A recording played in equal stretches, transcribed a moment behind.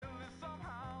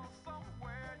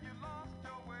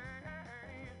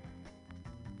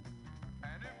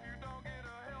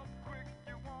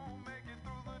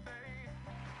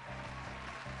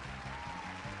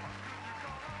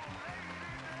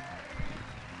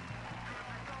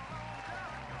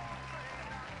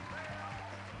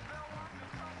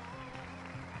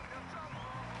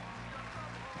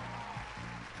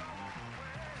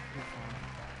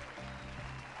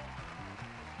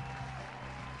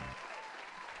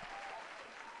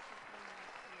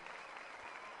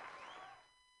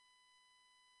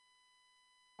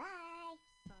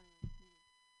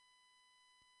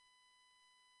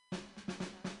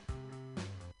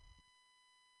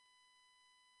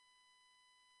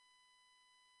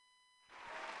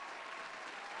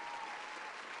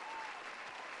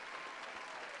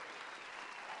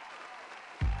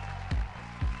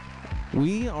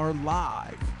We are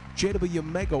live,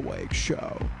 JWMegaweg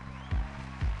Show.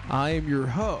 I am your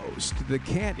host, the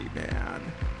Candyman.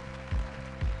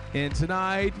 And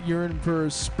tonight, you're in for a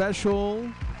special.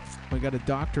 We got a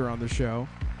doctor on the show.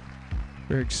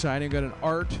 Very exciting. We got an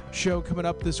art show coming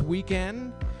up this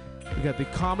weekend. We got the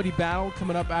comedy battle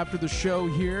coming up after the show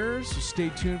here, so stay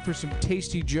tuned for some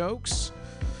tasty jokes.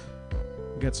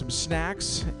 We got some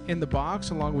snacks in the box,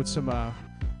 along with some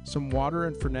water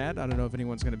and Fernet. I don't know if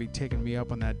anyone's going to be taking me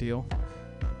up on that deal.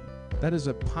 That is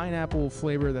a pineapple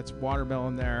flavor. That's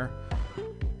watermelon there.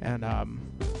 And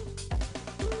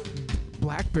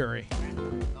blackberry.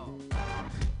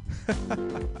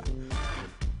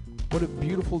 What a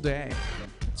beautiful day.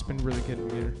 It's been really getting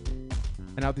here.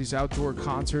 And now these outdoor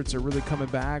concerts are really coming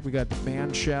back. We got the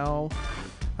band shell.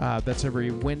 That's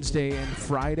every Wednesday and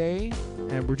Friday.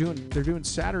 And they're doing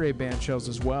Saturday band shells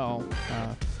as well.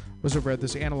 Was over at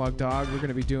this Analog Dog. We're going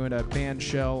to be doing a band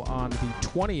shell on the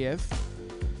 20th.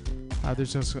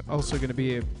 There's also going to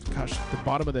be the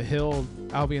bottom of the hill.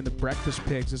 Albie and the Breakfast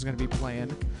Pigs is going to be playing.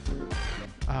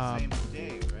 Same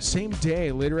day, right? Same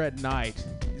day, later at night.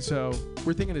 So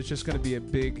we're thinking it's just going to be a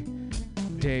big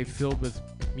day filled with,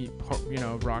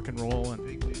 rock and roll and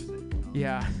big music.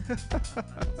 Yeah.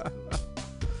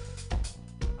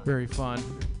 Very fun.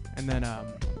 And then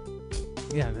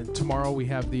then tomorrow we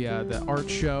have the art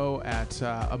show at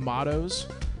Amato's.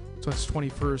 So it's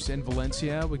 21st in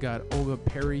Valencia. We got Olga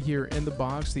Perry here in the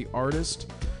box, the artist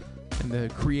and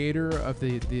the creator of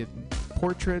the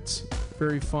portraits.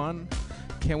 Very fun.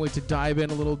 Can't wait to dive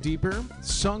in a little deeper.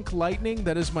 Sunk Lightning,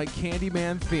 that is my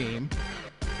Candyman theme.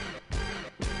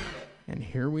 And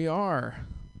here we are.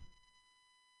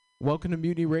 Welcome to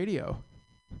Mutiny Radio.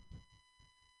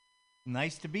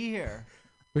 Nice to be here.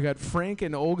 We got Frank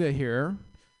and Olga here.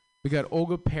 We got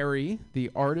Olga Perry,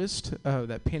 the artist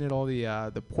that painted all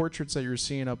the portraits that you're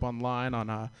seeing up online on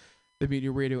the Mutiny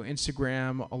Radio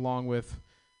Instagram, along with,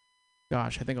 I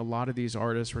think a lot of these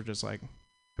artists were just like,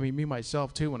 me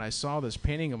myself too, when I saw this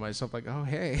painting of myself, like, oh,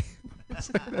 hey,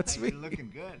 that's me. You're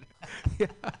looking good. Yeah.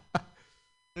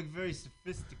 Look very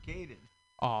sophisticated.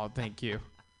 Oh, thank you.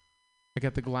 I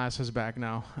got the glasses back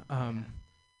now.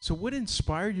 So what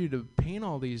inspired you to paint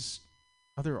all these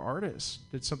other artists?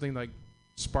 Did something like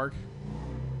spark?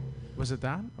 Was it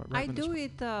that? I do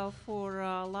it for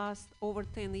last over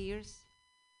 10 years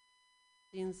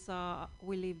since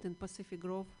we lived in Pacific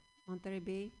Grove, Monterey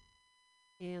Bay,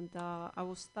 and I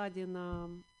was studying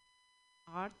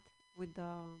art with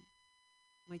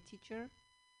my teacher,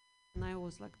 and I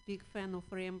was like big fan of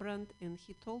Rembrandt, and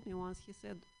he told me once, he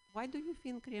said, "Why do you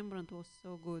think Rembrandt was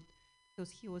so good?"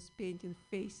 Because he was painting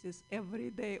faces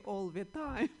every day, all the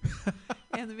time.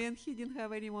 And when he didn't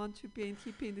have anyone to paint,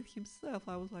 he painted himself.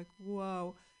 I was like,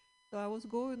 wow. So I was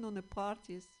going on the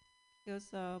parties,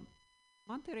 because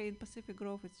Monterey in Pacific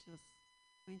Grove, it's just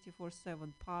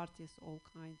 24/7 parties, all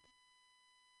kind.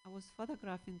 I was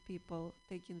photographing people,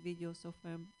 taking videos of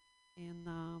them, and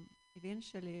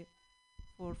eventually,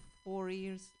 for 4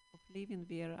 years of living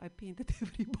there, I painted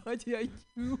everybody I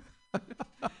knew.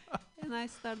 And I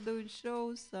started doing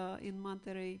shows in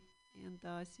Monterey and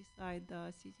Seaside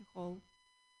City Hall.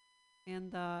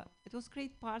 And it was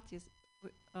great parties.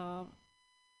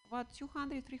 About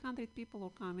 200, 300 people were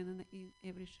coming in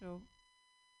every show.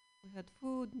 We had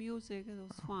food, music, it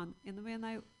was fun. And when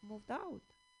I moved out,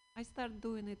 I started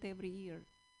doing it every year.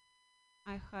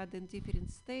 I had in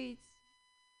different states.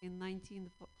 In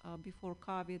before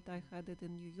COVID, I had it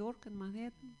in New York and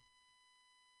Manhattan.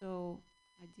 So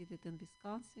I did it in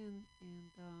Wisconsin,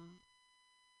 and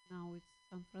now it's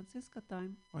San Francisco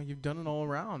time. Well, you've done it all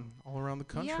around the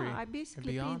country. Yeah, I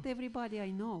basically paint everybody I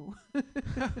know.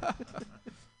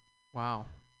 Wow.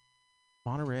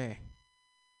 Monterey.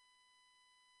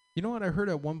 You know what? I heard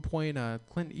at one point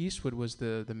Clint Eastwood was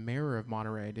the mayor of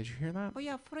Monterey. Did you hear that? Oh,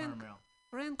 yeah, Frank.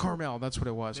 Carmel, that's what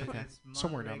it was. Okay.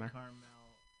 Somewhere down there. Carmel.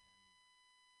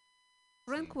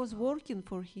 Frank was working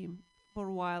for him for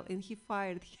a while, and he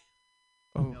fired him.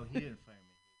 Oh. No, he didn't fire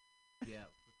me. Yeah,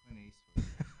 for Clint Eastwood.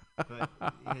 But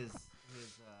his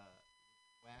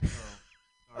wacko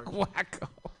sergeant. Wacko.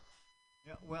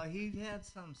 Yeah, well, he had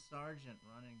some sergeant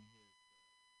running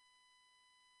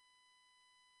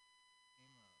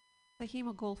his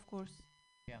Tahima Golf Course.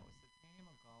 Yeah, it was the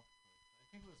Tahima Golf Course. I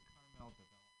think it was Carmel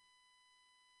Development.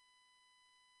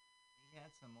 He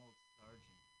had some old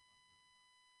sergeant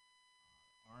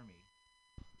army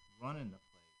running the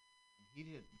place. And he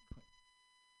didn't.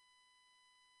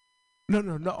 No.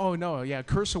 Oh, no. Yeah,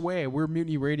 curse away. We're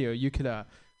Mutiny Radio. You could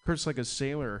curse like a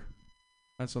sailor.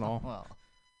 That's an all. Well,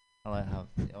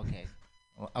 okay.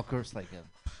 Well, I'll curse like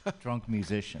a drunk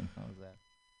musician. How's that?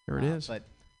 There it is. But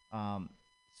Um,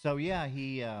 so yeah,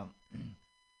 he.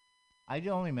 I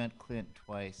only met Clint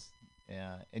twice,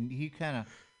 and he kind of.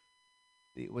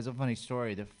 It was a funny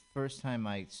story. The first time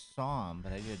I saw him,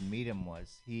 but I didn't meet him,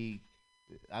 was he.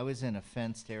 I was in a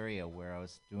fenced area where I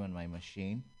was doing my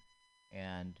machine,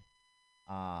 and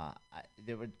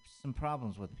there were some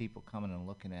problems with people coming and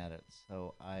looking at it,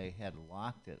 so I had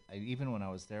locked it. Even when I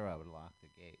was there, I would lock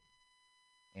the gate,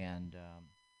 and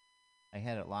I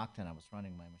had it locked, and I was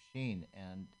running my machine,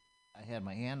 and I had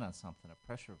my hand on something, a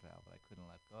pressure valve that I couldn't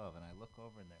let go of, and I look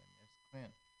over in there, and there's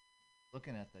Clint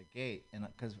looking at the gate, and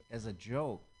because as a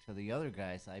joke to the other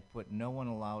guys, I put no one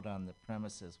allowed on the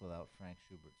premises without Frank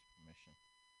Schubert's permission.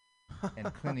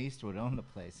 And Clint Eastwood owned the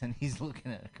place, and he's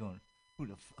looking at it going, who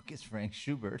the fuck is Frank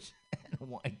Schubert? And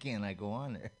why can't I go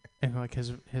on there? And like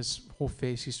his whole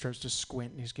face, he starts to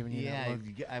squint, and he's giving you that look.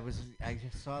 I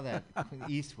just saw that Clint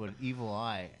Eastwood evil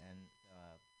eye,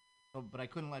 and but I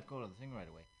couldn't let go of the thing right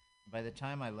away. By the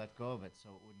time I let go of it, so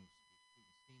it wouldn't shoot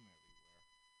steam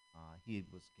everywhere, he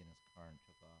was in his car and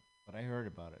took off. But I heard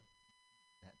about it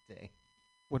that day.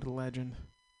 What a legend!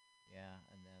 Yeah,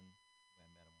 and then I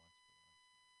met him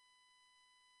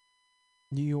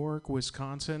once. New York,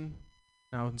 Wisconsin,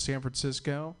 now in San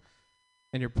Francisco,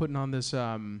 and you're putting on this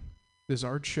this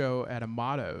art show at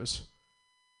Amato's.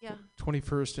 Yeah.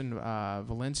 21st in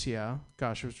Valencia.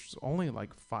 Gosh, it was only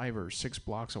like 5 or 6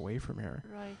 blocks away from here.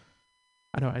 Right.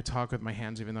 I know I talk with my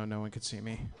hands even though no one could see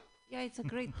me. Yeah, it's a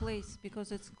great place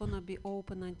because it's gonna be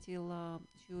open until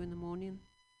 2 in the morning.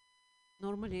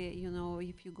 Normally,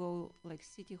 if you go like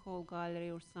City Hall Gallery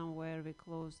or somewhere, we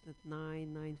close at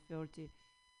 9:30.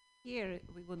 Here,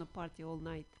 we're gonna party all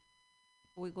night.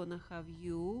 We're gonna have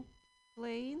you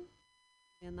playing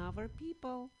and other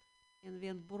people, and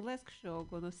then burlesque show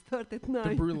gonna start at 9.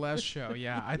 The burlesque show,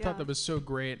 yeah. I Yeah. thought that was so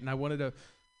great, and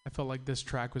I felt like this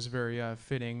track was very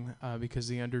fitting because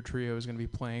the Under Trio is going to be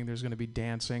playing. There's going to be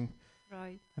dancing.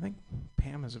 Right. I think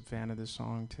Pam is a fan of this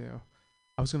song, too.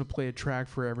 I was going to play a track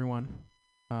for everyone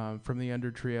from the Under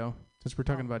Trio, since we're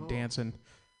talking about cool. dancing.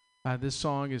 This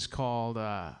song is called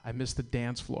I Miss the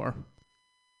Dance Floor.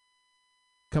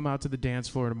 Come out to the dance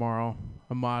floor tomorrow.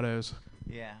 Amato's.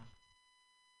 Yeah.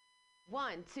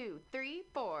 1, 2, 3,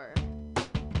 4.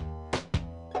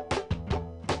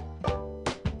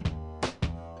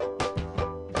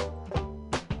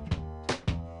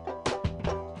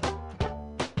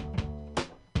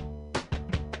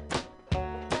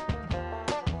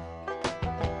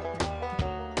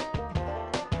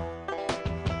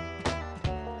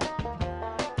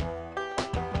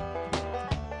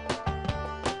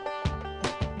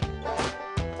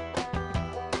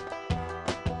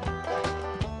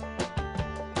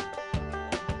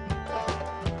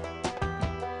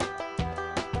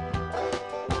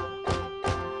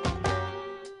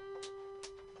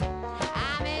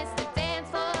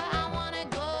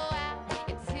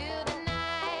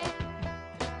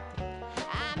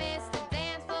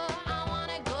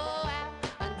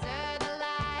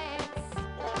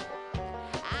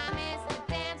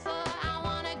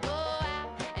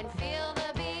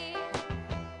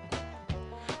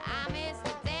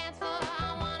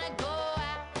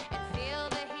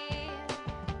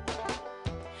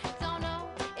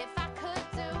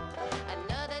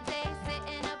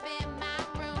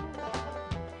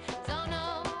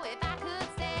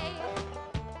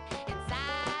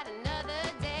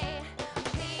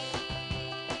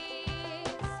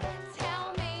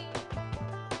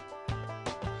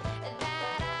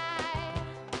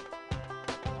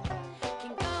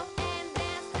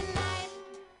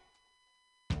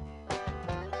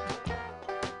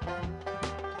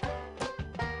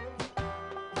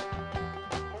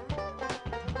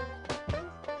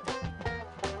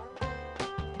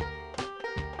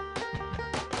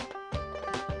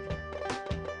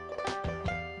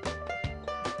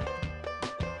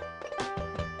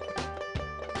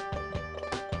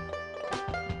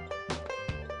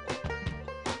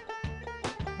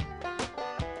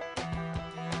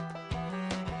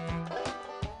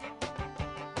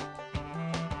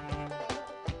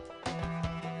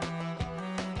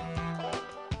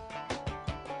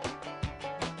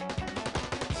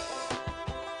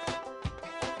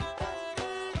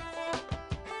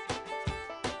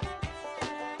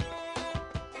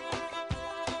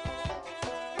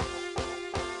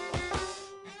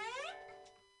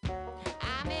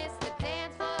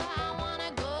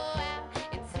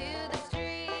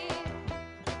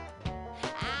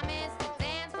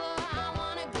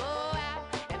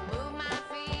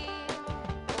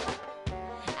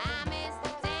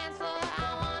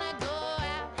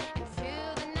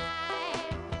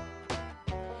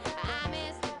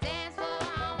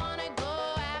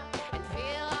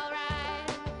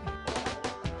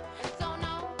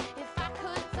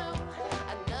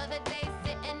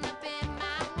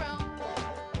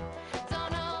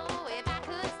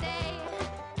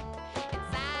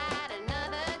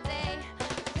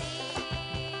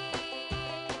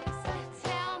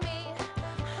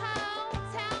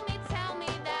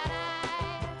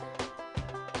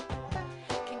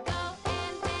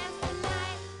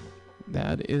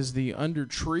 That is the Under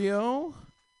Trio.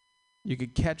 You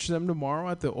could catch them tomorrow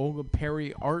at the Olga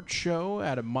Perry Art Show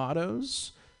at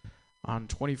Amato's on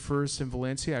 21st in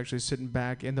Valencia. Actually sitting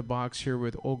back in the box here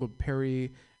with Olga Perry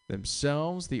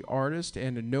themselves, the artist,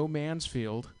 and No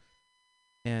Mansfield.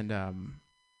 And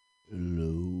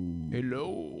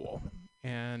hello.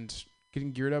 And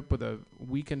getting geared up with a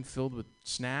weekend filled with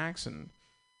snacks and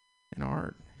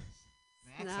art.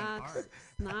 Snacks.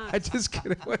 I just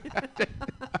kidding.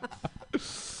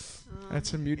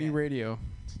 That's a Mutiny Radio.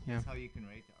 Yeah. That's how you can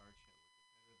rate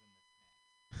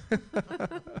the art show. Better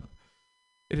than the snacks.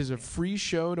 It is a free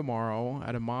show tomorrow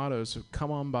at Amato, so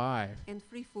come on by. And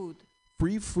free food.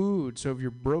 Free food. So if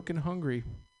you're broke and hungry,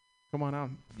 come on out.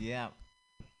 Yeah.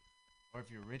 Or if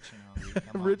you're rich and hungry,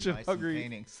 come Rich out and and buy hungry. some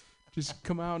paintings. Just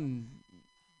come out and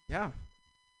yeah.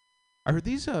 Are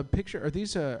these are they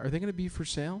going to be for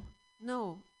sale?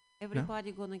 No,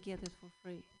 everybody gonna get it for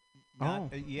free. Oh,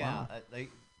 Yeah. wow.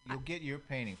 You'll get your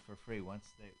painting for free once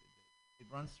it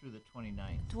runs through the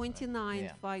 29th. 29th, Right?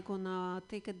 Yeah. I gonna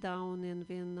take it down, and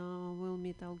when we'll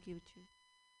meet, I'll give it to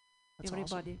That's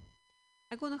everybody.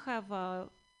 I'm gonna have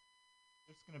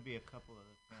There's going to be a couple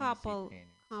of fantasy paintings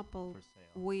couple for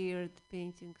sale. weird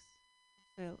paintings.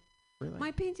 So Really?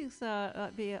 my paintings,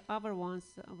 the other ones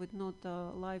with not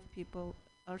live people,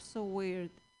 are so weird.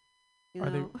 You Are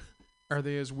they- know, Are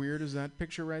they as weird as that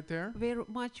picture right there? very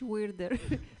much weirder.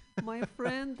 My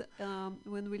friend,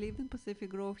 when we lived in Pacific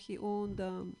Grove, he owned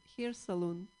hair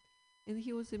salon, and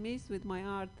he was amazed with my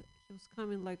art. He was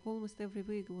coming like almost every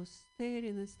week, was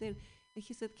staring and staring. And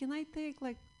he said, "Can I take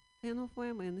like 10 of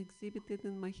them and exhibit it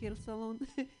in my hair salon?"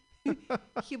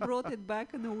 He brought it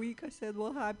back in a week. I said,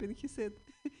 "What happened?" He said,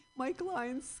 "My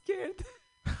client's scared."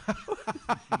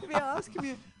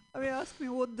 They asked me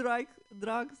what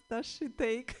drugs does she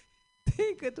take?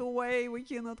 Take it away. We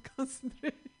cannot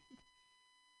concentrate.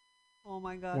 Oh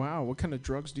my God. Wow, what kind of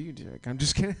drugs do you take? I'm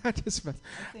just kidding. I just I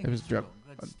think It was it's drug-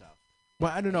 real good stuff.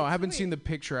 Well, I don't know. I It's haven't seen the weird.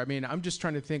 picture. I mean, I'm just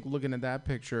trying to think, looking at that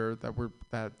picture,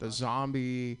 that the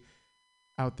zombie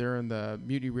out there in the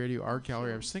Mutiny Radio Art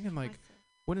Gallery. I was thinking, like,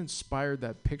 what inspired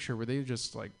that picture? Were they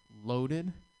just like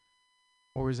loaded,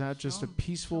 or is that just a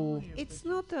peaceful? It's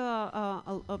not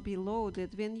a be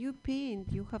loaded. When you paint,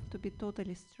 you have to be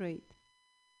totally straight.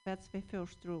 That's the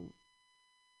first rule.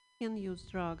 You can use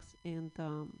drugs and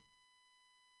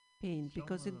paint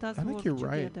because it doesn't think work you're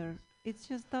right. together. It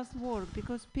just doesn't work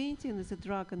because painting is a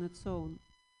drug on its own.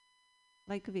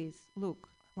 Like this. Look,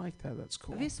 I like that. That's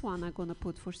cool. this one I'm gonna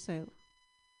put for sale.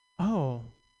 Oh,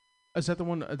 is that the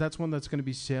one? That's one that's going to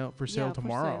be sale for sale Yeah, for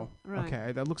tomorrow. sale, right.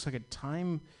 Okay, that looks like a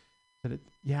time.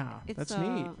 Yeah, that's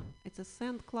neat. It's a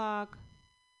sand clock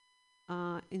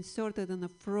inserted in the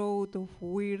throat of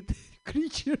weird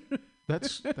creature,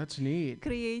 That's neat.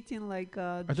 creating like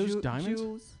Are those diamonds?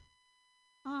 jewels.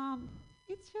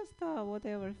 It's just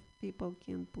whatever people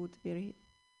can put their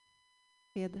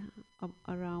head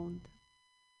around.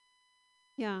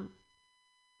 Yeah.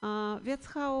 That's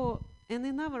how. And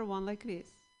another one like this.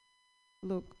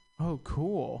 Look. Oh,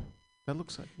 cool. That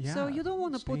looks like So you don't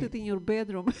want to that's put it neat. in your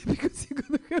bedroom because you're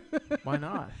gonna have Why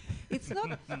not?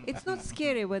 it's not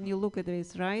scary when you look at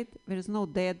this, right? There is no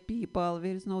dead people,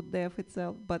 there is no death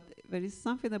itself, but there is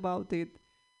something about it.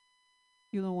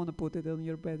 You don't want to put it in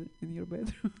your bedroom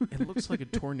It looks like a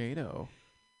tornado.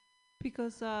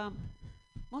 because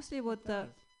mostly what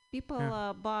people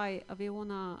Yeah. buy, they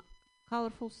want a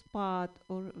colorful spot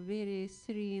or very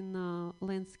serene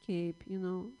landscape,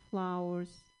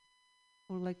 flowers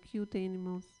or like cute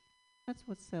animals. That's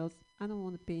what sells. I don't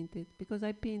want to paint it because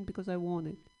I paint because I want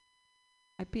it.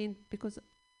 I paint because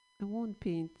I won't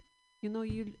paint.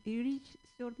 You reach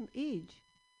certain age,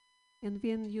 and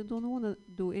then you don't want to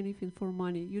do anything for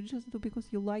money. You just do because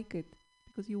you like it,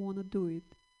 because you want to do it.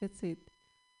 That's it.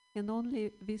 And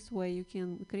only this way you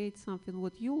can create something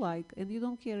what you like, and you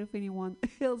don't care if anyone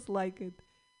else like it.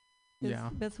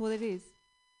 That's what it is.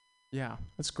 Yeah,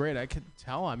 that's great. I can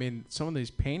tell. I mean, some of these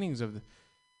paintings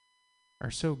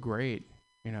are so great.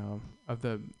 Of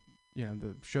the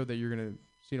show that you're gonna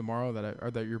see tomorrow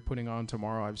or that you're putting on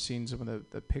tomorrow. I've seen some of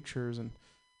the pictures and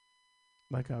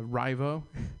like a Rivo.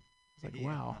 It's like, Yeah,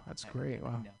 wow, that's great. I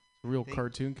Wow, know. a real They-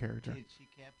 cartoon character. She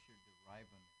captured the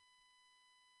ribbon.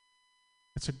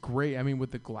 It's a great. I mean,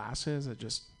 with the glasses, it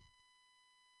just.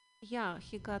 Yeah,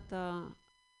 he got.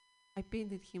 I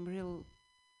painted him real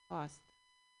fast.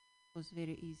 It was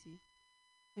very easy.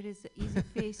 There is easy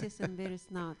faces and there is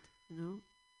not.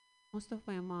 Most of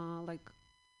them are like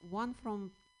one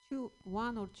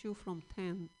or two from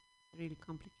 10. Really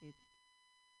complicated.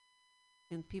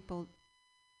 And people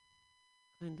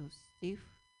kind of stiff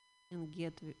and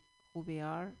get who they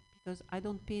are because I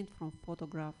don't paint from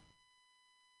photograph.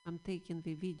 I'm taking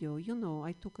the video. You know,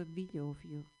 I took a video of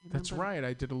you. That's Remember? right.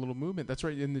 I did a little movement. That's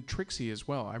right. In the Trixie as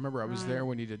well. I remember I was there Right.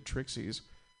 when you did Trixie's.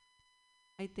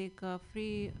 I take a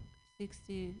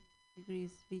 360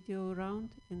 degrees video around,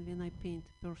 and then I paint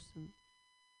person,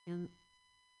 and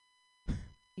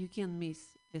you can miss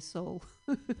the soul.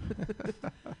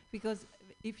 Because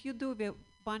if you do the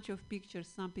bunch of pictures,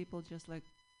 some people just like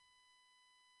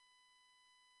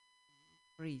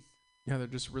freeze. Yeah, they're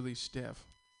just really stiff.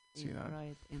 See that?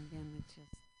 Right, and then it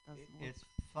just doesn't work. It's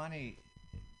funny.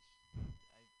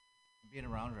 Being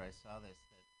around her, I saw this.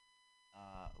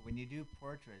 That when you do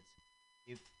portraits,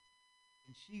 and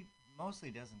she mostly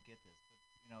doesn't get this,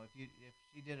 but if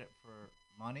she did it for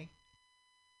money,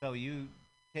 so you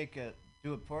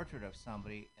do a portrait of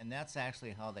somebody, and that's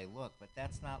actually how they look, but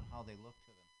that's not how they look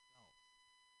to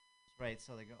themselves, right?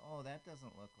 So they go, oh, that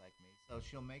doesn't look like me. So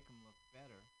she'll make them look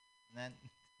better, and then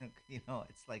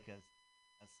it's like a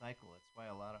cycle. That's why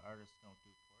a lot of artists don't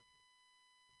do portraits.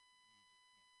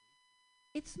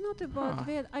 It's not about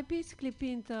that. I basically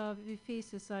paint the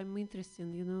faces I'm interested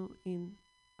in.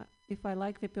 If I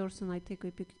like the person, I take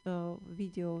a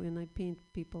video and I paint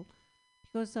people.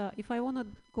 Because if I want to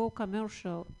go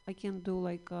commercial, I can do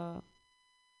like a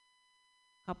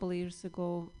couple of years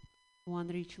ago, one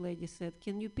rich lady said,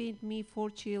 can you paint me 4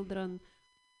 children,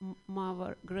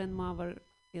 mother, grandmother,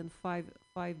 and five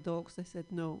dogs? I said,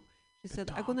 no. She said,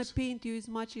 I'm going to paint you as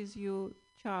much as you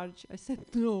charge. I said,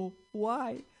 no.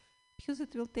 Why? Because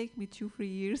it will take me 2-3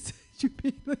 years to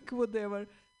paint like whatever,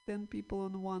 10 people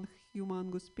on one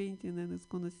humongous painting, and it's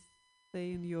going to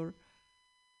stay in your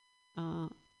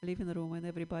living room, and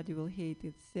everybody will hate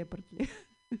it separately.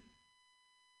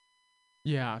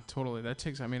 Yeah, totally. That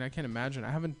takes, I can't imagine. I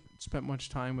haven't spent much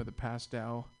time with a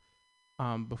pastel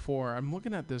before. I'm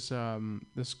looking at this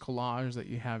this collage that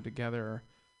you have together,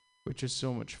 which is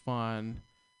so much fun.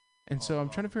 And so I'm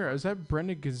trying to figure out, is that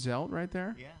Brenda Gazelle right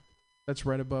there? Yeah. That's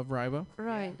right above Riva?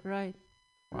 Right. Wow.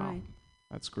 Right.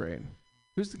 That's great.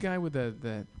 Who's the guy with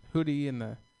the hoodie and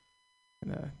the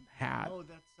hat? Oh,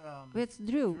 That's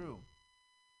Drew.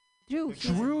 Drew.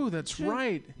 Drew, that's Drew.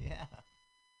 right. Yeah.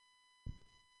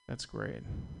 That's great.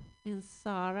 And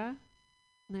Sarah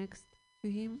next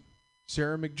to him.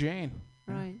 Sarah McJane.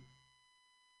 Right.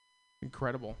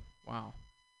 Incredible. Wow.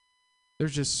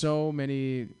 There's just so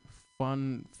many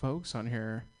fun folks on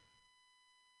here.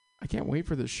 I can't wait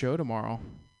for this show tomorrow.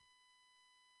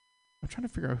 I'm trying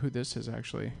to figure out who this is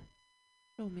actually.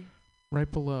 Show me.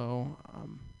 Right below.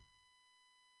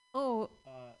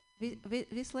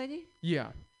 This lady?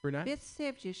 Yeah. Brunette? That's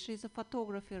Sevgi. She's a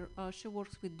photographer. She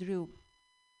works with Drew.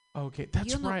 Okay,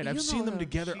 that's right. I've seen them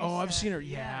together. She I've sat- seen her.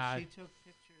 Yeah. She took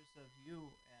pictures of you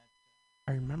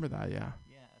at I remember that, yeah. at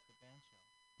the band show.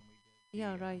 When we did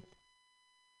Yeah, the, right.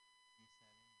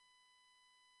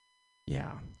 we sat in.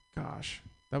 Yeah. Gosh.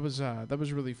 That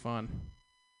was really fun.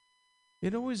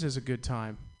 It always is a good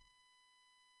time.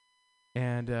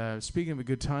 And speaking of a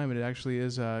good time, it actually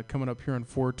is coming up here on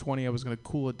 420. I was going to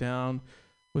cool it down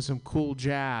with some cool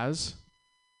jazz.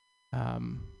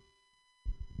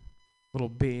 Little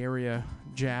Bay Area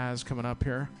jazz coming up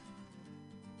here.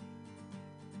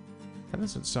 That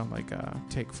doesn't sound like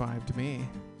Take 5 to me.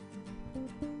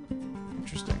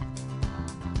 Interesting.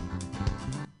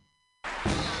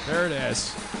 There it is.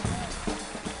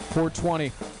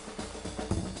 420.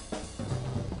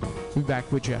 Be back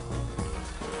with you.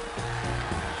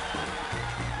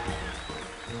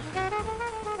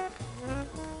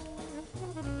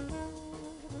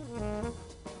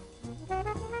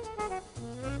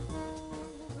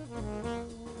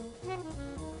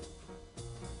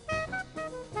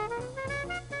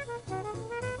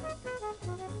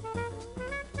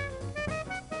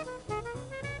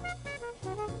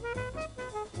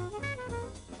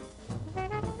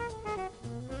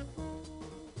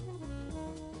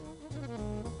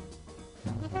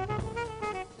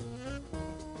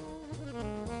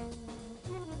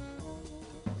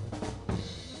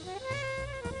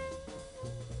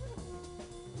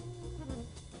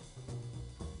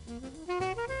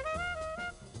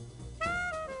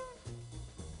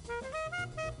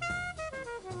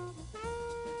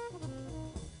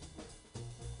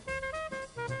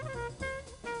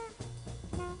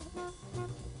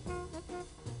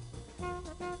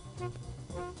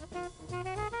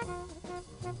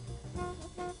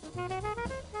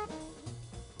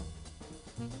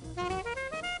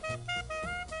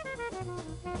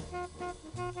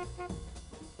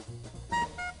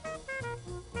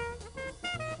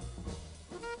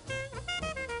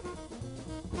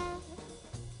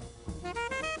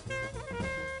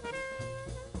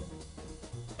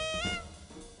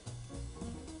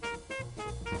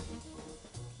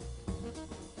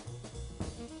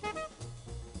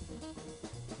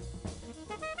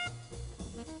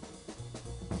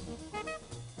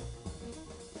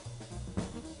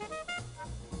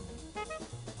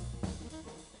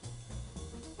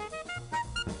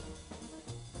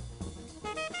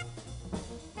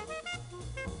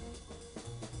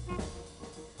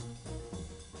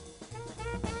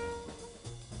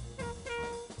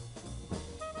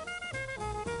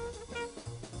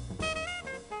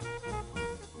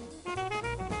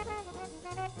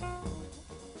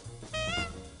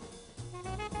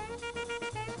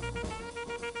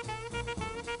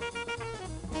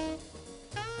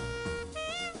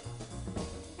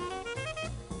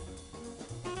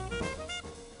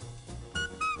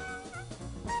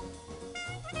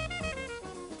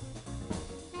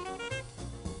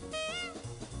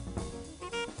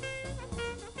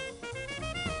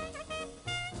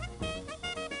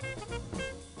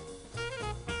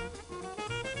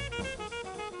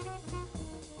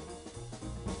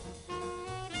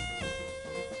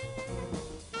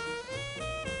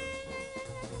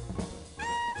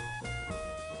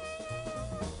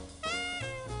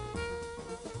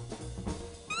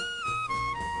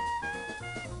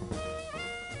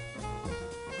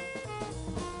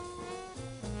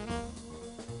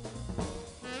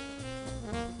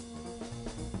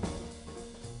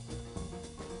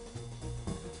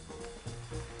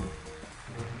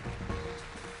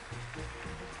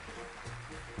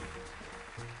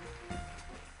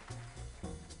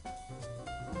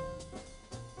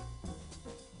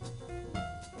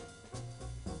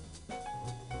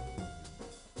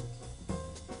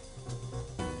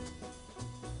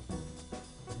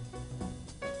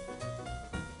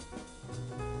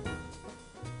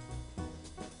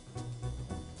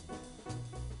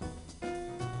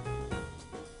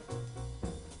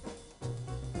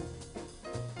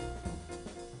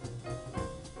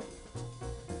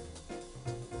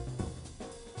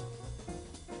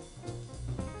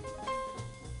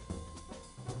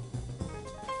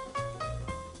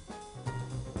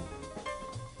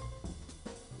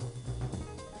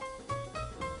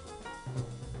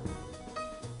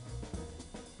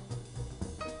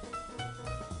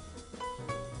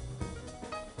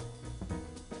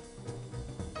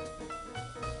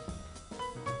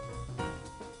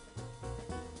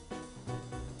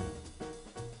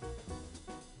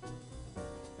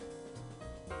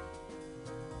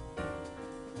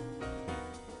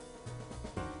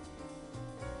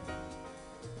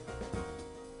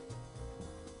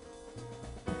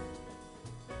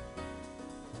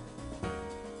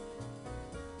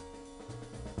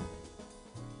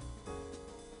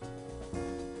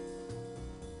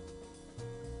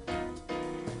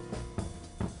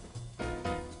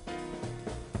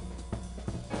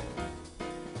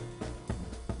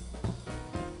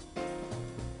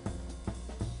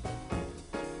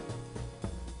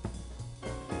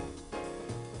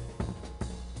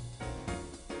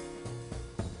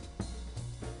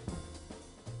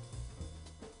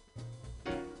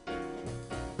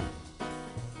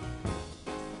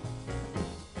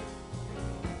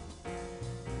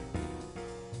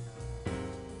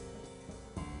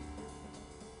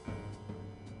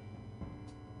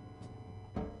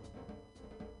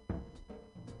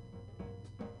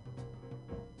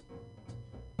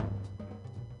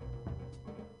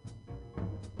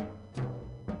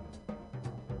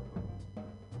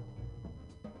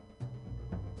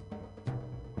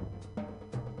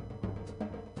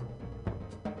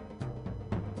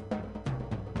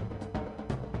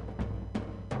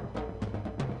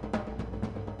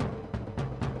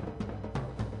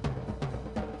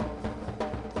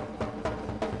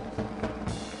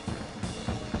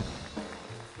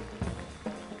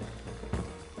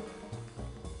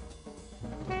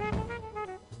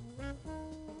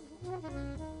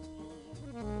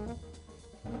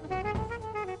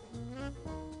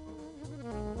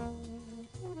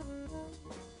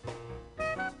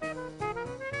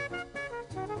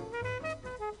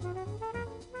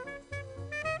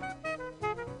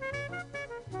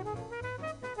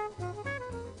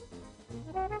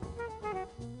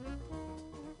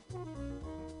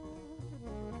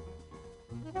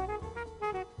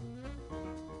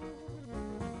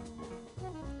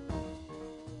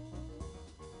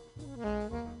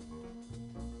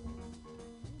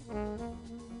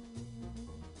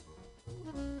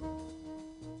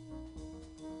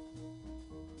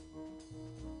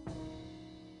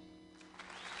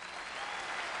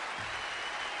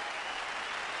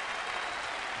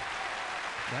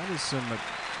 That is some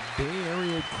Bay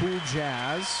Area cool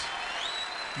jazz.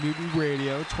 Mutiny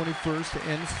Radio, 21st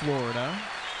in Florida.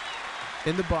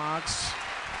 In the box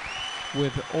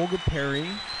with Olga Perry.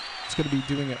 It's going to be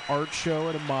doing an art show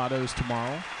at Amato's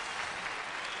tomorrow.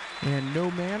 And No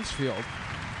Mansfield.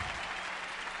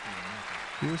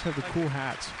 You always have the cool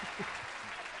hats.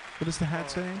 What does the hat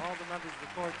say? All the members of the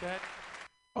quartet.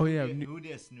 Oh, yeah. Who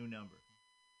dis new number?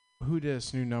 Who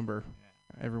dis new number?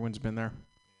 Yeah. Everyone's been there.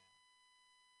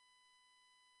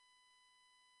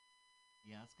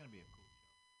 Yeah, it's gonna be a cool show.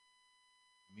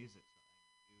 Music,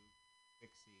 you,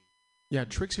 Trixie. Yeah,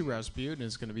 Trixie Rasputin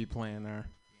is going to be playing there.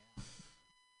 Yeah.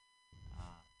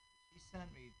 She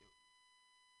sent me.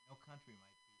 No Country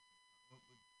might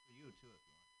be for you too if you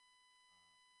want.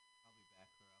 Probably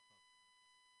back her up.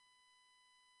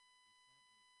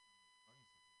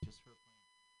 Just her playing.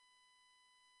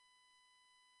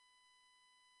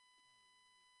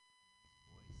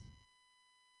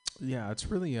 Yeah, it's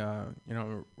really,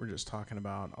 we're just talking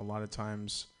about a lot of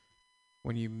times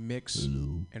when you mix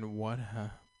and what,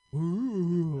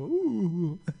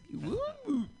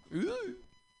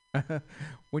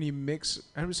 when you mix,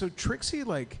 so Trixie,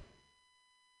 like,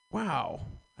 wow.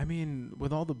 I mean,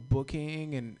 with all the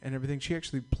booking and everything, she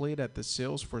actually played at the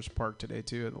Salesforce Park today,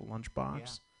 too, at the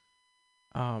Lunchbox.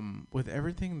 Yeah. With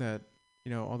everything that,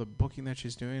 all the booking that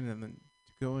she's doing, and then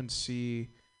to go and see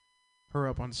her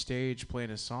up on stage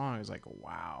playing a song is like,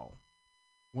 wow.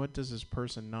 What does this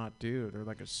person not do? They're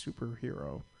like a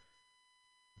superhero.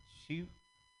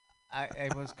 I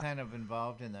was kind of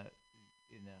involved in the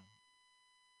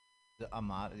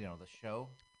Amato, the show.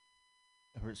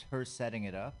 Her setting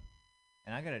it up,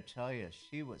 and I got to tell you,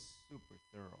 she was super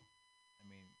thorough. I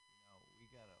mean, we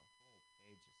got a whole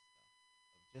page of stuff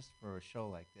just for a show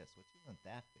like this, which isn't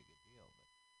that big a deal,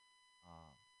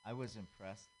 but I was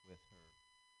impressed with her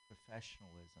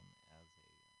professionalism as a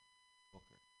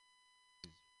booker.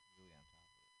 She's really on top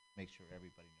of it. Make sure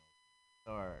everybody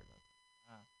knows.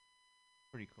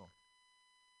 Pretty cool.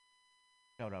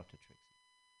 Shout out to Trixie.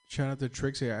 Shout out to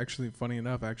Trixie. Actually, funny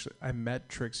enough, I met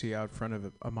Trixie out front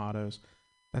of Amato's.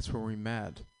 That's where we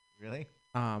met. Really?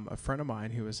 A friend of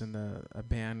mine who was in a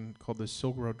band called the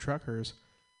Silk Road Truckers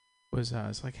was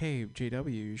like, hey,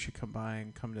 JW, you should come by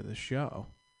and come to the show.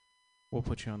 We'll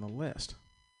put you on the list.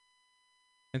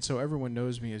 And so everyone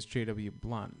knows me as JW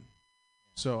Blunt.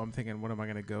 So I'm thinking, what am I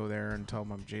going to go there and tell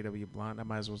them I'm JW Blunt? I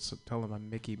might as well tell them I'm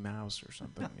Mickey Mouse or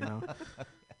something,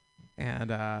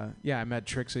 And I met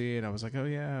Trixie, and I was like, oh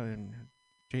yeah, and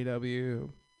JW,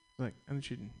 like, and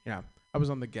she, I was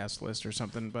on the guest list or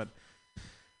something, but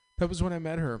that was when I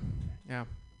met her, yeah.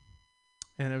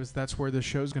 And that's where the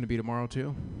show's going to be tomorrow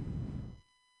too.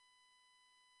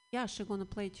 Yeah, she's gonna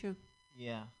play too.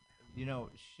 Yeah,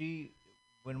 the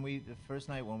first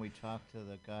night when we talked to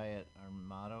the guy at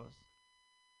Armado's,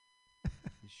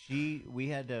 we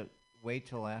had to wait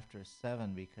till after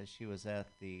 7 because she was at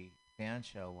the band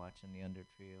show watching the Under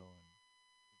Trio.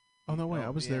 Oh no way! I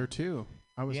was there too.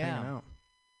 I was hanging out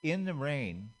in the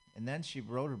rain, and then she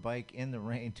rode her bike in the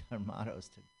rain to Armado's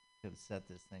to set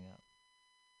this thing up.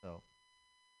 So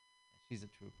she's a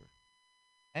trooper.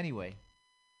 Anyway,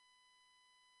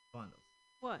 bundles.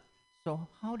 What? So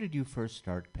how did you first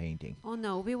start painting? Oh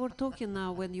no, we were talking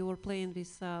when you were playing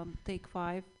this Take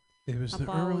 5. It was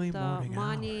about the early morning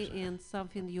money hours. and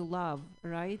something you love,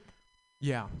 right?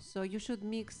 Yeah. So you should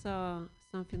mix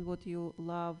something what you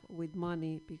love with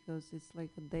money because it's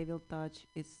like a devil touch.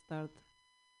 It start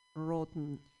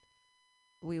rotten.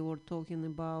 We were talking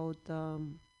about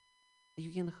you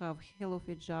can have hell of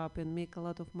a job and make a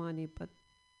lot of money, but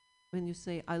when you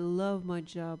say I love my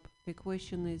job, the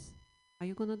question is, are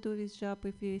you gonna do this job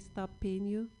if we stop paying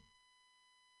you?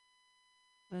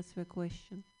 That's the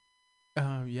question.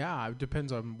 Yeah, it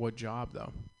depends on what job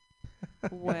though.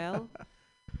 Well,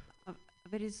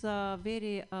 there is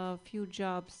very few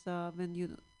jobs when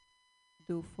you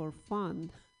do for fun,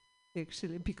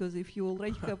 actually, because if you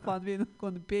already have fun, we're not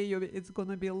going to pay you. It's going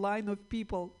to be a line of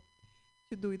people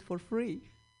to do it for free.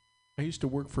 I used to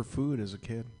work for food as a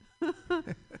kid.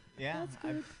 Yeah,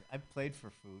 I've played for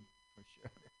food, for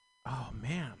sure. Oh,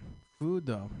 man. Food,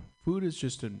 though. Food is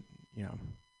just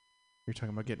you're talking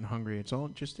about getting hungry. It's all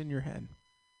just in your head.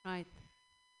 Right.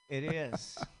 It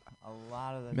is. A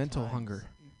lot of the Mental times. hunger.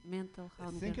 Mental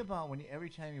hunger. Think about every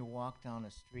time you walk down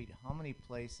a street, how many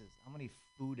places, how many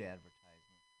food advertisements.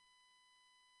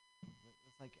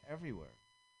 It's like everywhere.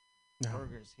 No.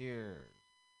 Burgers here.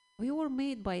 We were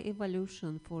made by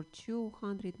evolution for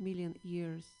 200 million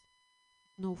years.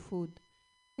 No food.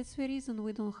 That's the reason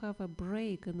we don't have a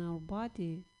break in our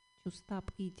body to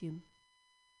stop eating.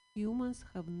 Humans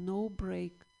have no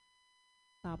break.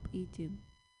 Stop eating.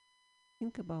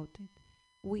 Think about it.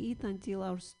 We eat until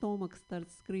our stomach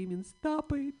starts screaming,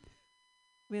 "Stop it!"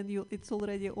 When it's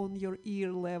already on your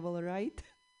ear level, right?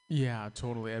 Yeah,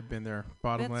 totally. I've been there.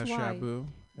 Bottomless That's why. shabu.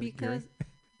 Because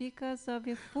because of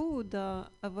the food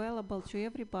available to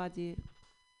everybody.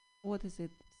 What is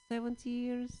it? 70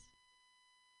 years,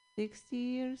 60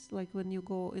 years. Like when you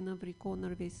go in every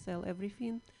corner, they sell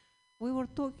everything. We were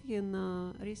talking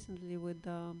recently with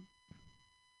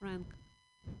Frank.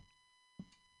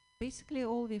 Basically,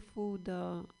 all the food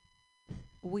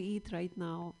we eat right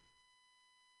now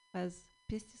has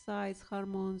pesticides,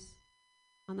 hormones,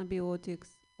 antibiotics,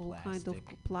 all kind of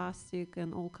plastic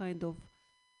and all kind of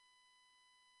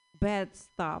bad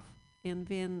stuff. And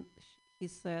then he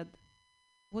said,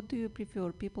 what do you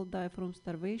prefer? People die from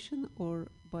starvation or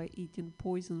by eating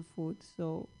poison food?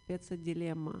 So that's a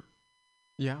dilemma.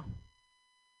 Yeah.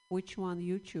 Which one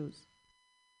you choose?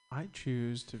 I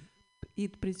choose to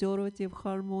eat preservative,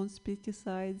 hormones,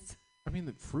 pesticides. I mean,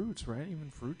 the fruits, right? Even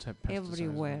fruits have pesticides.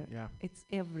 Everywhere. Yeah. It's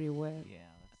everywhere.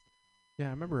 Yeah. Yeah,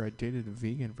 I remember I dated a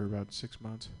vegan for about 6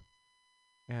 months.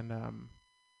 And a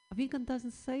vegan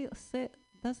doesn't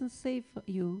save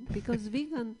you because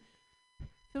vegan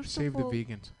first save of all, the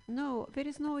vegans. No, there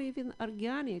is no even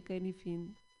organic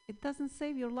anything. It doesn't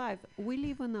save your life. We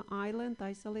live on an island,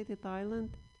 isolated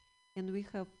island, and we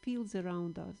have fields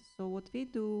around us. So what we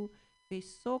do, they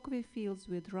soak the fields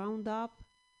with Roundup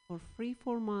for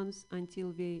 3-4 months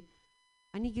until they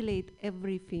annihilate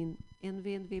everything. And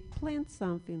then they plant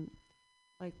something,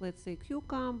 like let's say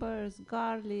cucumbers,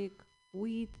 garlic,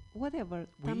 wheat, whatever,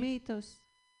 tomatoes,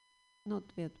 not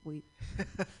that wheat.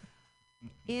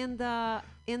 And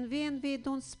then they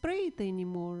don't spray it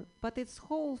anymore, but it's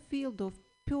whole field of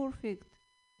perfect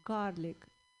garlic.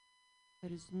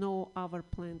 There is no other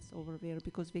plants over there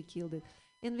because they killed it.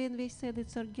 And then they said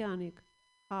it's organic.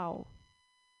 How?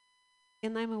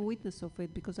 And I'm a witness of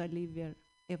it because I live there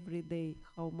every day,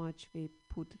 how much they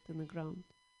put it in the ground.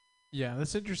 Yeah,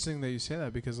 that's interesting that you say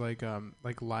that because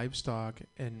like livestock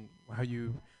and how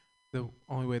the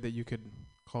only way that you could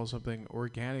call something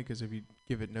organic is if you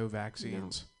give it no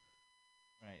vaccines.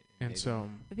 No. Right. And so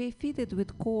they feed it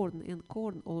with corn, and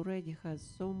corn already has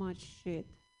so much shit.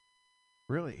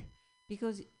 Really?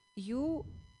 Because you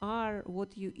are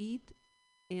what you eat,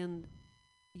 and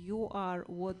you are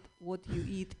what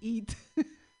you eat.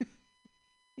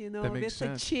 You know, that's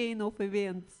sense. a chain of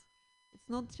events. It's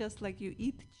not just like you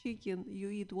eat chicken, you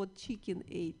eat what chicken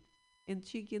ate. And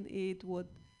chicken ate what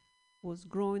was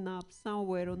growing up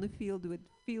somewhere on the field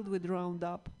with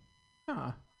Roundup.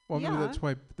 Huh. Well, maybe that's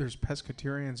why there's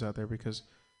pescatarians out there, because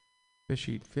fish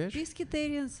eat fish.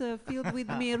 Pescatarians are filled with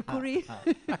mercury.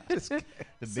 The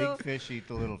big fish eat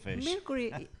the little fish.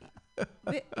 Mercury,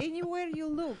 anywhere you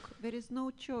look, there is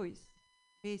no choice,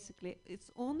 basically. It's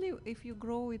only if you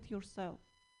grow it yourself.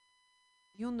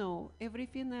 You know,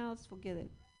 everything else, forget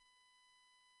it.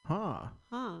 Huh.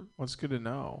 Well, it's good to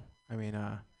know. I mean,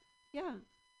 yeah.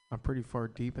 I'm pretty far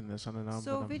deep in this. I don't know.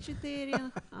 So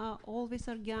vegetarian, always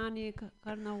organic,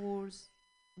 carnivores,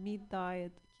 meat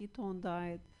diet, ketone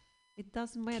diet. It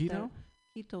doesn't matter. Keto?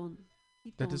 Ketone.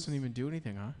 That doesn't even do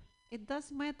anything, huh? It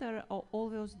doesn't matter all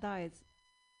those diets.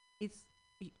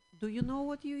 Do you know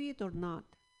what you eat or not?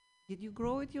 Did you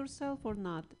grow it yourself or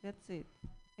not? That's it.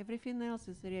 Everything else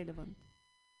is irrelevant.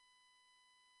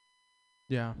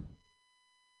 Yeah.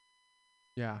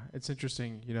 Yeah, it's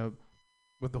interesting,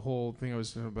 with the whole thing I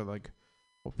was talking about, like,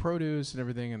 well, produce and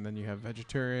everything, and then you have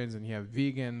vegetarians and you have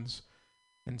vegans.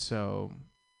 And so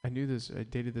I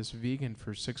dated this vegan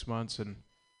for 6 months, and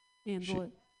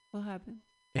what happened?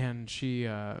 And she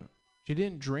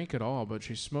didn't drink at all, but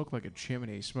she smoked like a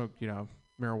chimney, smoked,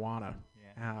 marijuana.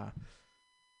 Yeah.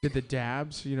 Did the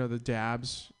dabs,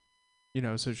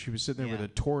 so she was sitting there with a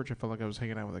torch. I felt like I was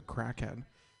hanging out with a crackhead.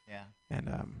 Yeah. And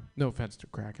no offense to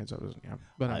crackheads, I wasn't. Yeah,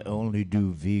 but I only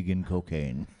do vegan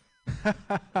cocaine.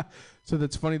 So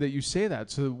that's funny that you say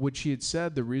that. So what she had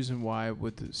said, the reason why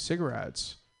with the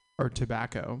cigarettes or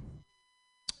tobacco,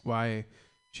 why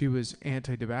she was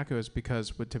anti-tobacco is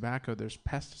because with tobacco there's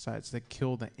pesticides that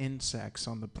kill the insects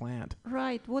on the plant.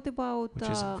 Right. What about which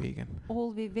isn't vegan?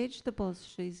 All the vegetables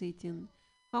she's eating?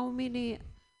 How many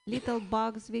little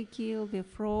bugs they kill? The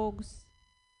frogs,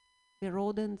 the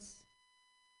rodents,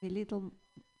 the little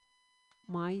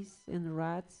mice and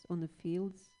rats on the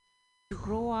fields. To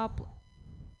grow up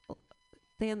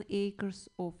 10 acres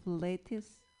of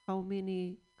lettuce, how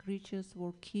many creatures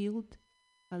were killed?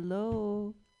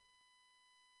 Hello?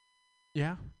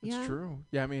 Yeah, that's true.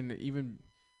 Yeah, I mean, even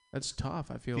that's tough.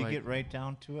 I feel if like you get right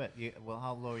down to it,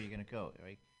 how low are you going to go?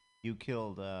 Right? You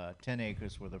killed 10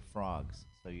 acres worth of frogs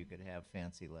so you could have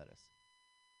fancy lettuce.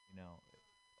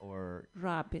 or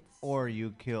rabbits. or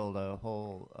you killed a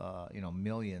whole,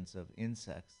 millions of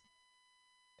insects.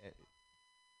 It,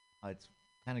 it's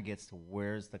kind of gets to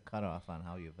where's the cutoff on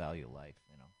how you value life.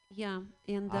 Yeah,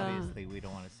 and Obviously, we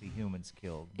don't want to see humans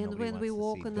killed. and Nobody when we wants to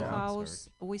walk see in the dogs house,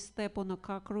 hurt. we step on the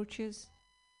cockroaches.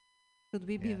 Should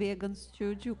we be Yeah. vegans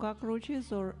to do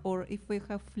cockroaches, or if we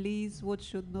have fleas, what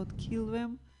should not kill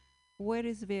them? Where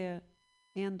is the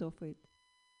end of it?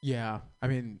 Yeah, I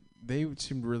mean, they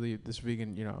seemed really, this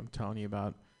vegan, I'm telling you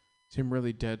about, seemed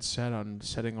really dead set on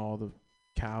setting all the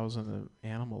cows and the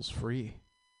animals free.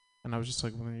 And I was just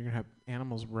like, well, you're going to have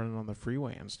animals running on the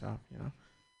freeway and stuff.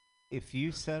 If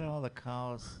you set all the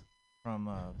cows from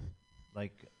a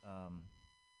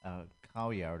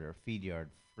cow yard or a feed yard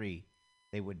free,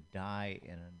 they would die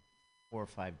in 4 or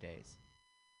 5 days.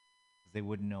 They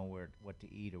wouldn't know what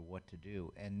to eat or what to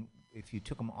do. And if you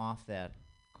took them off that,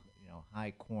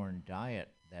 high corn diet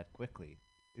that quickly,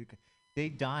 they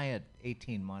die at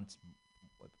 18 months.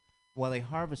 Well, they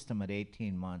harvest them at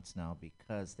 18 months now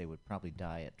because they would probably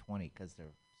die at 20 because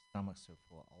their stomachs are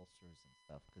full of ulcers and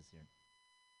stuff because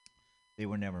they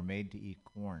were never made to eat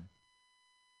corn.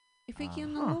 If we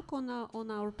can look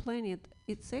on our planet,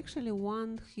 it's actually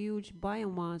one huge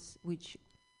biomass which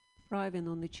thriving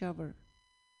on each other.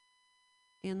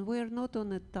 And we're not on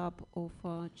the top of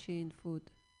chain food,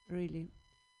 really.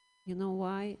 You know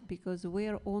why? Because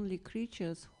we're only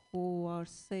creatures who are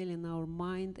selling our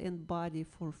mind and body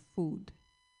for food.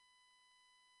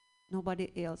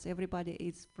 Nobody else. Everybody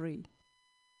eats free.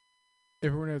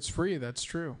 Everyone that's free, that's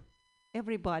true.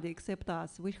 Everybody except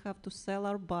us. We have to sell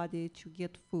our body to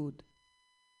get food.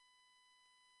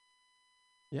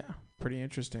 Yeah, pretty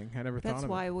interesting. I never thought That's of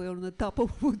why it. we're on the top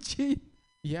of food chain.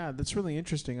 Yeah, that's really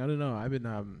interesting. I don't know. I've been,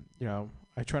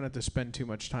 I try not to spend too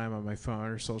much time on my phone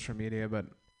or social media, but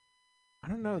I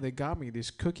don't know. They got me.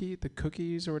 The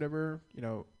cookies or whatever,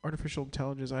 artificial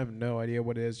intelligence. I have no idea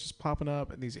what it is. Just popping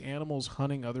up and these animals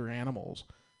hunting other animals,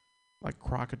 like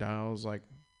crocodiles, You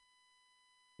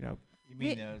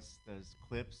mean those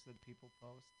clips that people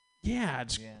post? Yeah,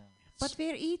 it's But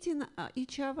we're eating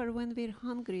each other when we're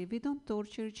hungry. We don't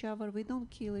torture each other. We don't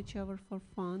kill each other for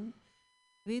fun.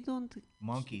 We don't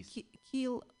monkeys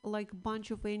kill like a bunch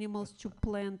of animals to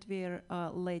plant their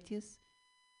lettuce.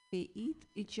 We eat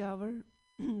each other,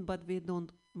 but we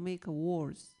don't make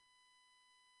wars.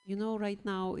 Right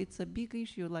now it's a big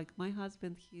issue. Like my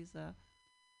husband, he's a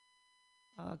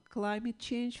climate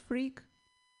change freak.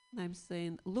 I'm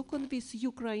saying, look on this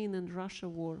Ukraine and Russia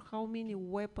war. How many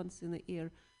weapons in the air?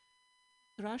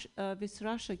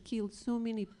 Russia killed so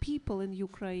many people in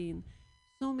Ukraine.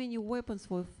 So many weapons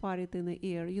were fired in the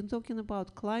air. You're talking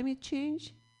about climate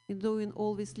change? You're doing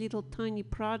all these little tiny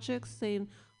projects saying,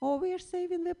 oh, we're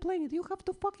saving the planet. You have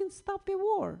to fucking stop the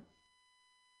war.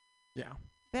 Yeah.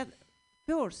 But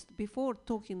first, before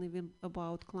talking even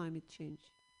about climate change.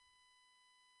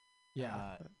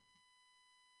 Yeah.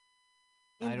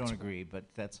 I don't agree, but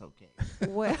that's okay.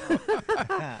 Well,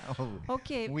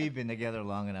 okay. We've been together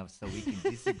long enough so we can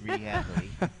disagree happily.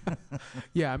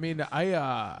 Yeah, I mean,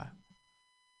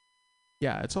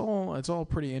 it's all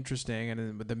pretty interesting, and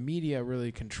then the media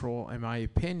really control. In my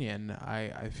opinion,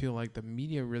 I feel like the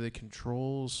media really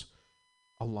controls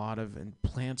a lot of and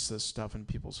plants this stuff in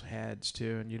people's heads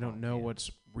too, and you don't know what's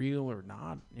real or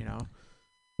not,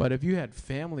 But if you had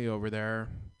family over there.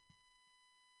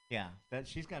 Yeah,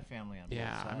 she's got family on both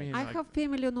sides. I mean, I have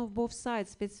family on both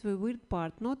sides. That's the weird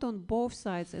part. Not on both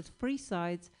sides, at three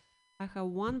sides. I have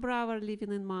one brother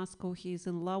living in Moscow. He is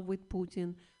in love with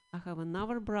Putin. I have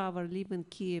another brother living in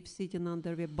Kiev, sitting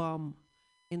under the bomb.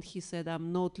 And he said,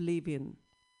 I'm not leaving.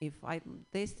 If I'm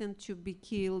destined to be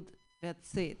killed,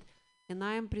 that's it. And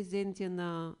I am presenting,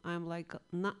 I'm like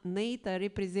NATO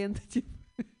representative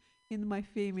in my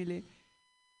family.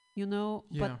 Yeah.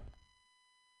 But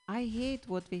I hate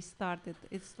what they started.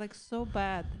 It's like so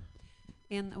bad.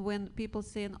 And when people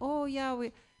saying, oh yeah,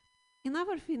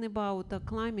 another thing about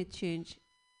climate change,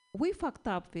 we fucked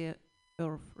up the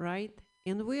earth, right?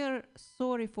 And we are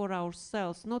sorry for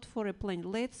ourselves, not for a planet.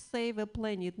 Let's save a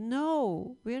planet.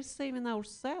 No, we're saving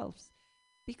ourselves.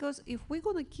 Because if we're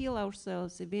gonna kill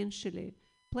ourselves eventually,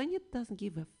 planet doesn't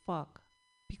give a fuck.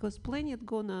 Because planet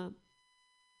gonna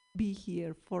be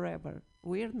here forever.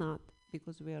 We're not,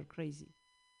 because we are crazy.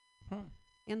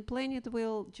 And planet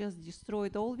will just destroy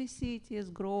all the cities,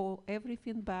 grow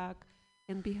everything back,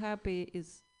 and be happy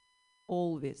is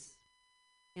always.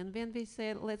 And when they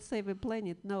say, let's save the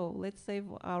planet, no, let's save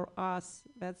our us.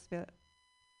 That's the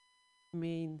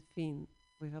main thing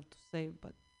we have to save,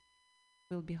 but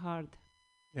it will be hard.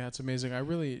 Yeah, it's amazing. I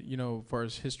really, as far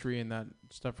as history and that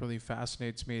stuff really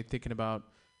fascinates me, thinking about,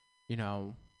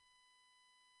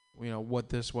 what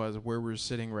this was, where we're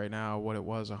sitting right now, what it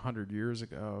was 100 years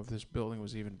ago, if this building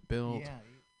was even built. Yeah.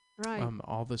 Right.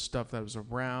 All the stuff that was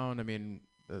around. I mean,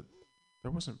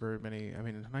 there wasn't very many. I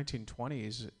mean, in the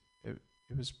 1920s, it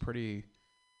was pretty.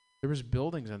 There was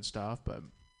buildings and stuff, but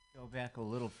Go back a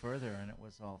little further, and it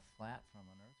was all flat from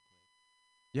an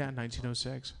earthquake. yeah,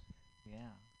 1906. Yeah.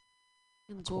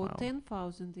 And That's go wild.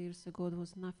 10,000 years ago, there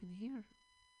was nothing here.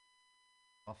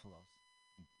 Buffaloes.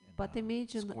 and, But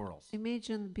imagine, squirrels.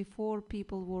 imagine before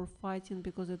people were fighting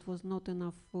because it was not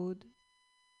enough food.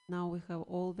 Now we have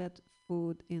all that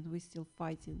food and we're still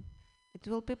fighting. It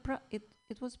will be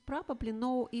it was probably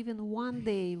no even one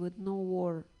day with no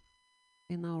war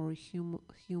in our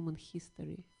human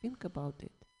history. Think about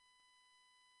it.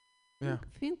 Yeah.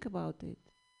 Think about it.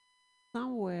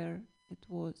 Somewhere it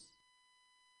was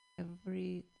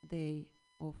every day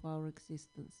of our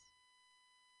existence.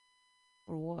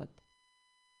 For what?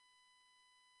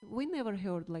 We never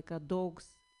heard like a dogs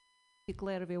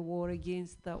declare their war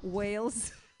against the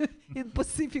whales in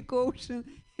Pacific Ocean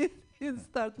and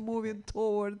start moving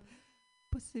toward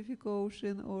Pacific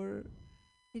Ocean, or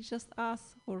it's just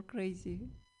us who are crazy.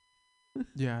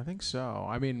 Yeah, I think so.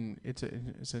 I mean, it's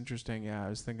interesting. Yeah, I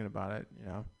was thinking about it.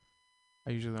 I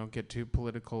usually don't get too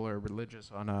political or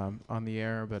religious on the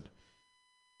air, but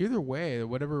either way,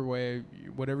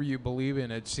 whatever you believe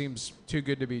in, it seems too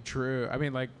good to be true. I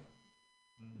mean, like,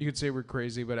 you could say we're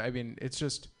crazy, but I mean, it's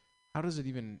just, how do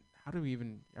we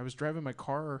even, I was driving my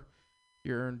car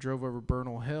here and drove over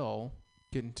Bernal Hill,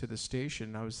 getting to the station,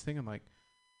 and I was thinking, like,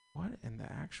 what in the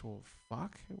actual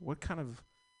fuck? I'm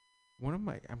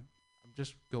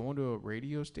just going to a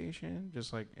radio station,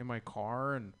 just like in my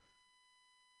car, and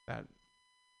that,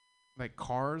 like,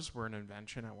 cars were an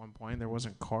invention at one point. There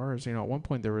wasn't cars, at one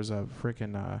point there was a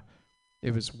freaking,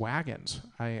 it was wagons.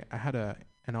 I had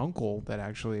an uncle that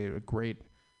actually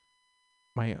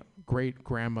my great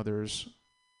grandmother's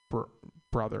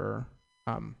brother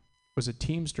was a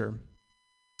teamster.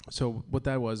 So what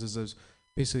that was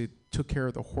basically took care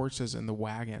of the horses and the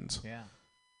wagons. Yeah.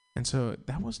 And so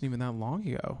that wasn't even that long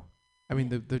ago. I mean,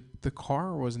 the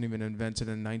car wasn't even invented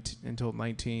until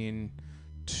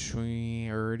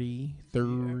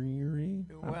 1930.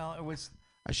 Well, it was.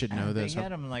 I should know this. They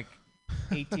had them like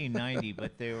 1890,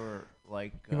 but they were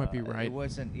like. You might be right. It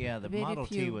wasn't. Yeah, the Very Model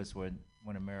T few. was when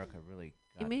America really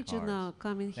got Imagine cars.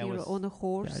 coming That here was- on a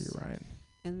horse. Yeah, you're right.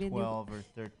 And when 2012 or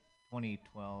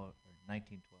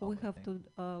 1912. we I have think.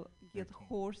 to get 13.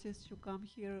 horses to come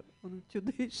here on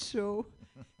today's show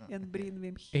and bring them hay.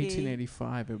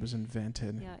 1885 it was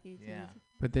invented. Yeah, Yeah.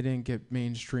 But they didn't get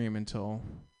mainstream until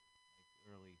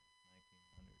Early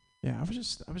 1900s. yeah, I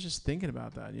was just thinking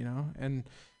about that, And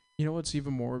what's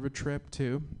even more of a trip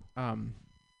too?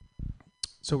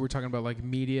 So we're talking about like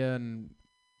media and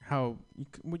how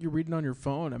what you're reading on your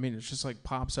phone, I mean, it's just like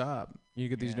pops up. You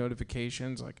get these Yeah.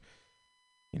 notifications like,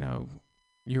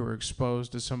 you were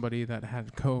exposed to somebody that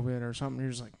had COVID or something. You're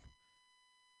just like,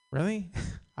 really?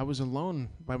 I was alone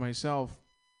by myself.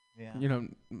 Yeah.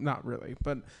 Not really,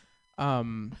 but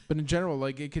in general,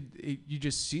 like you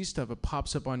just see stuff. It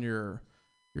pops up on your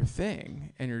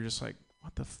thing, and you're just like,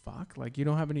 what the fuck? Like, you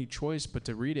don't have any choice but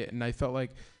to read it. And I felt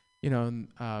like,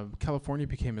 California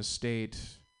became a state,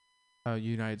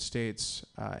 United States,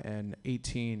 in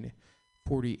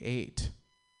 1848,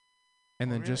 and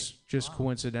Oh, then really? just Wow.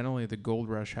 coincidentally, the gold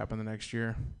rush happened the next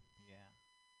year. Yeah.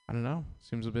 I don't know.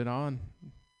 Seems a bit on.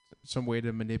 Some way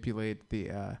to manipulate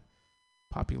the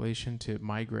population to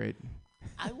migrate.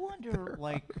 I wonder,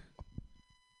 like,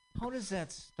 how does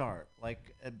that start?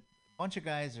 Like, a bunch of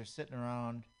guys are sitting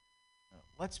around,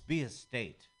 let's be a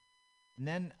state. And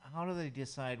then how do they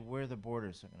decide where the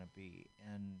borders are going to be?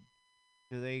 And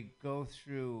do they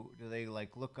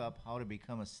like look up how to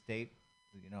become a state,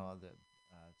 the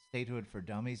statehood for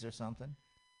dummies or something?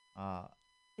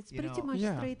 It's You pretty know, much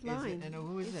Yeah. straight line. And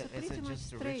who is It's it? Is pretty it much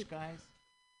just the straight. rich guys?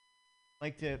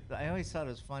 Like I always thought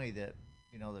it was funny that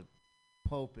the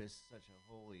Pope is such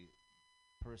a holy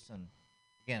person.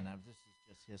 Again, this is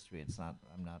just history. It's not.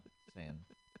 I'm not saying.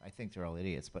 I think they're all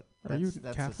idiots, but Are you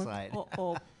that's Catholic? aside.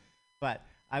 Oh, But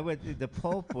the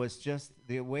Pope was just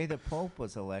the way the Pope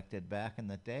was elected back in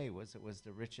the day was it was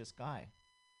the richest guy.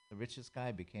 The richest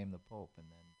guy became the Pope, and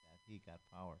then he got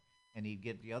power. And he'd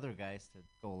get the other guys to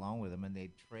go along with him, and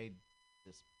they'd trade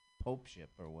this popeship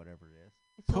or whatever it is.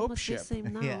 it's almost the Popeship.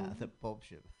 same now. Yeah, the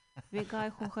popeship. The guy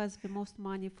who has the most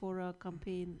money for a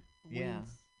campaign Yeah.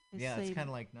 wins. The Yeah, it's same. kind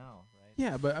of like now, right?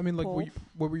 Yeah, but I mean, like Pope.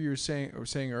 what were you saying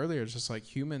earlier? It's just like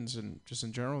humans and just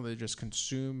in general, they just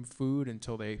consume food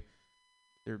until they're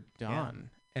done.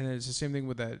 And it's the same thing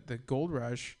with the gold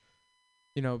rush.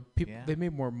 People Yeah. they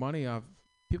made more money off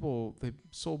people they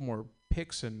sold more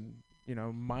picks and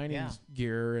mining Yeah.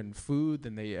 gear and food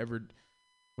than they ever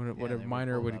what a they were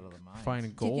miner pulled would out of the mines. find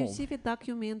in Did you gold. see the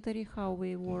documentary how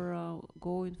we were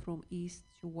going from east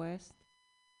to west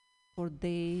for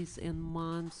days and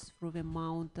months through the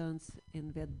mountains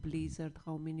in that blizzard?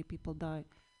 How many people died?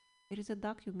 There is a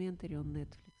documentary on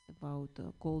Netflix about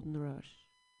Golden Rush.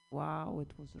 Wow,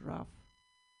 it was rough.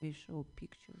 They show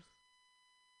pictures.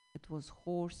 It was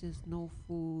horses, no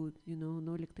food,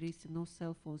 no electricity, no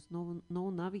cell phones, no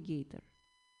navigator.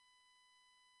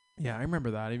 Yeah, I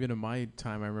remember that. Even in my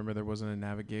time, I remember there wasn't a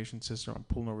navigation system. I'm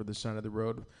pulling over the side of the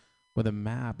road with a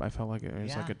map. I felt like it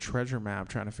was like Yeah. a treasure map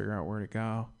trying to figure out where to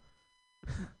go.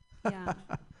 Yeah.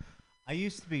 I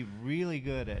used to be really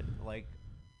good at, like,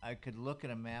 I could look at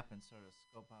a map and sort of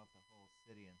scope out the whole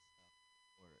city and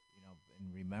stuff, or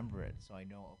and remember it, so I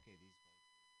know. Okay, these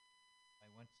roads. I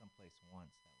went someplace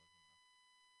once. That was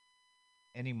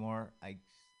enough. Anymore, I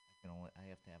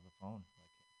have to have a phone. So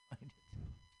I can't find it.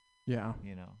 Yeah.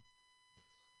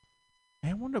 Hey,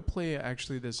 I wanted to play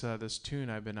actually this tune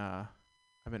I've been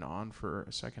on for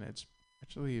a second. It's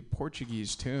actually a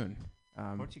Portuguese tune.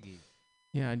 Portuguese.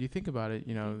 Yeah, and you think about it,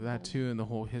 that too, and the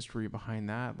whole history behind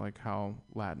that, like how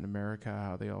Latin America,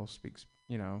 how they all speak,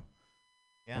 Yeah.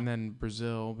 and then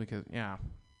Brazil, because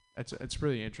it's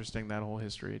really interesting, that whole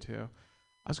history too.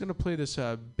 I was gonna play this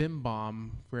Bim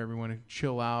Bom for everyone to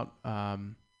chill out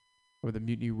over the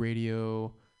Mutiny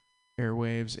Radio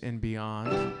airwaves and beyond.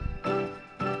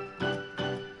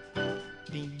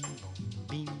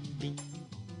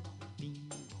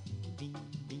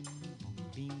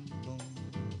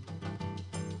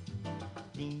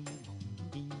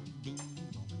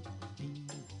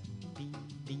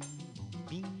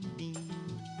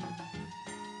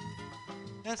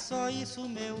 É só isso,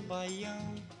 meu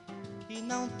baião, e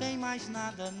não tem mais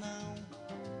nada não.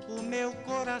 O meu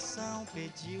coração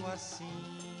pediu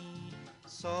assim,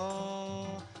 só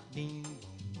bim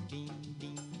bim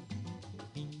bim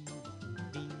bim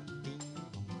bim bim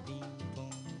bim bom.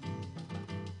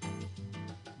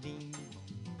 Bim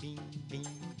bim bim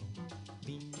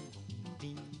bim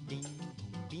bim bim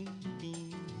bim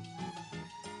bim.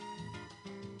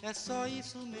 É só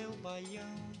isso, meu baião,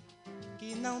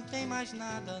 e não tem mais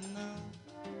nada não.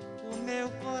 O meu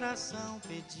coração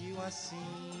pediu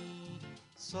assim,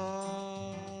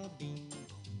 só bim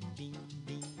bim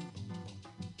bim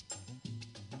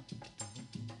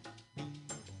bim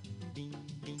bim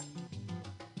bim.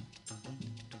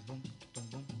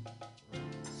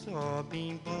 Só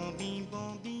bim bom bim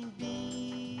bom bim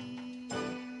bim.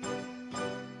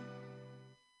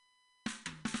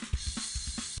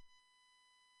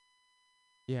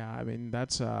 Yeah, I mean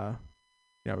that's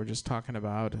we're just talking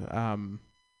about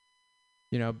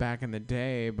back in the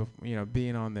day,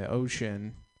 being on the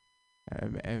ocean.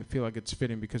 I feel like it's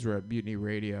fitting because we're at Mutiny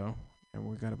Radio and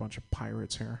we've got a bunch of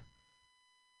pirates here.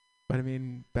 But I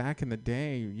mean, back in the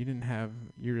day,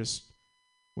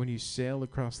 when you sail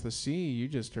across the sea, you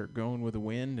just start going with the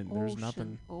wind, and there's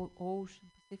nothing.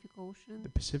 Ocean, Pacific Ocean. The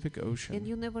Pacific Ocean. And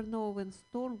you never know when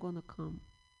storm gonna come,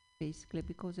 basically,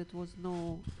 because it was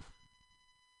no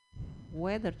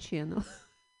weather channel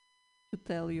to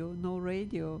tell you, no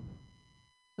radio.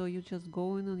 So you just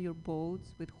going on your boats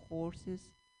with horses,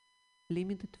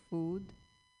 limited food,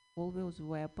 all those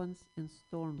weapons, and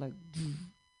storm like.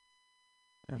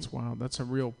 That's wild. That's a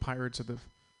real Pirates of the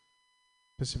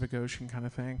Pacific Ocean kind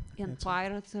of thing. And It's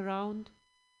pirates around.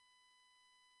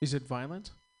 Is it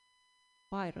violent?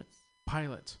 Pirates.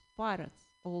 Pilots. Pirates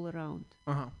all around.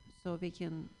 Uh-huh. So they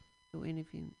can do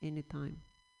anything, anytime.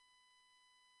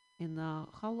 And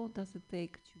how long does it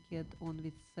take to get on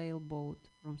with sailboat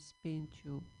from Spain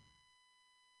to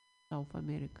South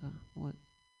America? What?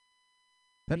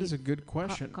 That is a good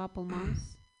question. Couple months?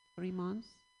 3 months?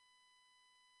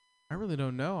 I really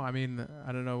don't know. I mean,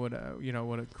 I don't know what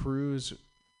what a cruise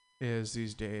is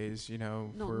these days. No,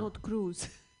 for not cruise.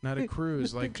 not a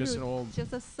cruise, like just an old,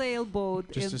 Just a sailboat.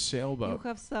 just and a sailboat. you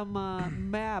have some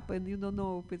map, and you don't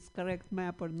know if it's correct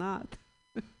map or not.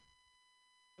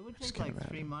 It would Just take can't like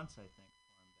 3 imagine. months, I think,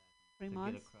 for him 3 to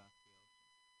months? get across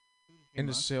the ocean. 2 to 3 In a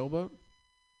months. sailboat.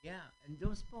 Yeah, and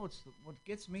those boats, what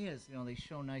gets me is, they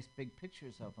show nice big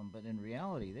pictures of them, but in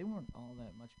reality, they weren't all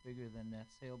that much bigger than that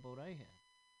sailboat I had.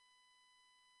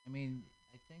 I mean,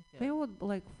 I think that They were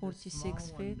like the 46 small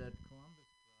feet. one that Columbus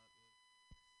brought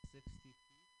was 60 feet.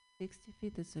 60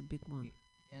 feet is a big one.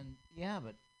 And yeah,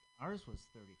 but ours was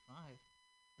 35,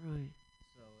 Right.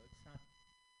 so it's not,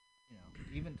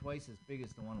 even twice as big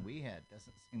as the one we had.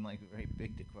 Doesn't seem like very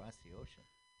big to cross the ocean.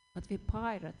 But the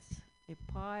pirates, they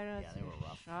were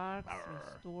rough. sharks, the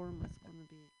Arr. storm is gonna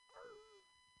be.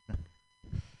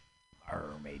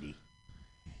 matey.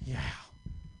 Yeah.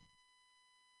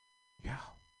 Yeah.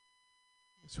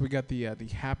 So we got the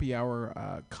happy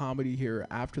hour comedy here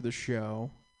after the show,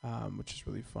 which is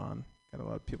really fun. Got a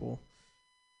lot of people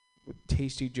with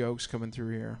tasty jokes coming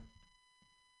through here.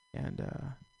 And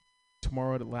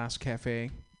tomorrow at Last Cafe,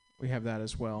 we have that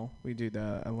as well. We do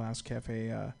the Last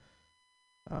Cafe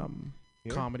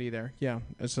comedy there. Yeah,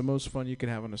 it's the most fun you can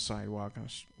have on a sidewalk on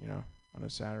on a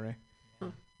Saturday. Huh.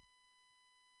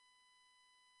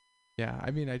 Yeah,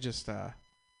 I mean, I just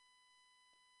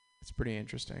it's pretty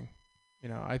interesting.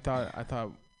 I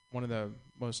thought one of the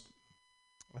most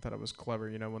I thought it was clever,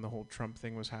 when the whole Trump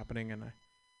thing was happening, and I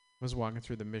was walking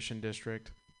through the Mission District,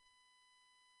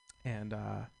 and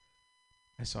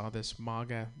I saw this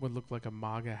MAGA, what looked like a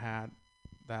MAGA hat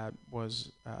that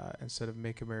was, instead of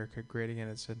Make America Great Again,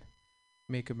 it said,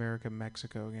 Make America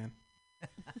Mexico Again.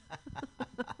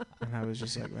 And I was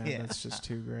just like, man, that's just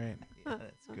too great. Yeah,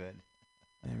 that's good.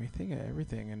 And we think of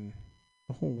everything, and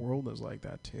the whole world is like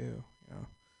that too,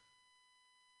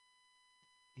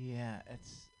 Yeah,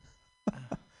 it's...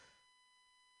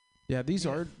 Yeah, these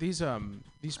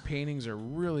paintings are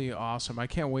really awesome. I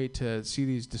can't wait to see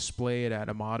these displayed at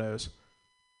Amato's.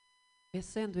 The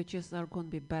sandwiches are going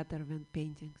to be better than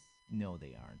paintings. No,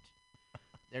 they aren't.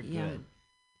 They're Yeah. good.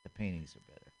 The paintings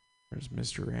are better. There's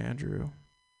Mr. Andrew.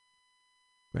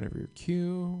 Whenever your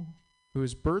Q,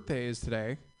 whose birthday is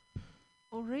today.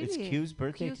 Oh, really? It's Q's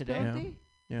birthday Q's today? birthday?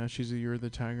 Yeah, she's a year of the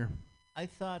tiger. I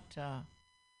thought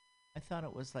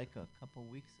it was like a couple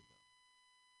weeks ago.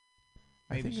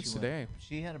 I think it's today.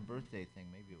 She had a birthday thing.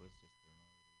 Maybe it was just her.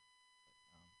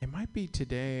 It might be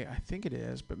today. I think it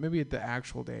is, but maybe the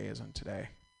actual day isn't today.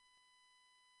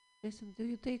 Listen, do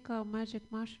you take magic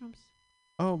mushrooms?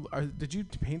 Oh, did you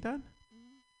paint that?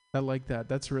 I like that.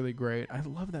 That's really great. I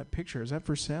love that picture. Is that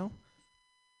for sale?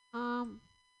 No,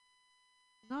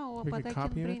 Make but a I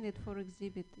copy can of it? print it for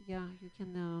exhibit. Yeah, you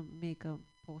can make a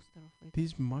poster of it.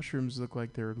 These mushrooms look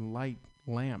like they're light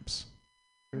lamps.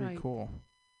 Very Right. cool.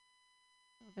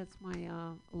 So that's my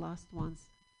last ones.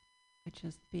 I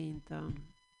just paint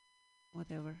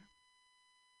whatever.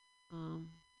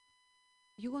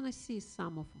 You're gonna see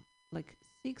some of 'em, like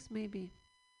 6 maybe,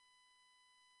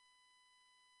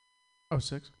 Oh,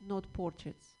 6? not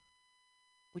portraits,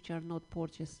 which are not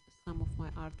portraits. Some of my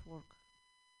artwork.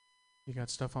 You got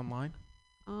stuff online?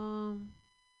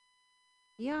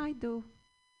 Yeah, I do,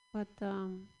 but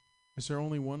Is there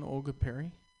only one Olga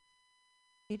Perry?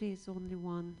 it is only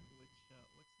one.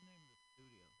 What's the name of the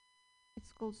studio?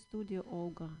 It's called Studio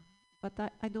Olga, but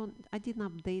I didn't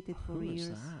update it for Who years. is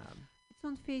that? It's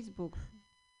on Facebook.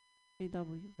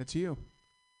 TheJW. That's you.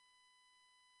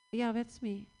 Yeah, that's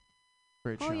me.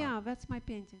 Great Oh shot. yeah, that's my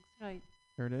paintings, right?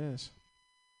 There it is.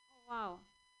 Oh wow.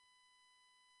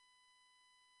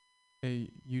 A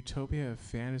utopia of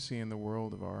fantasy in the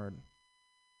world of art.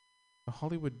 A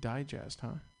Hollywood Digest,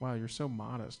 huh? Wow, you're so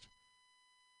modest.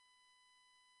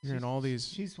 You're in all these.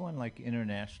 She's won like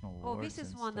international Oh, awards. this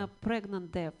is and one stuff.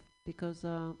 pregnant deaf because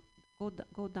go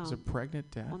Is down a pregnant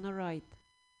death? on the right.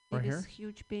 See Right this here?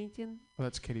 huge painting? Oh,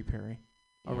 that's Katy Perry.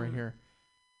 Oh, right Yeah. here.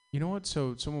 You know what?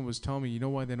 So someone was telling me, you know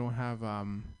why they don't have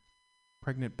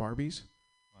pregnant Barbies?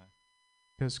 Why?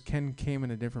 Because Ken came in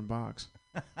a different box.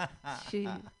 She.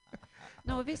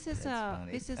 No, this is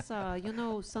That's funny.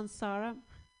 Samsara.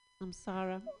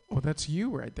 Samsara. Oh, that's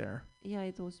you right there. Yeah,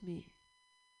 it was me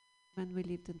when we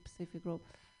lived in Pacific Grove.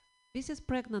 This is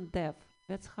pregnant deaf.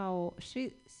 That's how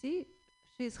she's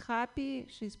happy.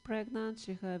 She's pregnant.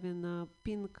 She having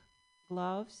pink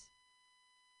gloves.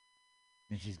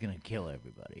 And she's gonna kill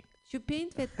everybody. To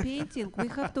paint that painting, we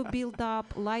have to build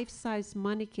up life-size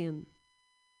mannequin.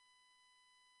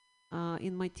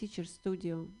 In my teacher's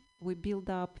studio, we built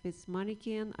up this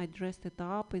mannequin. I dressed it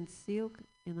up in silk,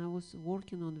 and I was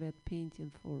working on that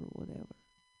painting for whatever.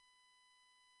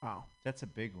 Wow. That's a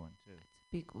big one too.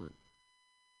 Big one.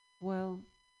 Well,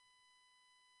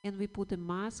 and we put a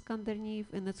mask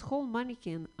underneath, and it's whole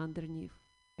mannequin underneath.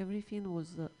 Everything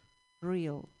was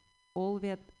real. All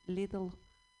that little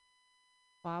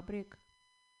fabric.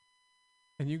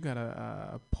 And you got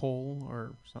a pole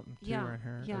or something too Yeah, right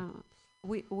here. yeah.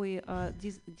 We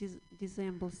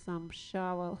disassemble some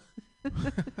shovel.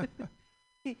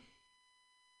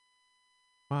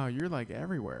 Wow, you're like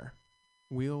everywhere.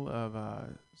 Wheel of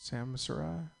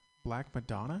Samsara, Black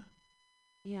Madonna.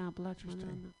 Yeah, Black Interesting.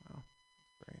 Madonna. Wow,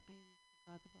 great. I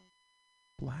forgot about.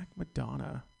 Black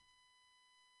Madonna.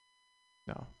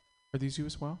 No, are these you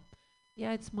as well?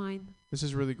 Yeah, it's mine. This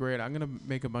is really great. I'm gonna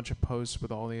make a bunch of posts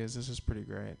with all these. This is pretty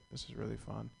great. This is really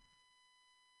fun.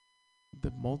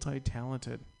 The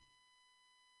multi-talented.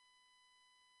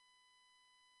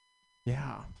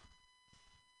 Yeah.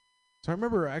 So I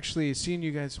remember actually seeing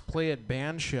you guys play at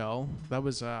Band Shell. That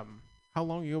was how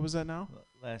long ago was that now?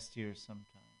 Last year sometime.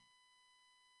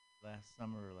 Last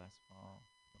summer or last fall,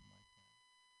 something like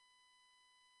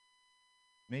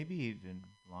that. Maybe even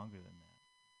longer than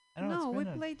that. I don't know. No, It's we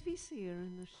been played this year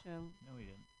in the show. No, we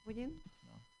didn't. We didn't?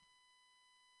 No.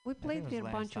 We I think played it was there a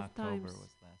last bunch of October times. was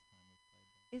last time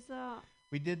we played. Is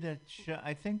We did that show.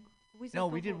 I think. Wizard No,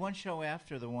 we of did Oz. one show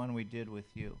after the one we did with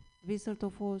you. Wizard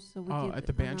of Oz. So we Oh, did at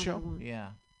the band another show? one. Yeah,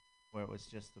 where it was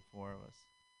just the four of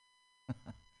us.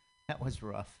 That was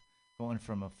rough, going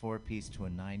from a 4-piece to a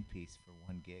 9-piece for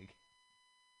one gig.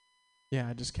 Yeah,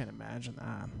 I just can't imagine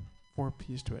that.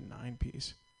 4-piece to a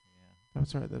 9-piece. Yeah. That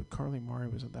was right. The Carly Mari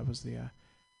was that was the.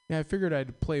 Yeah, I figured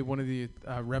I'd play one of the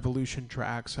Revolution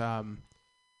tracks. I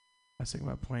was thinking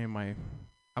about playing my.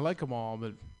 I like them all,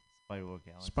 but Spiral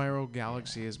Galaxy. Spiral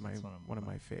Galaxy Yeah, is my that's one of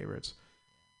my favorites.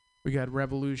 We got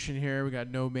Revolution here. We got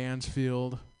No Man's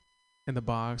Field in the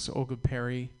box. Olga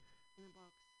Perry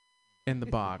in the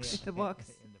box. The box.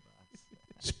 In the box.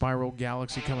 Spiral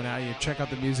Galaxy coming at you. Check out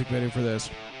the music video for this.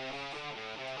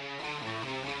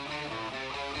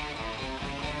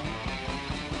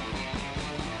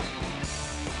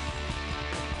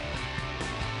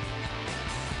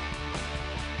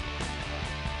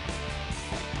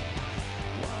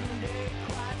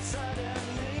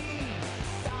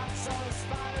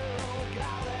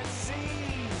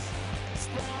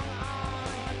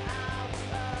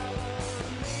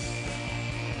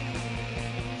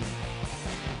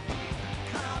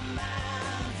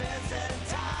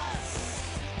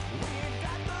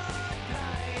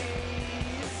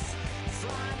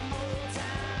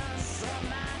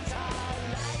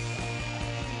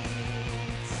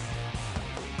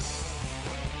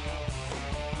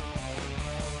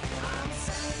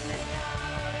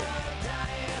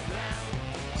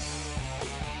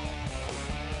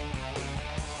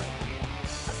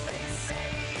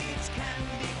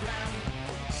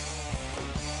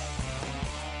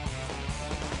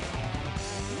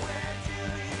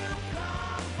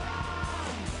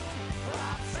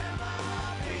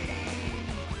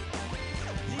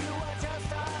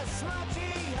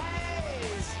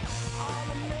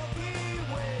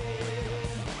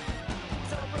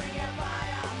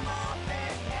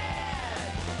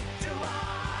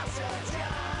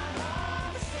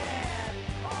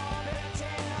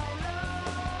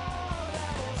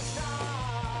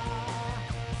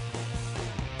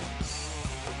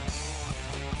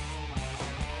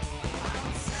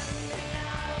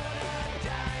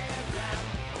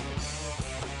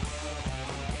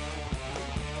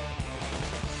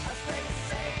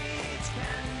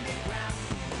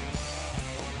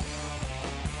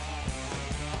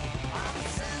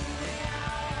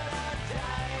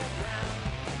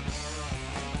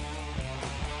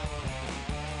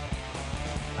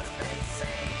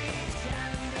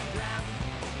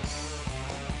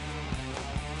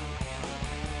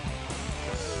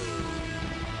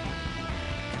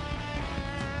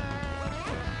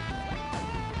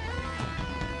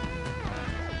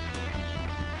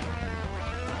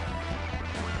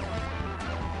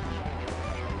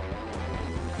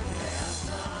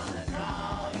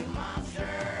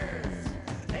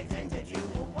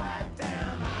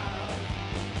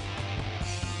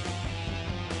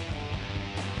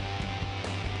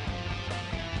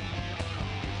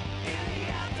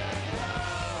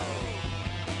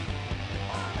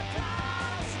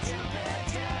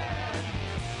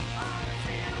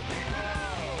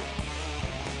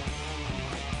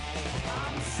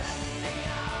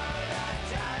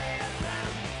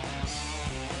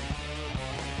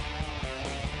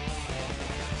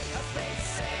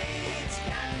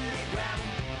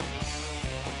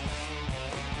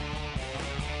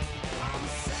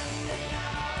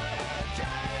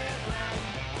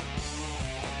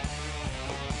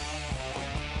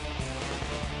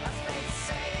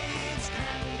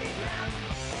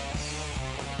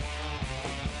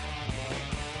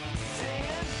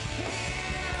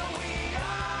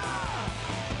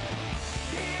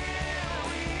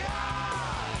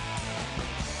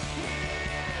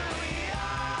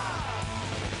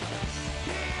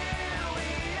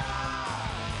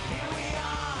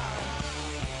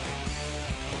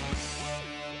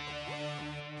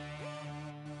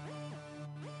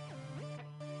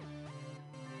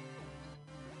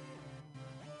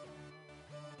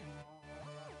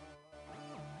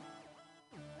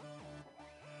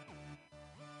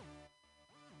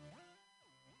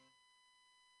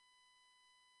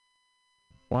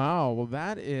 Wow, well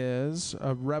that is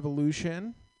a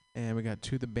Revolution, and we got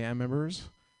two of the band members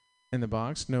in the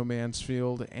box, No Man's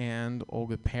Field and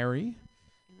Olga Perry.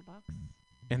 In the box.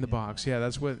 In the box, yeah,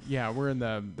 that's what. Yeah, we're in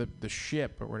the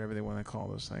ship or whatever they want to call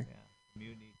this thing. Yeah,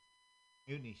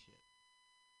 mutiny ship.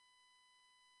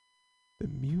 The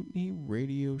Mutiny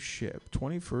Radio ship,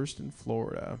 21st in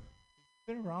Florida. It's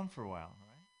been around for a while,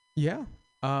 right? Yeah.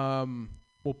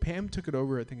 Well, Pam took it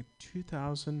over, I think, in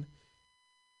 2000.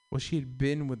 Well, she had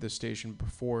been with the station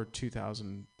before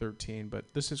 2013,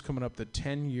 but this is coming up the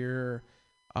 10-year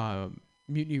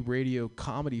Mutiny Radio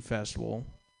Comedy Festival,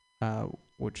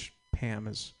 which Pam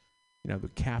is, the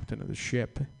captain of the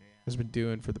ship, has been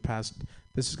doing for the past.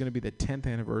 This is going to be the 10th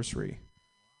anniversary.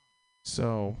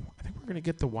 So I think we're going to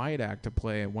get the Wyatt Act to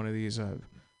play at one of these. There's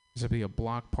going to be a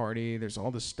block party. There's all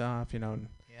this stuff, And,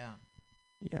 Yeah.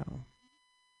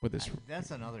 With this. That's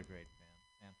another great band,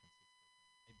 San Francisco.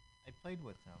 I played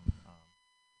with them a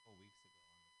couple weeks ago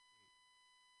on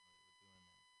the street.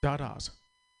 Dada's.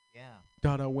 Yeah.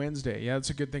 Dada Wednesday. Yeah,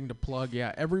 it's a good thing to plug.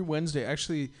 Yeah, every Wednesday.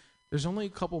 Actually, there's only a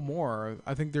couple more.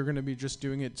 I think they're going to be just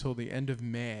doing it till the end of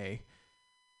May.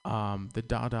 The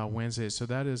Dada Wednesday. So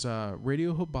that is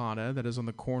Radio Habana. That is on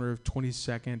the corner of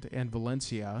 22nd and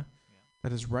Valencia. Yeah.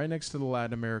 That is right next to the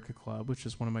Latin America Club, which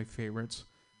is one of my favorites.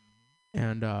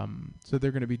 And so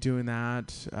they're going to be doing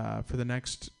that for the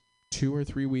next 2 or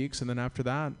 3 weeks. And then after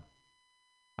that,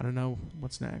 I don't know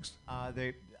what's next.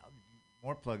 They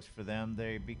more plugs for them.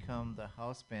 They become the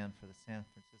house band for the San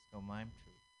Francisco Mime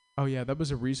Troupe. Oh, yeah, that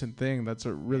was a recent thing. That's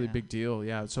a really big deal.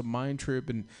 Yeah, so Mime Troupe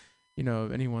and,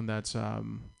 anyone that's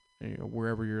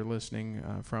wherever you're listening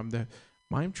from, the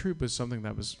Mime Troupe is something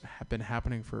that had been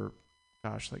happening for,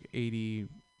 like 80,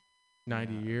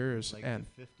 90 years. Like and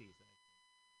the 50s.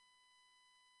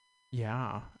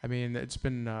 Yeah, I mean it's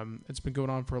been going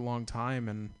on for a long time,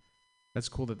 and that's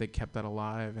cool that they kept that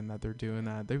alive and that they're doing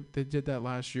that. They did that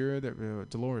last year. That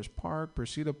Dolores Park,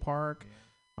 Persida Park,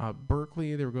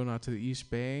 Berkeley. They were going out to the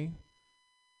East Bay.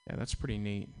 Yeah, that's pretty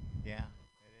neat. Yeah,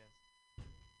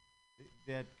 it is.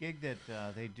 That gig that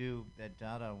they do, that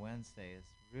Dada Wednesday, is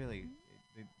really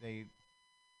they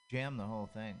jam the whole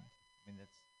thing. I mean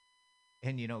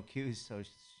and Q's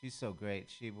she's so great.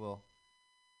 She'll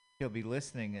be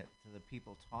listening to the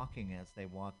people talking as they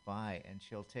walk by, and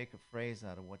she'll take a phrase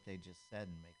out of what they just said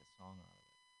and make a song out of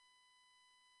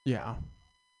it. Yeah.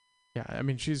 Yeah, I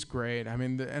mean, she's great. I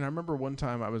mean, and I remember one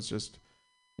time I was just,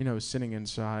 sitting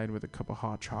inside with a cup of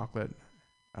hot chocolate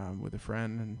with a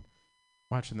friend and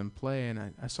watching them play,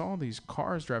 and I saw all these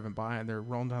cars driving by, and they're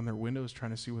rolling down their windows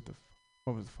trying to see what the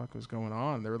fuck was going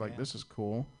on. They were like, this is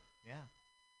cool. Yeah.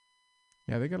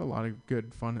 Yeah, they got a lot of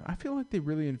good fun. I feel like they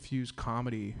really infuse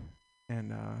comedy and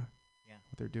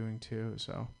what they're doing too.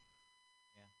 So.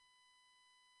 Yeah.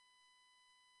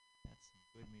 That's some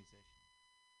good musicians.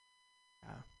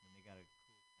 Yeah. And they got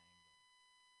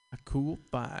a cool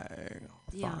thing. A cool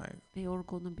thing. Yeah, they are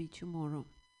gonna be tomorrow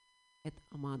at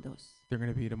Amado's. They're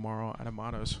gonna be tomorrow at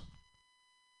Amado's.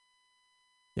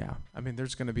 Yeah, I mean,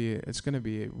 it's gonna be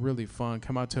really fun.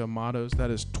 Come out to Amado's. That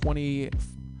is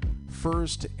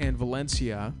 21st and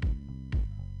Valencia.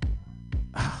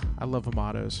 I love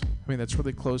Amado's. I mean, that's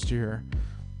really close to here.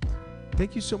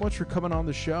 Thank you so much for coming on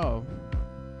the show.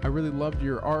 I really loved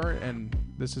your art, and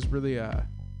this is really, I'm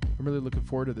really looking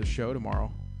forward to the show tomorrow.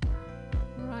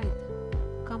 Right.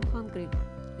 Come hungry.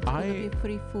 It's gonna be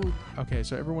free food. Okay,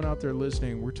 so everyone out there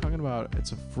listening, we're talking about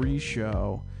it's a free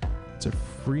show. It's a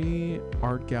free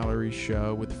art gallery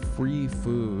show with free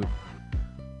food.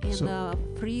 And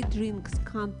free drinks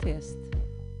contest.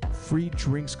 Free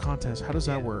drinks contest. How does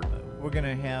that work? We're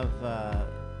gonna have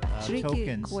Tricky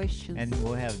tokens, questions. and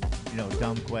we'll have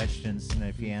dumb questions, and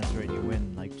if you answer it, you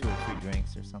win like 2 or 3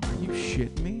 drinks or something. Are you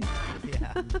shitting me?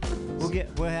 Yeah.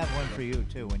 We'll have one for you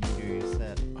too when you do your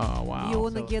set. Oh wow. You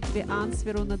wanna get the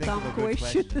answer on a Think dumb of a good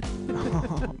question?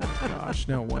 Oh my gosh,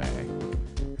 no way.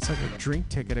 It's like a drink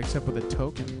ticket except with a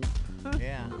token.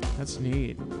 Yeah. That's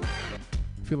neat.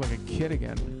 I feel like a kid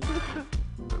again.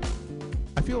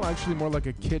 I feel actually more like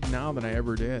a kid now than I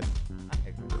ever did.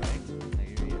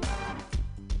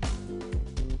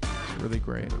 It's really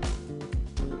great.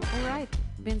 All right.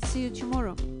 Then see you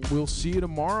tomorrow. We'll see you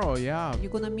tomorrow, yeah.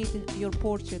 You're gonna meet your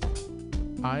portrait.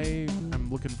 I am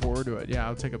looking forward to it. Yeah,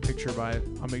 I'll take a picture by it.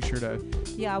 I'll make sure to.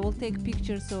 Yeah, I will take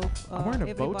pictures of I'm wearing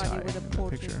a bow everybody tie with in a the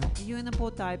portrait. picture. You in a bow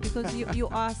tie because you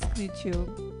asked me to.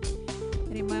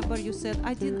 Remember, you said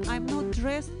I'm not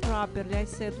dressed properly. I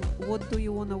said, what do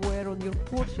you wanna wear on your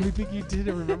portrait? I think you did.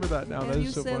 I remember that now. That And is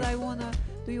you so said funny.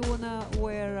 do you wanna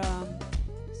wear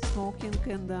smoking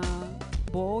and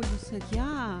bow? You said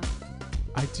yeah.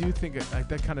 I do think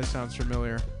that kind of sounds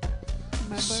familiar.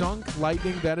 Remember? Sunk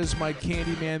Lightning, that is my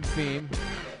Candyman theme.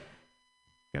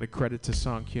 Got a credit to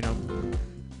Sunk,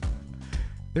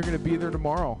 they're going to be there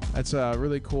tomorrow. That's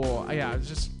really cool. Yeah,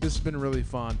 this has been really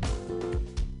fun.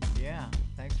 Yeah,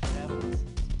 thanks for having us.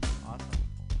 Awesome.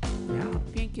 Yeah.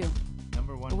 Thank you.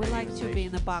 Number one. We radio like to be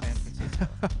in station the box. San Francisco.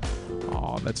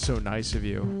 Oh, that's so nice of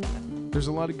you. There's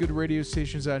a lot of good radio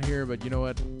stations out here, but you know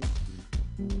what?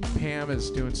 Pam is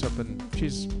doing something.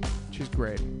 She's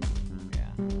great. Yeah,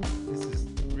 this is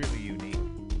really unique.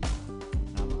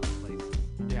 Not a lot of places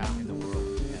in the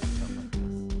world that have stuff like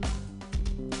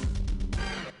this.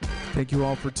 Thank you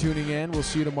all for tuning in. We'll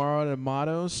see you tomorrow at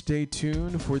Amato. Stay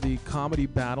tuned for the comedy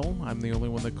battle. I'm the only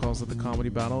one that calls it the comedy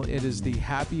battle. It is the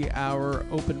happy hour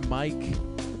open mic.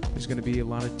 There's going to be a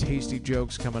lot of tasty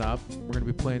jokes coming up. We're going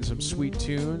to be playing some sweet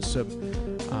tunes, some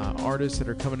artists that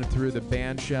are coming through the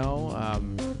band shell.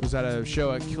 Was at a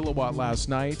show at Kilowatt last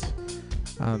night.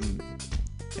 And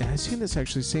I've seen this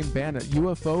actually, same band at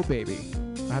UFO Baby.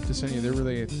 I have to send you, they're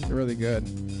really good.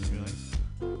 Really?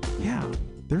 Yeah,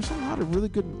 there's a lot of really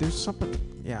good, there's something,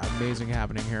 amazing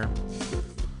happening here.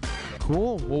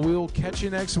 Cool. Well, we'll catch you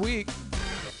next week.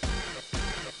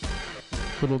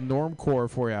 Little normcore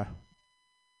for you.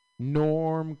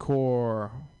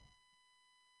 Normcore.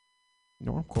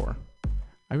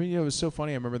 I mean, it was so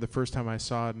funny. I remember the first time I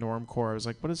saw Normcore, I was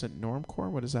like, what is it, Normcore?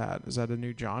 What is that? Is that a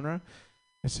new genre?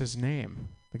 It's his name.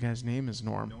 The guy's name is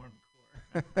Norm. Normcore.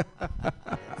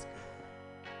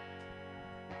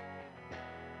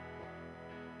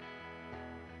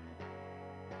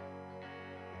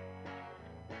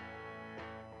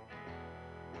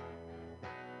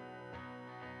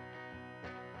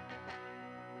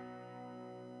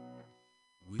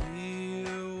 We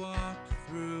walked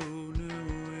through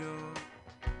New York,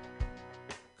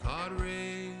 caught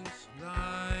rays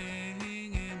lying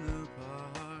in the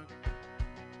park,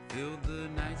 filled the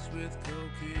nights with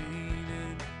cocaine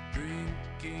and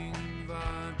drinking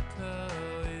vodka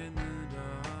in the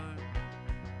dark.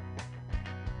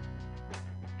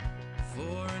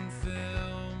 Foreign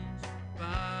films,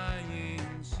 buying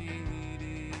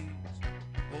CDs,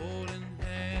 holding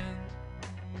hands,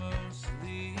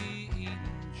 mostly eating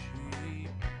cheap.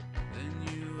 Then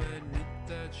you admit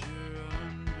that you're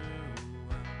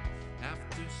underwhelmed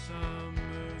after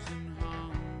summers in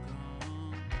Hong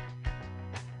Kong.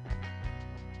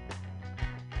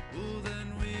 Well, then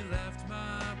we left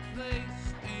my place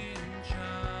in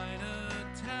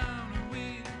Chinatown, and we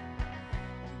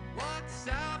walked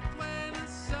south when the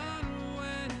sun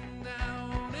went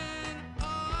down, and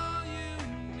all you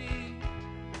need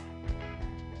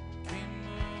came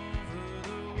over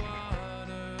the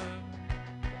water.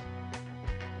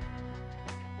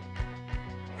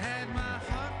 Had my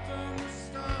heart from the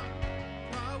start,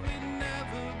 thought we'd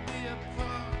never be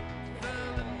apart.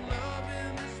 Fell in love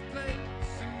in this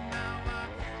place, and now I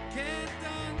can't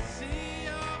unsee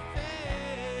your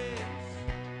face.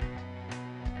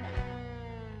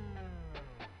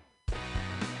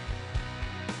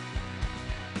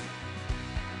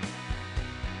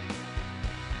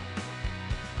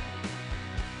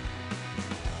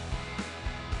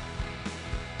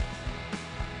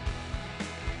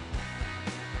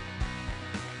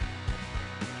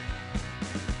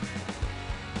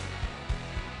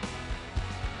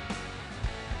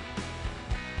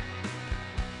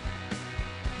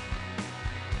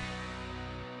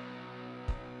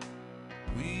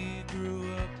 We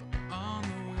grew up on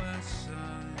the west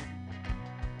side,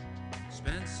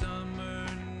 spent summer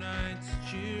nights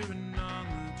cheering on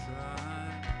the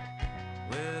drive,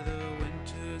 where the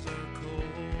winters are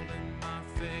cold and my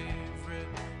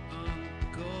favorite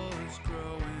uncle is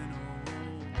growing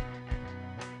old.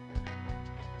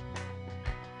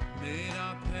 Made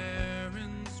our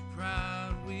parents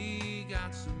proud, we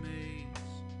got some A's.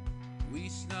 We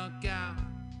snuck out,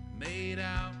 made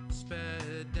out,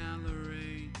 sped down the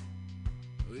rain.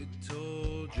 We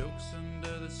told jokes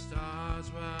under the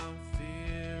stars while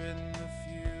fearing the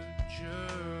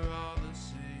future all the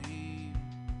same.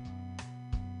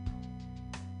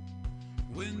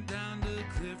 Went down to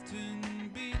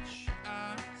Clifton Beach,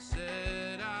 I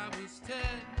said I was 10.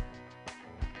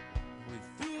 We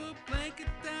threw a blanket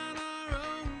down our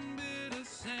own bit of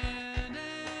sand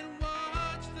and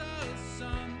watched the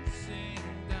sun sink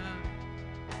down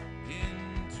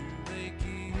into Lake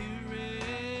Erie.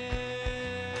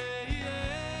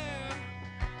 Yeah.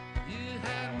 You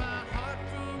had my heart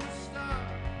from the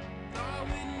start, thought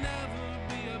we'd never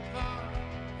be apart.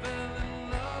 Fell in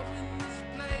love in this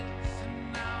place, and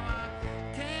now I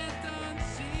can't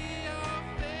unsee your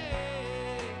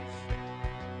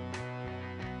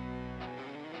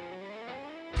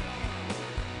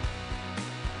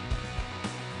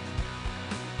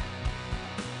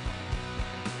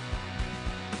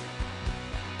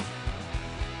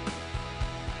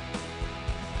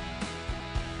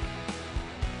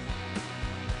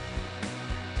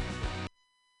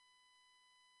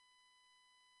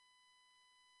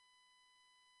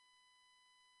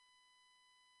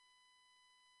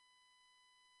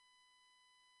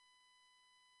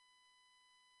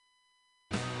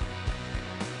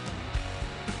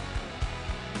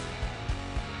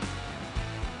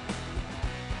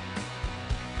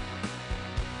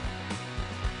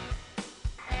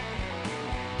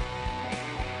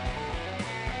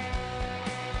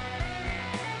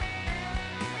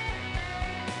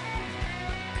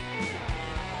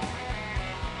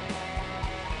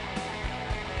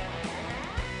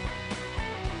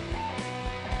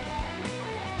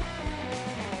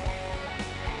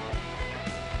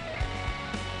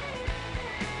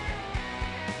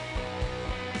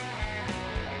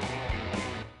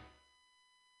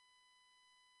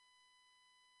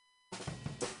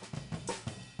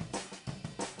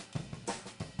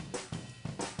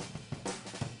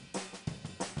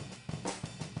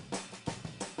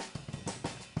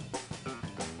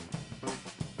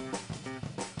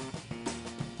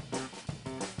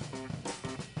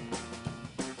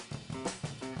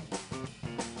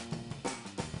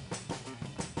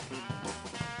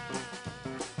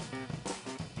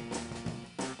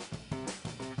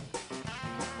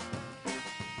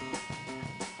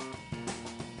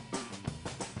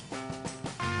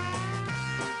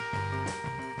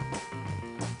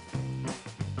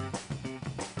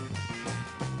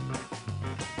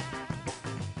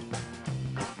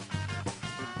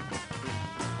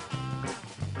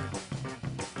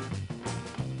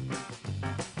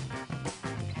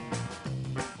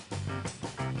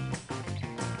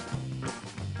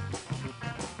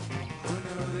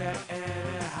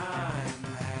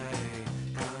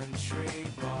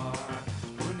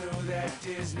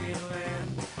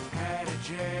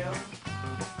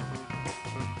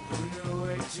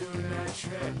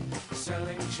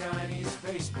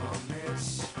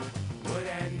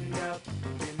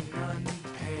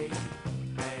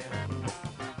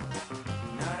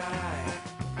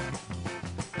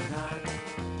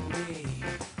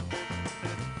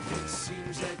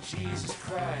Jesus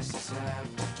Christ is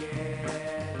out to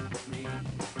get me.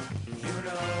 You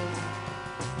know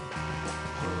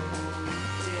who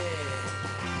did?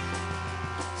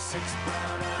 6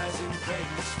 brown eyes in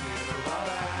Bakersfield, all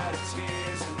out of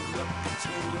tears and looking to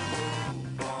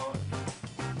move on.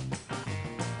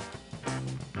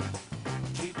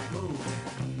 Keep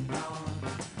moving on.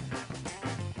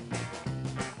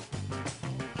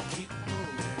 Keep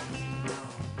moving on.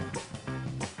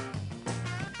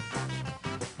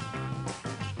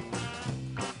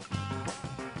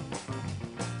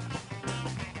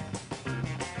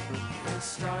 It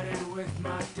started with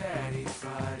my daddy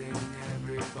fighting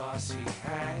every boss he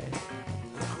had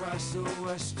across the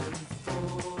western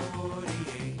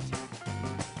 48.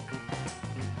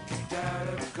 Kicked out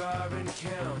of Garvin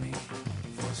County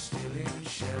for stealing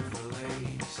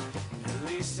Chevrolets. At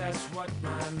least that's what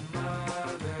my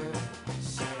mother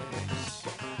says.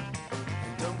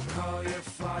 And don't call your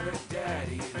father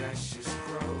daddy, that's just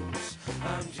gross.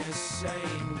 I'm just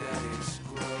saying that it's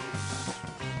gross.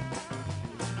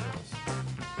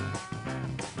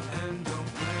 And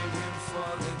don't blame him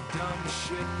for the dumb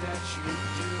shit that you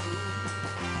do.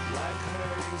 Like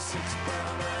hurting 6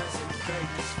 brown eyes in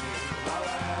Bakersfield, all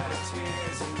out of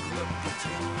tears and looking to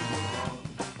move on.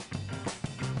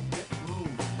 Get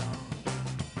moving on.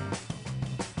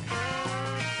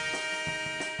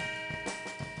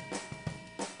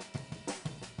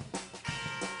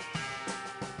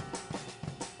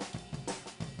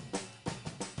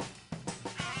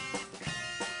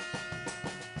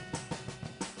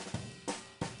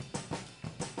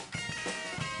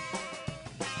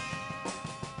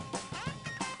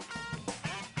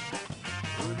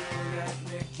 Who knew that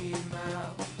Mickey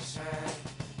Mouse had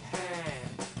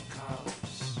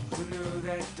handcuffs? Who knew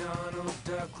that Donald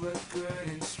Duck looked good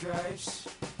in stripes?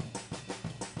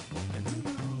 And who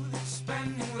knew that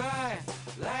spending life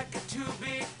like a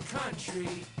two-beat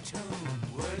country tune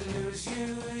would lose you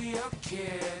your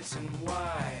kids and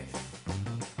wife?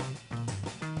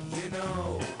 You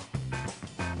know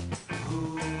who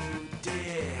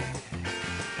did?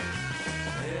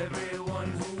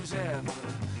 Everyone who's ever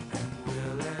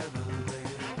will ever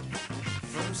live.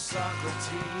 From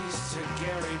Socrates to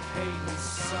Gary Payton's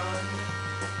son,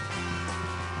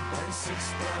 and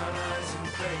 6 brown eyes in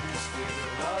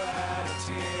Bakersfield, all out of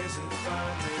tears and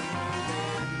finally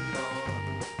moving on.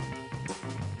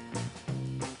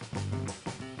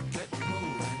 Get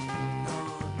moving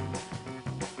on.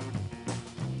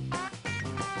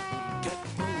 Get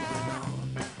moving on.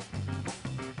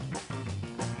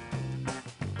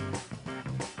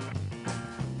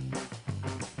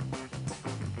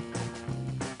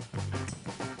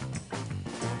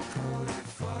 Don't call your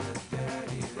father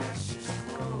daddy, that's just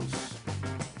gross.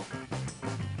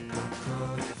 Don't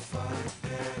call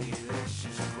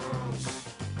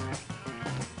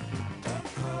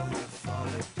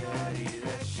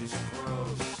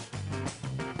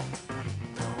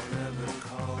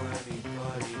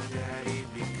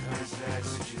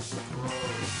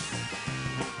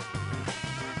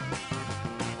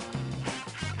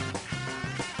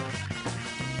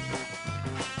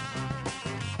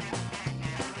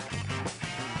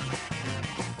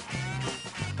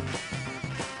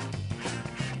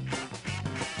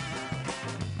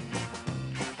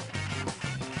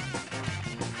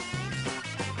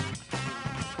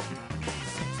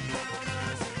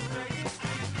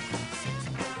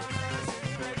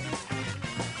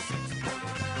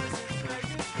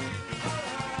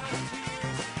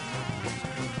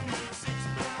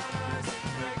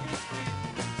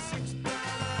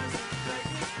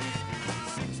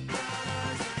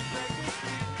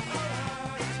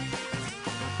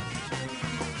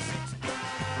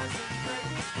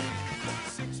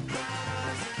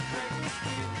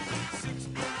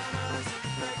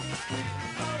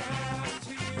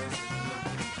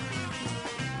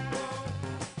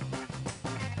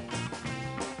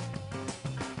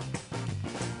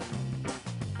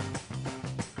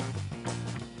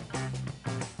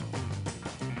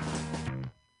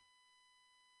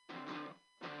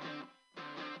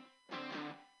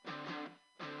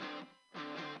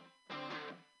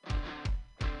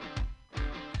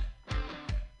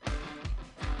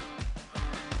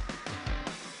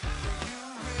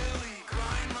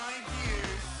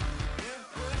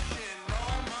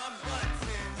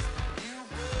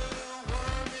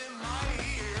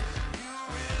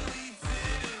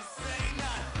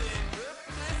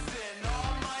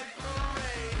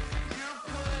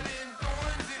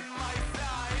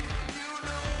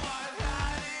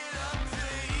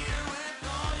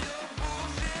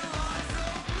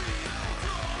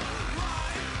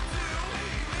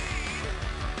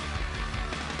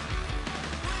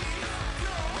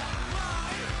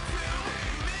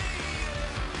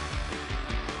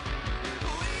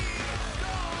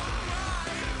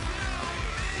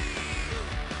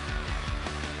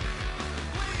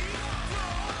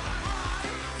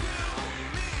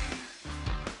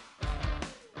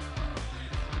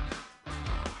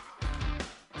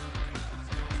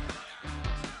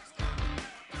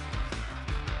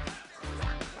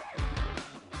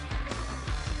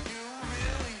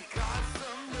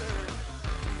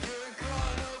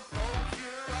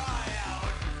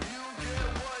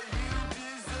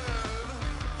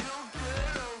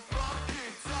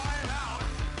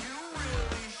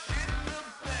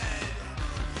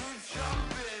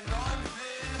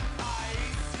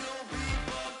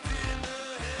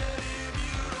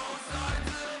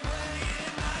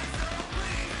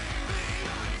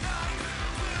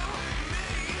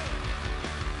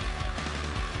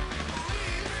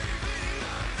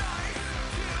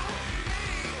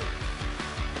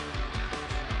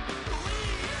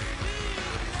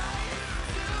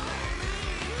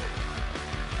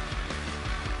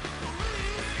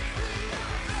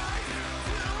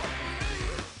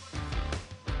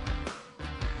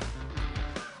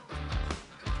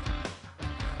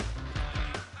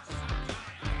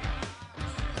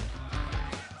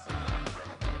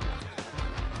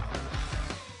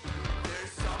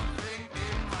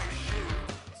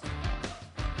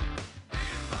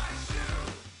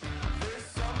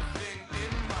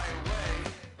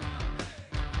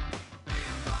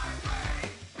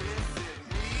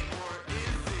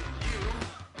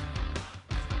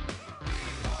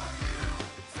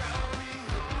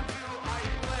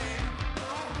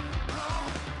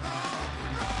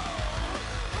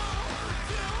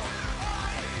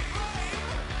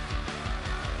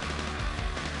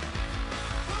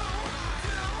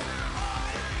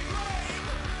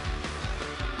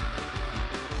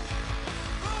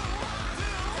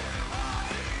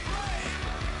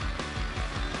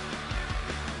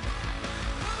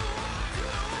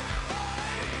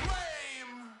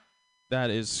That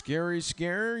is Scary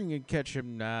Scare. You can catch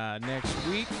him next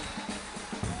week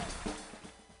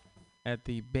at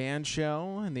the band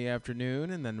show in the afternoon,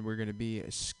 and then we're going to be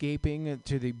escaping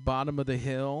to the bottom of the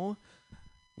hill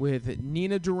with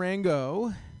Nina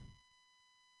Durango,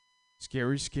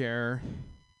 Scary Scare,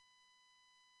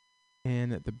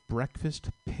 and the Breakfast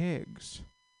Pigs.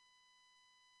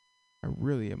 I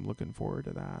really am looking forward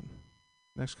to that.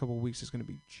 Next couple of weeks is going to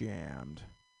be jammed.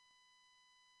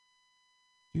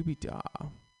 Doobie-da.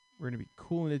 We're going to be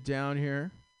cooling it down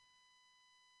here.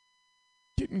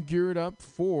 Getting geared up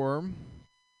for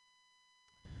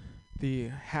the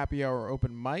happy hour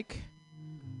open mic.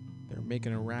 They're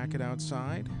making a racket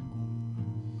outside.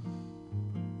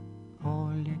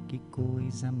 Olha que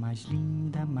coisa mais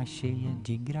linda, mais cheia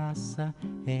de graça.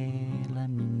 Ela,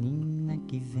 menina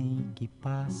que vem e que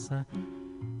passa,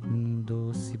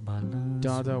 doce balanço.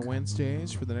 Dada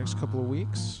Wednesdays for the next couple of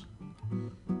weeks.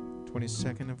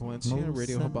 22nd in Valencia,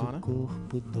 Radio Habana. Do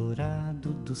corpo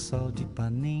dourado do sol de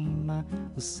Ipanema,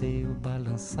 o seu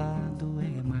balançado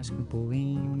é mais que um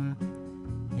poema.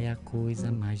 É a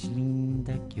coisa mais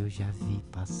linda que eu já vi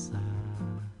passar.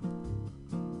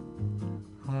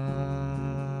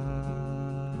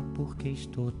 Ah, porque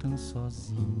estou tão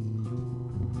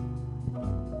sozinho.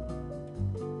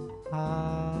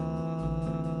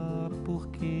 Ah,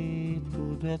 porque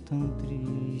tudo é tão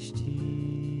triste.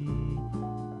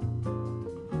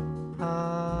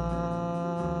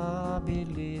 A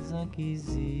beleza que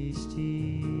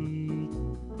existe,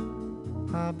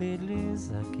 a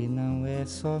beleza que não é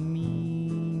só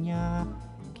minha,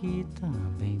 que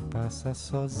também passa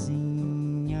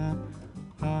sozinha.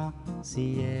 Ah,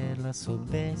 se ela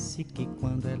soubesse que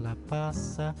quando ela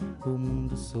passa, o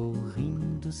mundo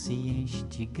sorrindo se enche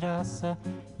de graça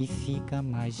e fica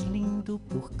mais lindo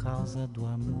por causa do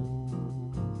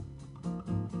amor.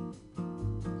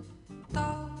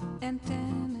 And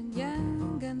tan and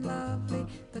young and lovely,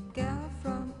 the girl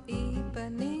from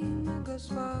Ipanema goes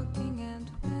walking, and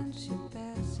when she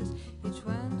passes, each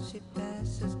one she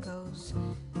passes goes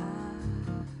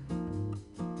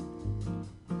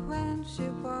When she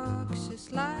walks,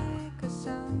 she's like a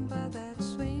samba that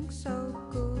swings so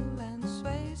cool and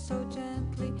sways so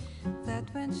gently,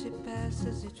 that when she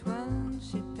passes, each one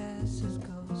she passes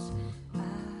goes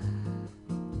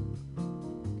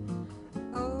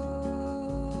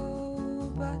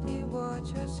But he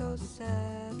watched her so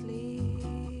sadly.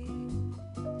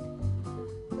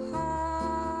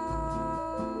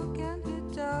 How can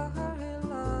he tell her he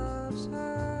loves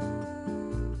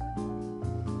her?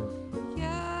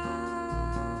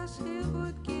 Yes, he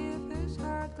would give his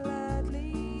heart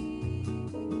gladly.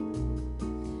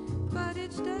 But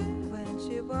each day when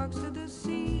she walks to the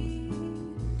sea,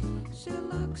 she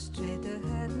looks straight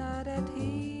ahead, not at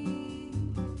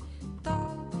him.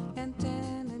 Tall and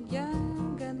tan and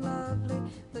young and lovely,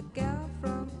 the gal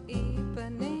from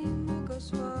Ipanema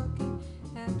goes walking,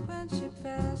 and when she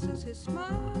passes, he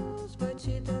smiles, but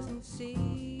she doesn't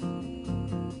see.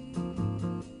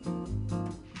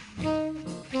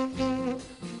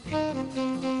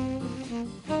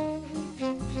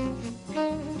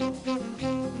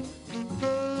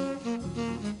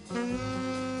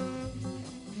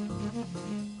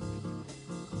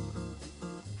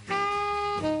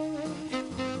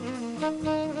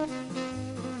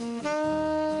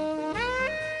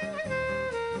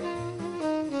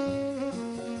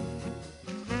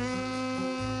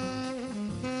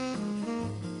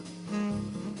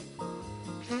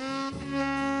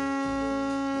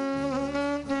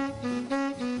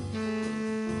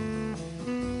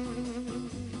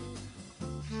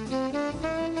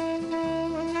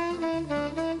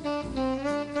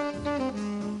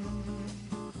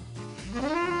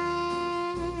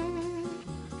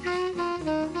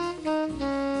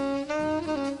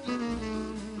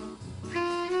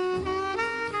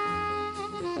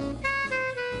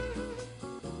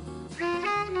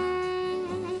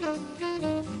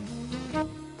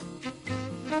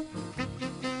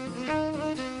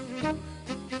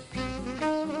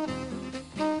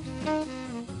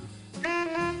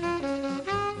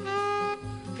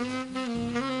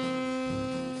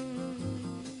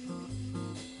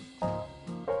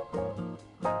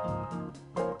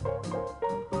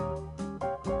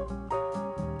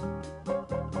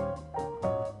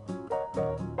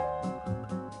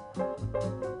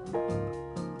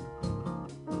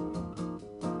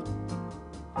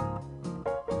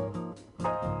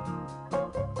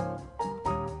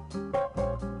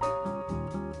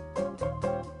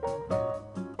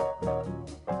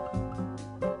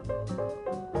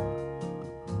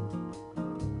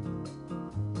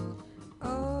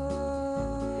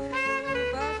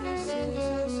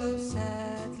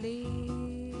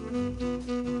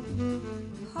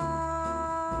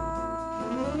 heart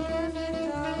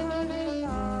and he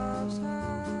loves her.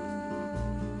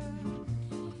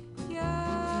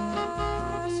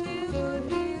 Yes, he would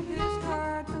give his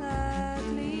heart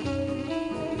gladly,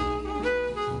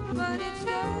 but each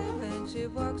day when she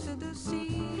walks to the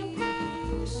sea,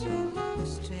 she looks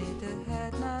straight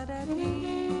ahead, not at me.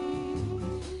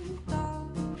 Tall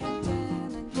and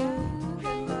tan and young,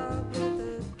 in love with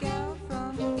a gal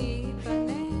from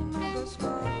Ipanema goes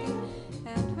walking,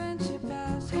 and when she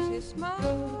passes, he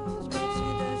smiles, but she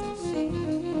doesn't see.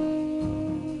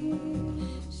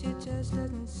 She just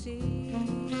doesn't see.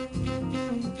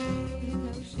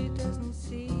 No, she doesn't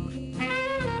see.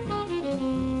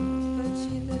 But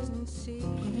she doesn't see.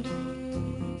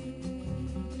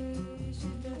 She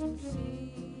doesn't see.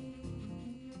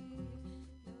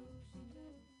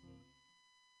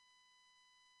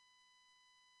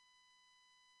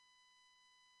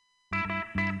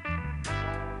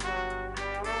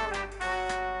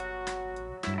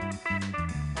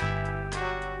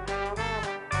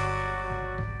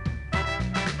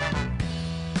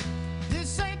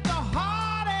 This ain't the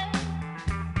heartache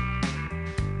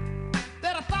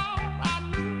that I thought I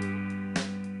knew.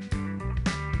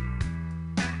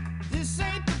 This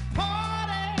ain't the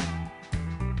party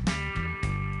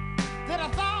that I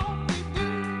thought we'd do.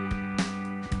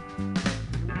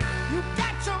 You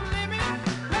got your limit,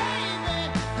 baby.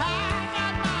 I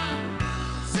got mine.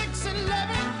 6'11",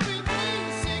 3,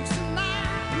 6, 9.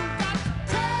 You got to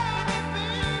tell me,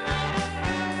 baby.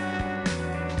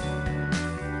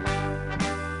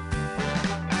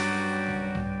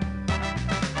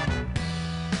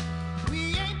 We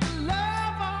ain't the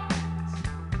lovers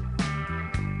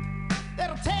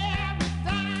that'll tear me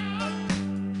down.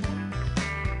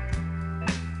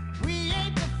 We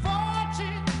ain't the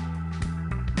fortune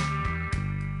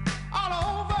all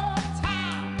over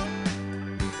town.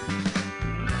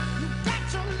 You got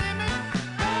your limit,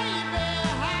 baby.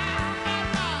 I got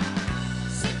mine.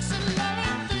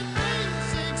 6'11", 3,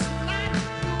 6, 9.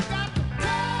 You got to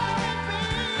tell me,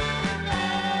 baby.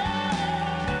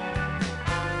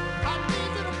 I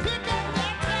need you to pick up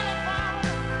that telephone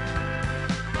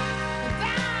and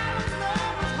dial a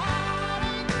lover's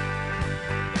heartache.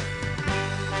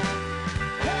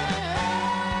 Hey,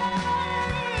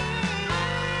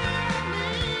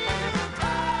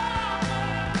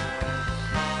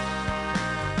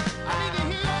 I need to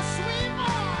hear your sweet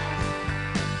voice.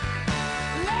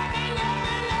 Let me hear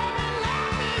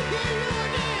you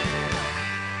again.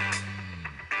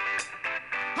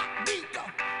 I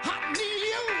need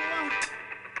you.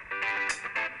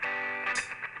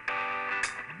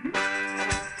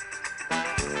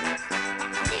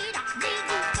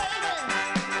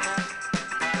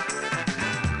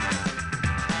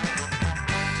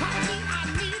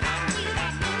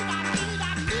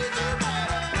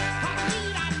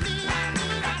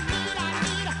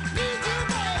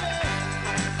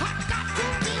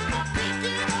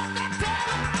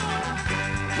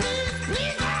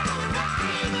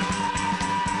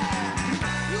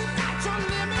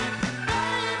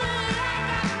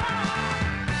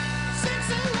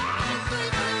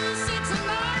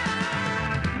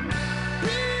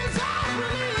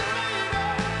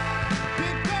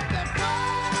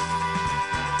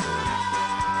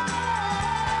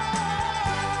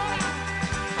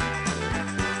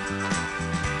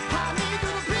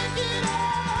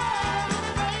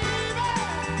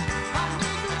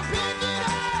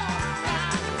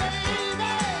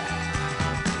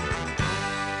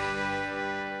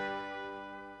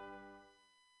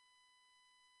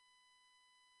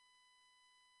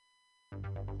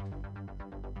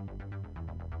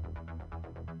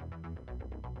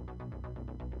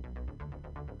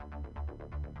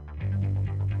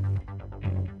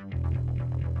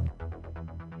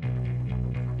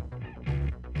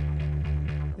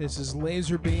 This is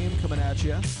Laser Beam coming at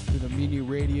you through the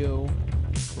MutinyRadio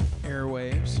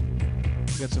airwaves.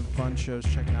 We got some fun shows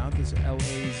checking out. This is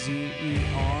Lazer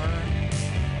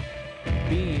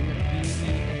Beam,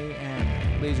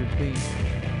 B-E-A-M, Laser Beam.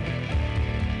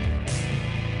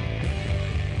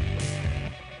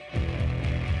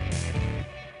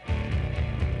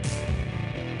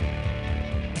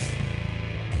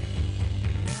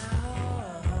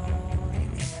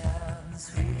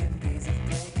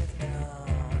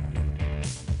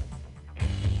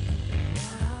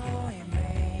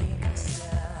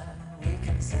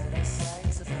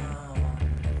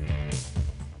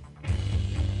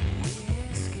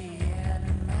 Whiskey in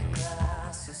my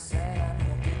glass, you say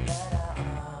I'm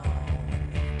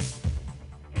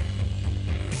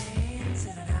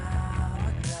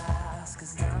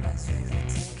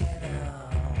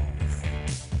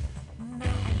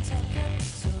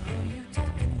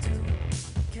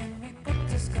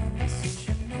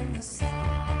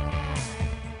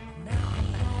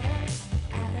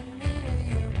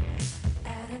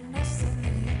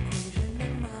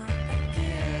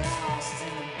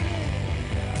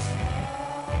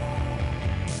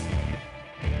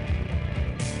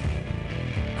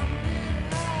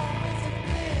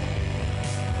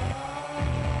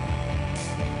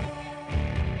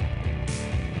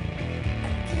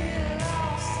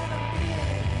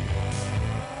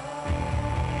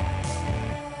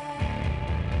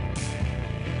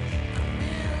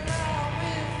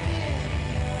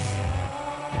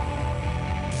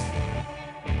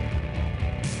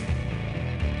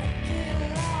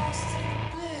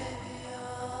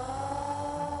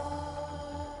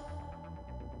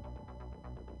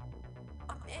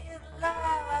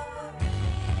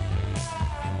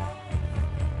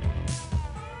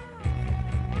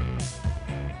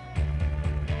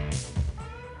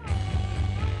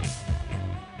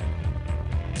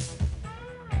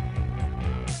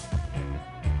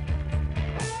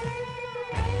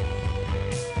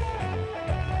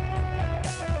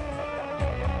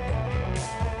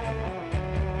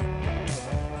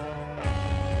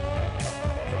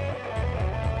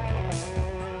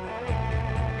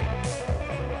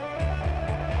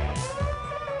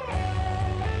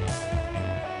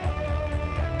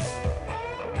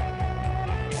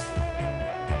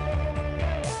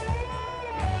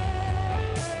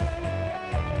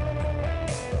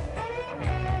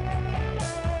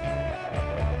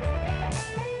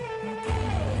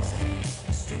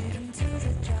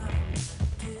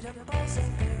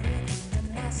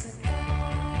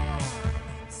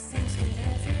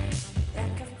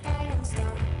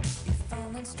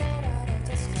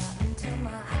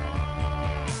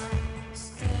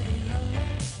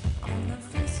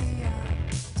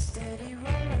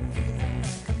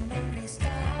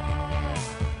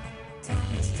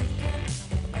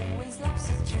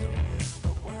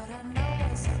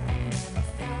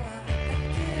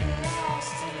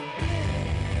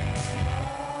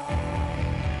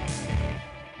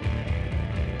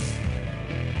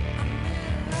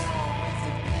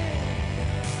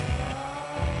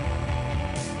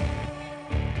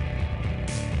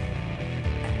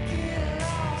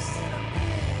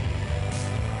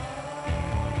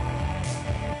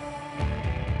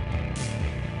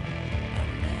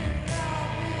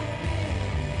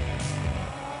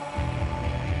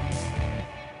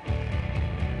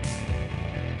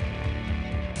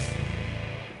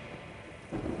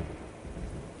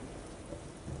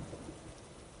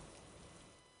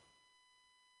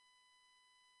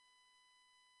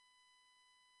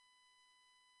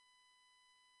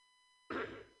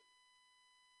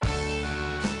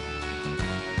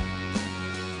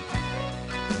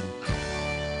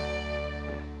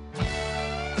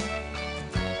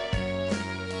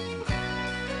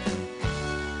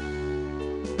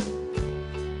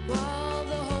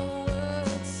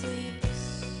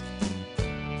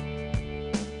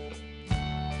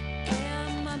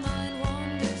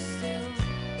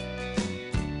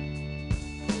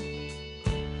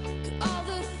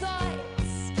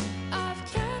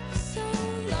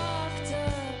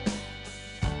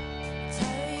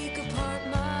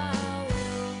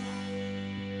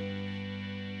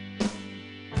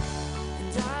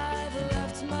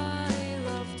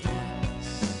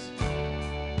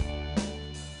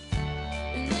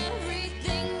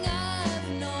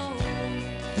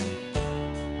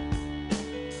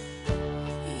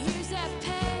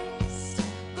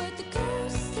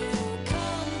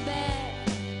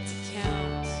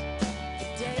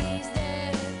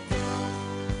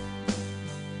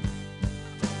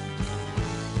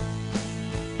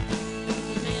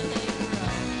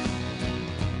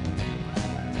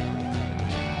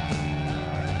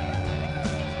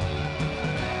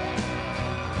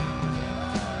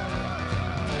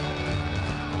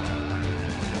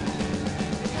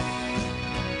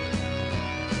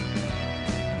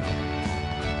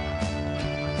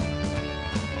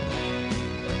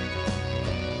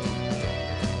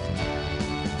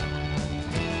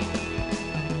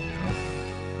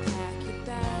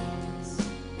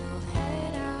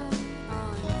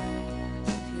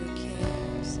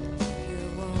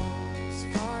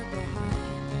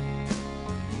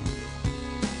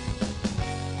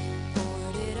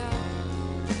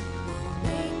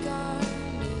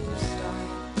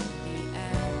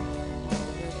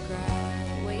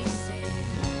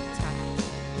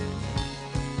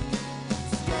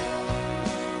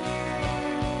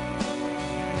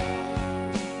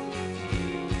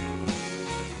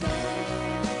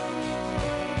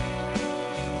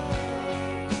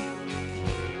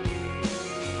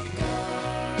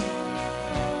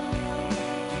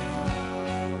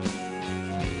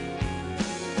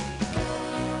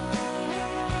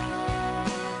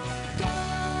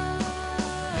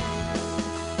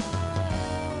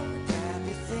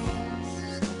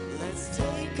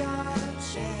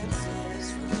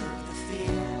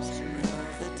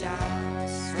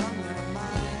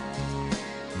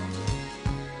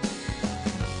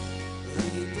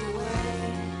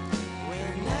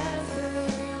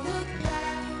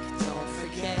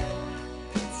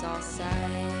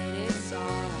side. It's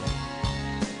alright.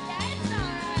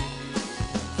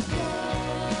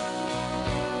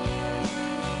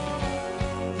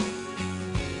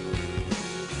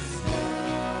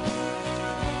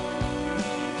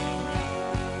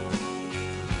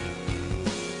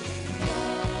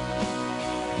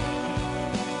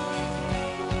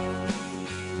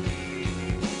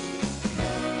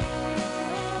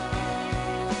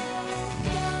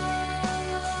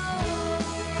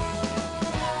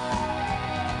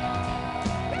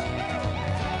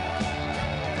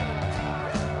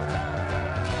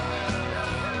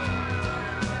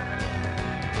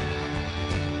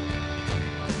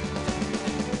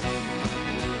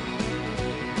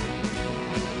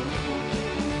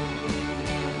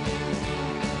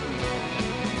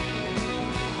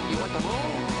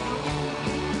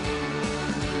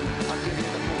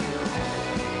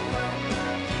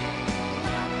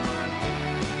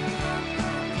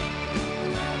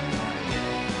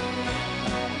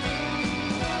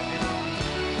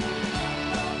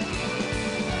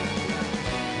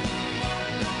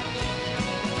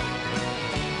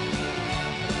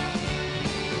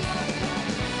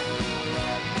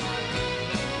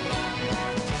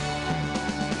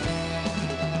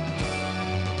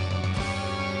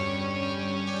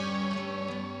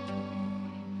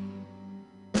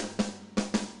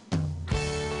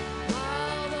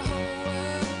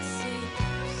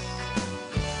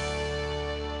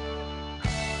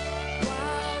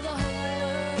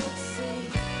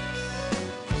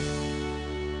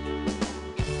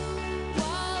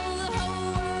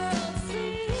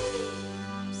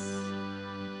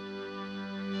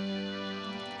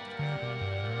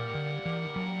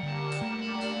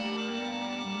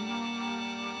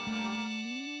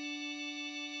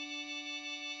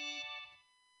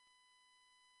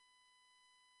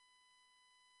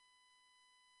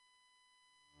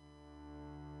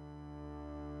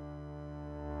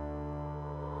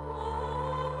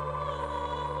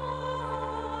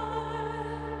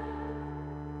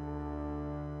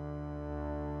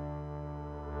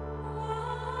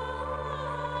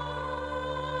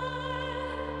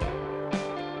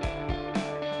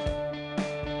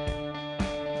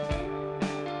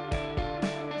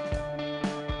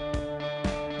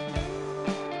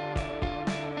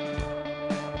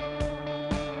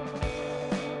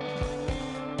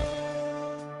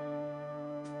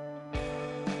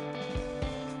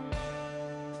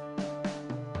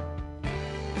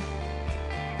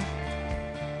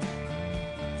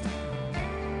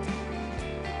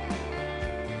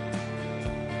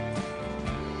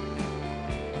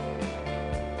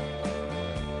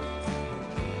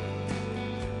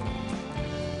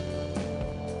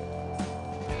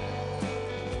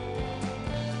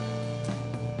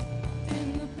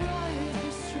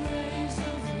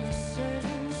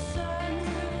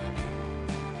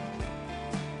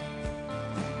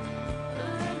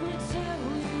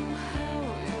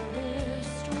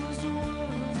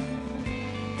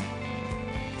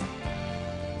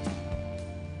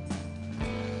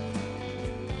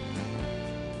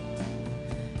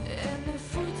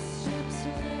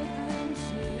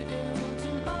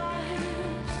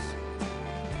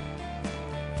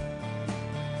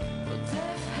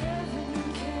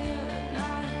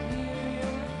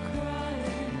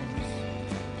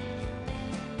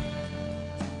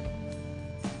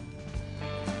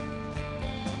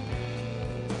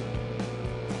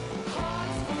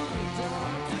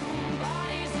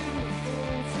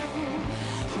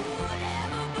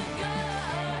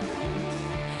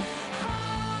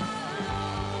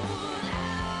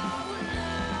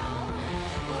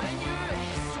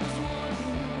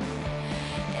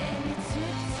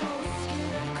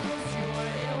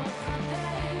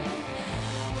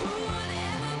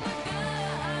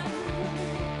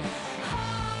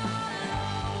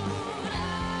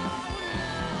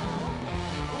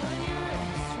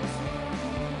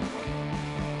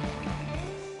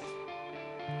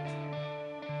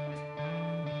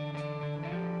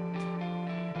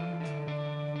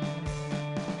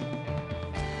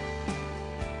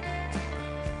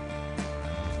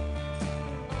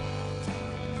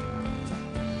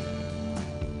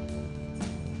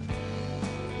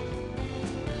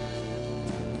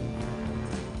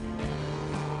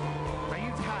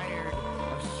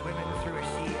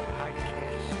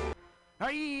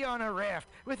 Are ye on a raft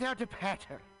without a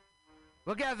paddle?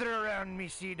 Well, gather around me,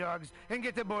 sea dogs, and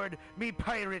get aboard me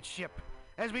pirate ship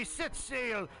as we set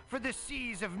sail for the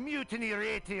seas of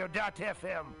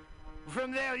MutinyRadio.fm.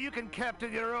 From there, you can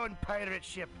captain your own pirate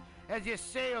ship as you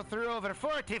sail through over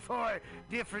 44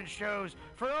 different shows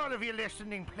for all of your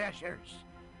listening pleasures.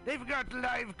 They've got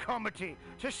live comedy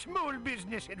to small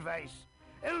business advice,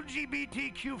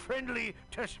 LGBTQ-friendly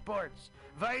to sports,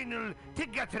 vinyl to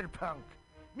gutter punk.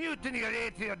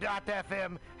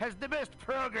 MutinyRadio.fm has the best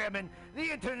programming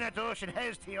the internet ocean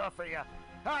has to offer you.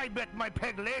 I bet my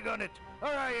peg leg on it, or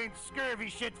I ain't scurvy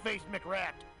shit-faced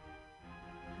McRat.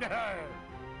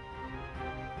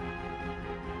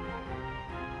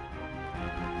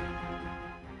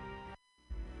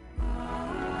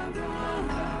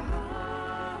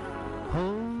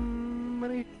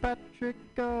 Homely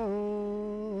Patrico.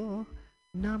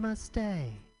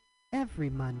 Namaste. Every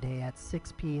Monday at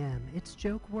 6 p.m., it's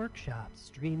Joke Workshop,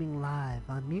 streaming live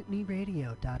on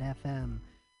MutinyRadio.fm.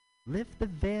 Lift the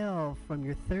veil from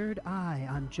your third eye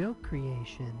on joke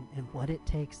creation and what it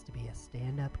takes to be a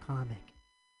stand-up comic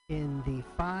in the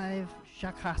 5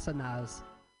 shakasanas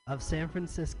of San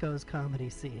Francisco's comedy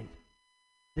scene.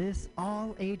 This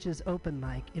all-ages open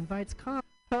mic invites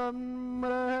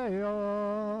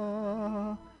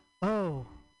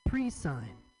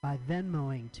pre-sign by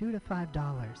Venmoing $2 to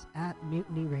 $5 at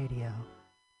Mutiny Radio.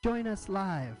 Join us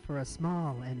live for a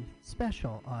small and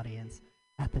special audience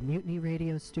at the Mutiny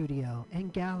Radio Studio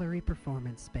and Gallery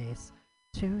Performance Space,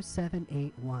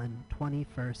 2781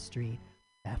 21st Street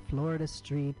at Florida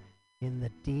Street in the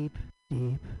deep,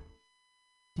 deep,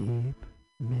 deep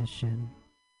Mission.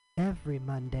 Every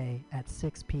Monday at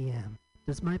 6 p.m.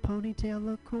 Does my ponytail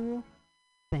look cool?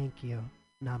 Thank you.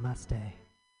 Namaste.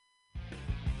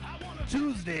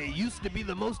 Tuesday used to be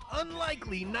the most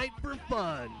unlikely night for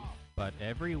fun. But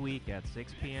every week at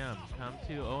 6 p.m., come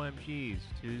to OMG's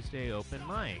Tuesday Open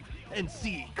Mic. And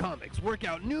see comics work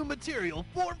out new material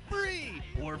for free!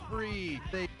 For free!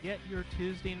 Get your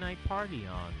Tuesday night party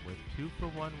on with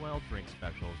 2-for-1 well drink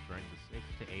specials during the 6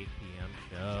 to 8 p.m.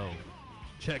 show.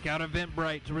 Check out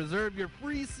Eventbrite to reserve your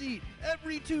free seat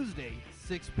every Tuesday,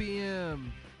 6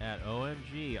 p.m. at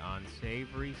OMG on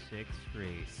Savory 6th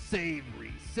Street.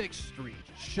 Savory 6th Street.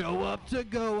 Show up to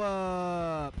go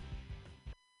up.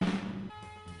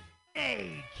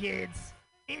 Hey, kids,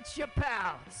 it's your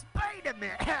pal,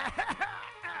 Spider-Man.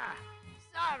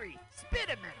 Sorry,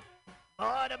 Spiderman.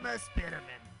 Mortimer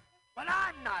Spiderman. When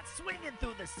I'm not swinging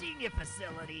through the senior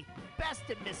facility,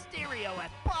 besting Mysterio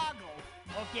at Boggle,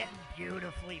 or getting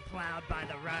beautifully plowed by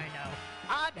the Rhino,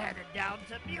 I'm headed down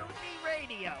to Mutiny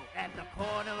Radio at the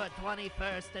corner of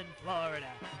 21st and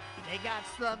Florida. They got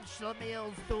some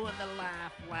schlemiels doing the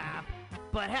laugh,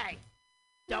 but hey,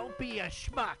 don't be a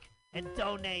schmuck and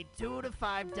donate $2 to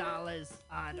 $5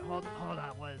 on, hold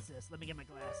on, what is this? Let me get my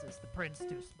glasses, the print's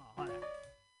too small, hold on.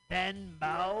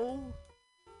 Venmo?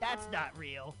 That's not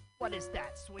real. What is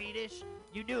that, Swedish?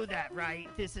 You knew that, right?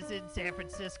 This is in San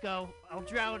Francisco. I'll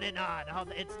drone it on.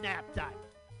 It's nap time.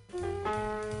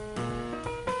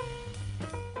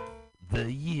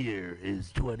 The year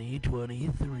is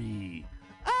 2023.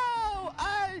 Oh,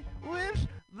 I wish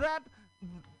that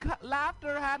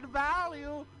laughter had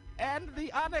value and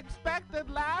the unexpected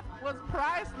laugh was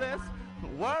priceless.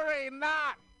 Worry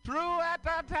not. True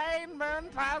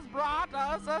entertainment has brought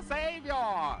us a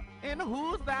savior in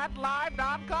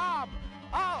who'sthatlive.com.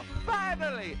 Oh,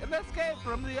 finally, an escape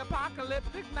from the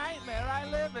apocalyptic nightmare I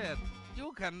live in.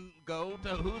 You can go to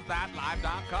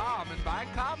who'sthatlive.com and buy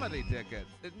comedy tickets.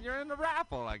 And you're in the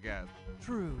raffle, I guess.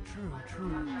 True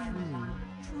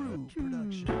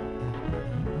production.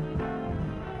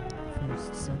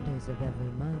 First Sundays of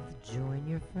every month, join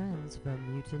your friends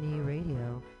from Mutiny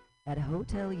Radio at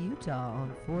Hotel Utah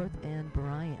on 4th and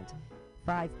Bryant.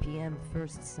 5 p.m.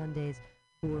 first Sundays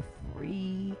for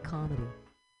free comedy.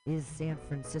 Is San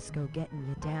Francisco getting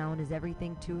you down? Is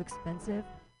everything too expensive?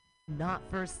 Not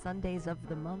first Sundays of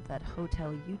the month at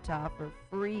Hotel Utah for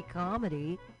free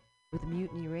comedy with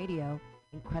Mutiny Radio.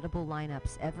 Incredible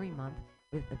lineups every month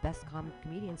with the best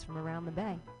comedians from around the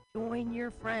Bay. Join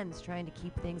your friends trying to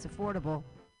keep things affordable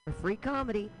for free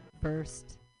comedy.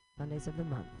 First Sundays of the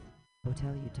month.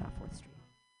 Hotel Utah, 4th Street.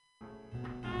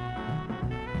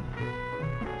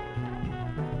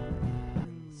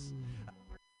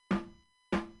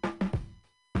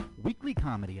 Weekly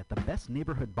comedy at the best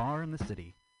neighborhood bar in the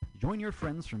city. Join your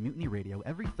friends from Mutiny Radio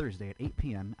every Thursday at 8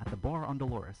 p.m. at the Bar on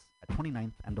Dolores at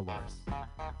 29th and Dolores.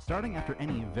 Starting after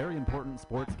any very important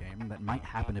sports game that might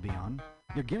happen to be on,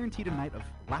 you're guaranteed a night of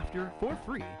laughter for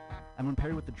free. And when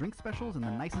paired with the drink specials and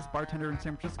the nicest bartender in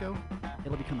San Francisco,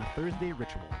 it'll become a Thursday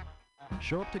ritual.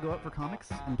 Show up to go out for comics,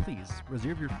 and please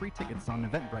reserve your free tickets on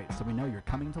Eventbrite so we know you're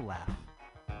coming to laugh.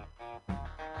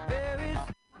 There is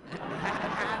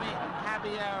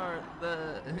happy hour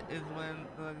is when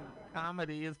the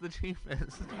comedy is the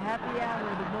cheapest. Happy hour,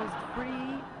 the most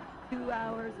free 2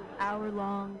 hours of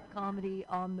hour-long comedy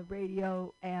on the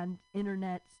radio and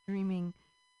internet streaming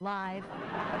live,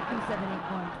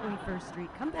 2781 21st Street.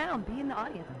 Come down, be in the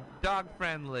audience. Dog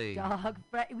friendly.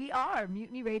 We are.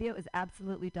 Mutiny Radio is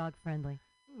absolutely dog friendly.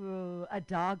 Ooh, a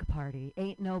dog party.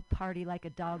 Ain't no party like a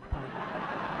dog party.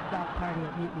 Dog party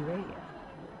at Mutiny Radio.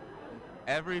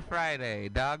 Every Friday,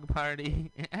 dog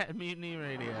party at Mutiny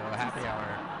Radio. Happy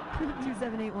hour.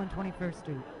 2781 21st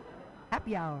Street.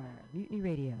 Happy hour. Mutiny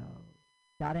Radio.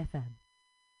 .fm.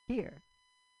 Here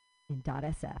in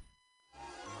 .sf.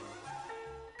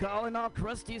 Calling all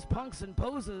crusties, punks, and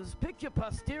posers. Pick your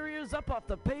posteriors up off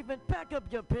the pavement, pack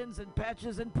up your pins and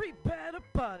patches, and prepare to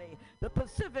party. The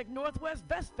Pacific Northwest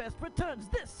Vest Fest returns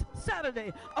this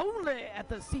Saturday only at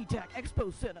the SeaTac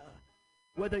Expo Center.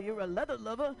 Whether you're a leather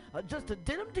lover or just a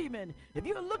denim demon, if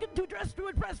you're looking to dress to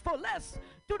impress for less,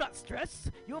 do not stress.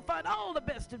 You'll find all the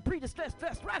best in pre-distressed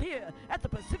vests right here at the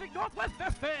Pacific Northwest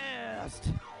Vest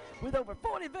Fest. With over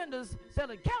 40 vendors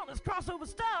selling countless crossover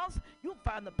styles, you'll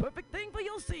find the perfect thing for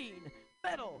your scene.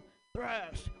 Metal,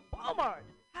 thrash, Walmart,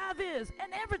 high-vis,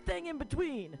 and everything in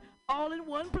between. All in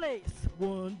one place.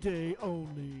 One day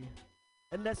only.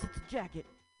 Unless it's a jacket.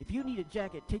 If you need a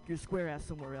jacket, take your square ass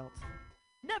somewhere else.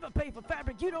 Never pay for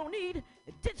fabric you don't need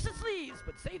and ditch the sleeves,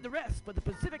 but save the rest for the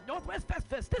Pacific Northwest Vest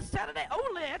Fest this Saturday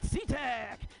only at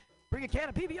SeaTac. Bring a can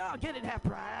of PBR and get it half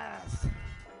price.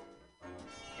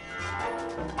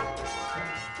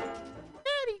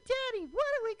 Daddy, what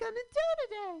are we gonna do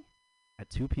today? At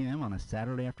 2 p.m. on a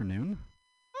Saturday afternoon?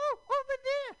 Oh, over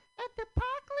there at the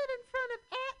parklet in front of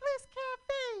Atlas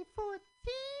Cafe for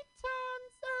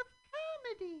Titans of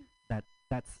Comedy.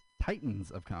 That's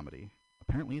Titans of Comedy.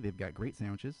 Apparently, they've got great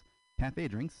sandwiches, cafe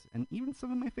drinks, and even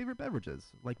some of my favorite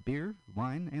beverages, like beer,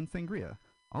 wine, and sangria.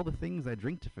 All the things I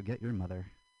drink to forget your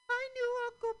mother. My new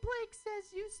Uncle Blake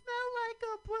says you smell like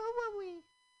a brewery.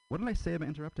 What did I say about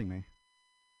interrupting me?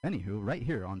 Anywho, right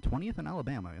here on 20th and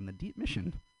Alabama in the Deep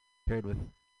Mission, paired with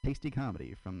tasty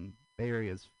comedy from Bay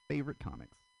Area's favorite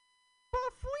comics.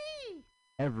 For free!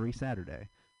 Every Saturday,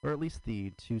 or at least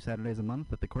the 2 Saturdays a month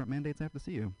that the court mandates I have to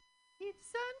see you.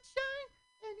 It's sunshine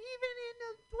and even in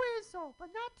a drizzle,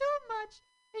 but not too much.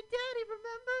 Hey, Daddy,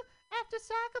 remember after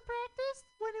soccer practice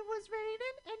when it was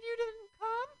raining and you didn't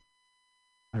come?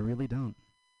 I really don't.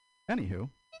 Anywho.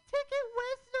 Ticket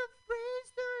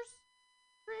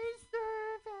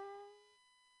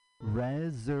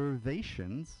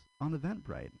reservations on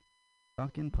Eventbrite.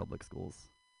 Talk in public schools.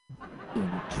 In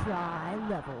a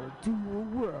tri-level dual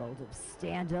world of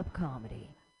stand-up comedy,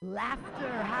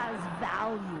 laughter has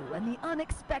value and the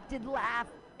unexpected laugh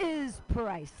is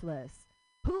priceless.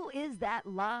 Who is that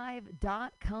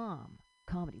live.com?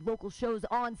 Comedy local shows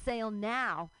on sale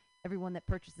now. Everyone that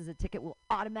purchases a ticket will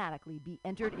automatically be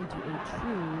entered into a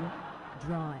true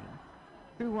drawing.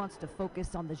 True wants to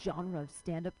focus on the genre of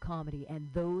stand-up comedy and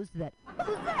those that...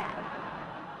 Who's that?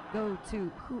 Go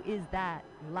to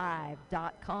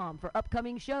whoisthatlive.com for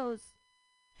upcoming shows.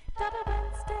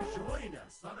 Join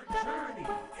us on a journey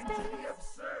into the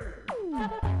absurd.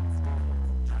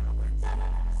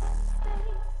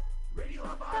 Radio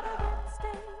Havana,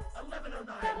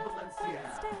 1109 Valencia,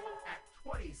 at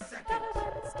 22nd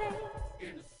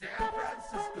in San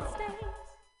Francisco.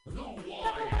 The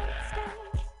Wyatt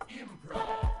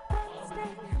Improv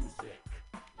Comedy Music,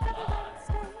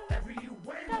 live every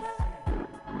Wednesday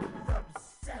from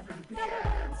 7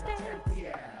 p.m. to 10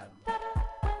 p.m.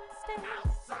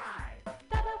 Outside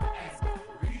and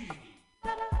free.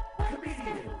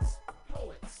 Comedians,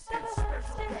 poets, and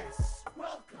special guests,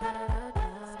 welcome.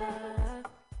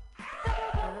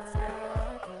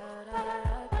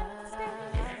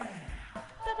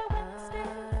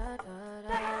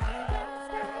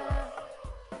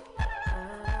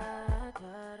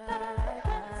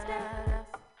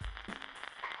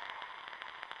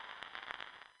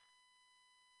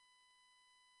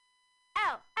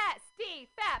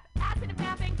 FAP, acid and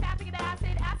fapping, fapping and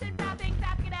acid, acid fapping,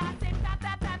 fapping and acid, fap,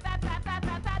 fap, fap, fap, fap, fap,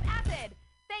 fap, fap, acid.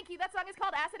 Thank you, that song is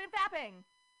called Acid and Fapping.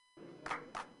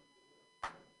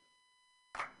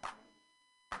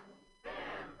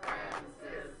 San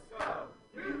Francisco,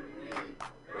 Mutiny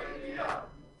Radio.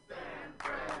 San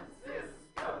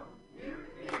Francisco,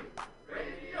 Mutiny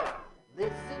Radio.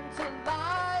 Listen to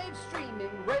live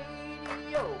streaming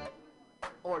radio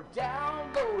or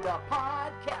download a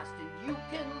podcast and you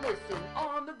can listen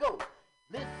on the go.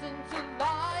 Listen to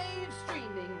live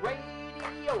streaming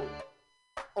radio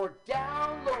or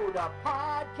download a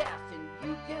podcast and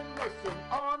you can listen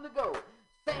on the go.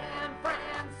 San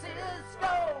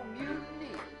Francisco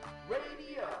Mutiny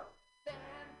Radio.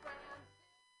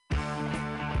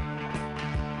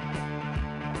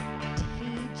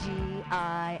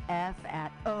 TGIF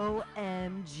at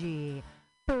OMG.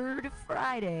 Third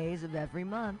Fridays of every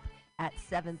month At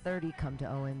 7:30, come to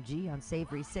OMG on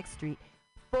Savory 6th Street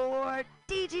for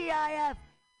TGIF.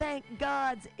 Thank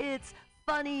gods it's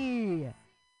funny.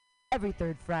 Every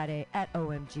third Friday at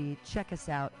OMG. Check us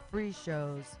out. Free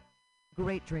shows,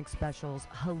 great drink specials,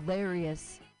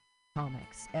 hilarious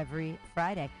comics every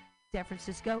Friday. San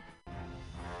Francisco.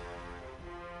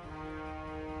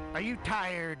 Are you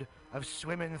tired of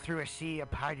swimming through a sea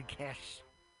of podcasts?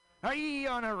 Are ye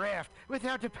on a raft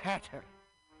without a paddle?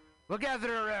 Well,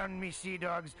 gather around me, sea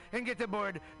dogs, and get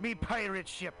aboard me pirate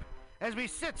ship as we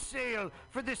set sail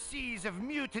for the seas of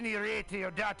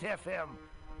MutinyRadio.fm.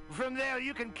 From there,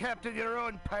 you can captain your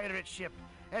own pirate ship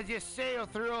as you sail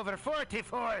through over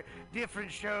 44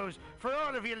 different shows for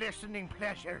all of your listening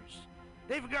pleasures.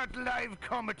 They've got live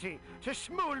comedy to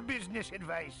small business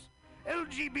advice,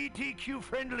 LGBTQ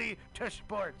friendly to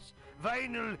sports,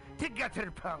 vinyl to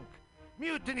gutter punk.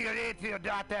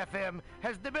 MutinyRadio.fm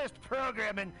has the best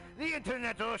programming the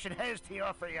internet ocean has to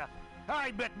offer you.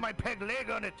 I bet my peg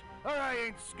leg on it, or I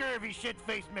ain't scurvy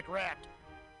shit-faced McRat.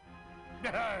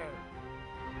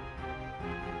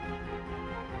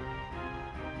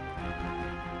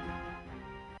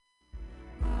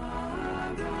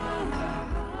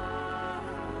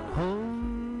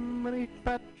 Home,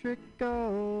 Patrick,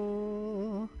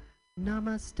 go.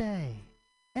 Namaste.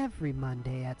 Every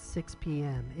Monday at 6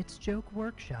 p.m., it's Joke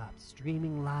Workshop,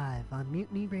 streaming live on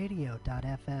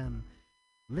MutinyRadio.fm.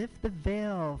 Lift the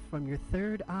veil from your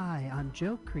third eye on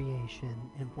joke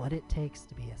creation and what it takes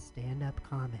to be a stand-up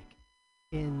comic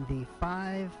in the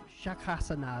 5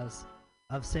 shakasanas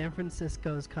of San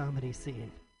Francisco's comedy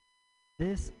scene.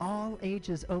 This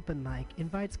all-ages open mic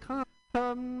invites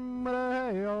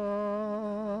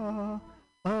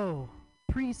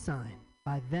pre-sign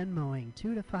by Venmoing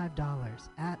 $2 to $5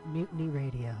 at Mutiny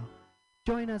Radio.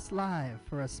 Join us live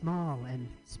for a small and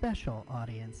special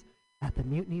audience at the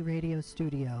Mutiny Radio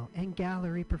Studio and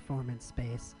Gallery Performance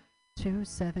Space,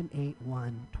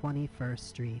 2781 21st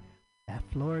Street at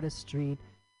Florida Street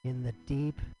in the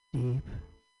deep, deep,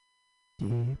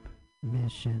 deep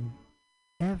Mission.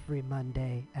 Every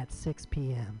Monday at 6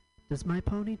 p.m. Does my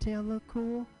ponytail look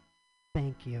cool?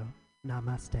 Thank you.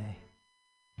 Namaste.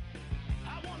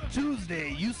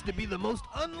 Tuesday used to be the most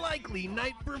unlikely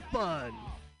night for fun.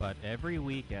 But every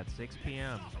week at 6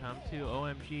 p.m., come to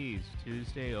OMG's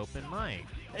Tuesday Open Mic.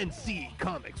 And see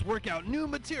comics work out new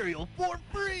material for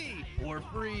free! For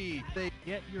free!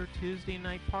 Get your Tuesday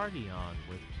night party on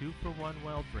with 2-for-1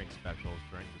 well drink specials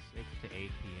during the 6 to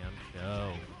 8 p.m.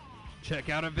 show. Check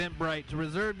out Eventbrite to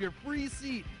reserve your free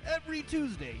seat every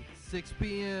Tuesday, 6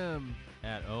 p.m.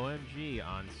 at OMG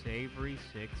on Savory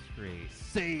 6th Street.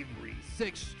 Savory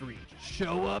 6th Street.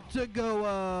 Show up to go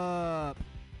up.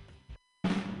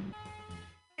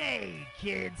 Hey,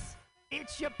 kids.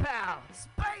 It's your pal,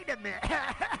 Spider-Man.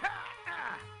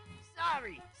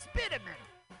 Sorry, Spiderman.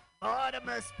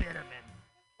 Mortimer Spiderman.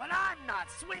 When I'm not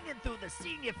swinging through the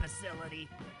senior facility,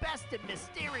 besting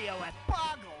Mysterio at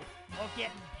Boggle, or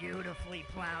getting beautifully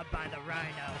plowed by the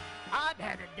Rhino, I'm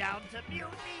headed down to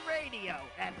Mutiny Radio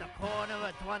at the corner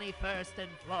of 21st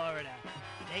and Florida.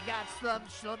 They got some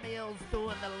schlemiels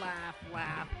doing the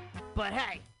laugh, but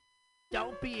hey,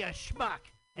 don't be a schmuck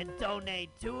and donate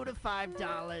 $2 to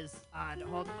 $5 on,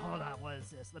 hold on, what is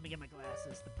this? Let me get my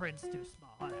glasses, the print's too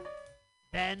small, hold on.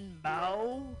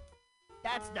 Venmo?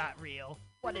 That's not real.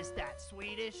 What is that,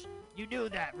 Swedish? You knew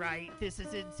that, right? This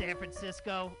is in San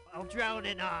Francisco. I'll drone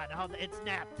it on. It's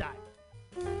nap time.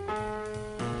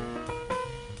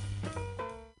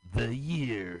 The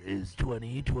year is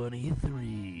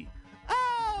 2023.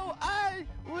 Oh, I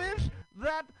wish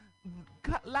that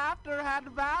laughter had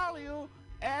value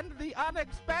and the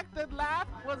unexpected laugh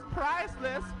was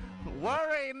priceless.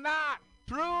 Worry not.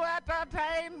 True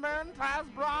entertainment has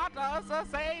brought us a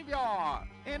savior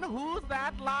in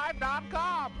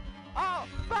who'sthatlive.com. Oh,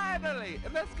 finally,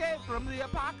 an escape from the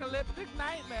apocalyptic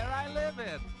nightmare I live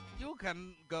in. You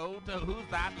can go to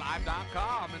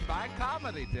who'sthatlive.com and buy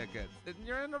comedy tickets. And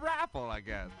you're in a raffle, I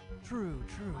guess. True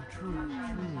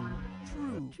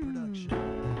production.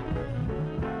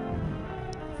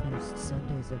 First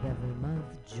Sundays of every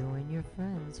month, join your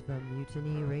friends from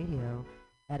Mutiny Radio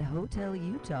at Hotel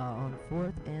Utah on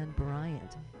 4th and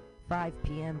Bryant. 5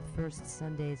 p.m. first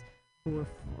Sundays for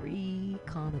free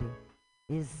comedy.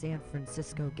 Is San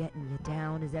Francisco getting you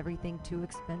down? Is everything too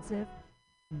expensive?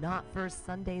 Not first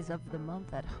Sundays of the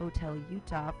month at Hotel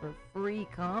Utah for free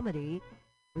comedy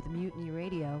with Mutiny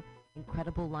Radio.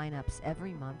 Incredible lineups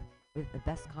every month with the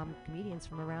best comedians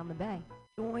from around the Bay.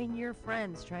 Join your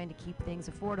friends trying to keep things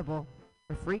affordable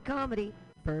for free comedy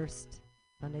first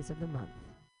Sundays of the month.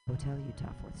 Hotel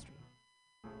Utah, 4th Street.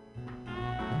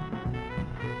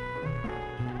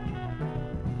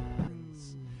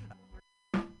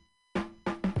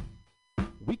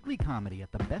 Weekly comedy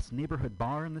at the best neighborhood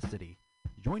bar in the city.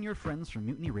 Join your friends from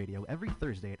Mutiny Radio every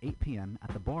Thursday at 8 p.m.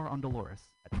 at the bar on Dolores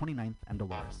at 29th and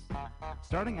Dolores.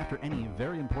 Starting after any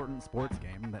very important sports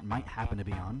game that might happen to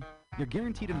be on, you're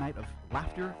guaranteed a night of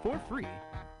laughter for free.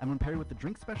 And when paired with the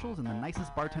drink specials and the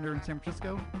nicest bartender in San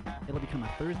Francisco, it'll become a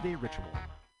Thursday ritual.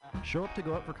 Show up to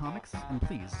go out for comics, and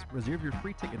please reserve your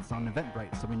free tickets on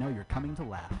Eventbrite so we know you're coming to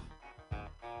laugh.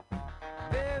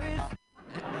 There is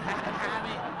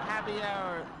happy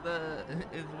hour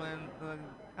is when the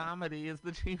comedy is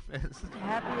the cheapest.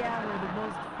 Happy hour, the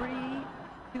most free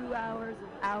 2 hours of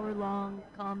hour-long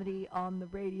comedy on the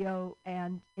radio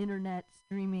and internet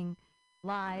streaming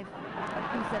live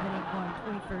at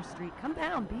 2781 21st Street. Come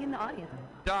down, be in the audience.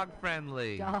 Dog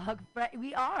friendly.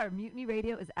 We are. Mutiny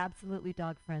Radio is absolutely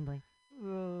dog friendly.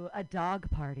 Ooh, a dog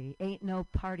party. Ain't no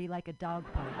party like a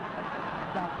dog party.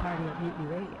 Dog party at Mutiny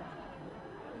Radio.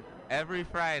 Every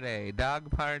Friday,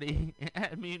 dog party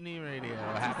at Mutiny Radio.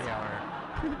 Happy hour.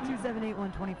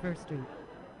 2781 21st Street.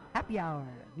 Happy hour.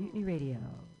 Mutiny Radio.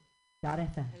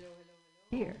 .fm.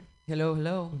 Here. Hello.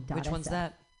 In Which one's .sf.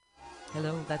 that?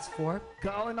 Hello, that's 4.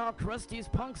 Calling all crusties,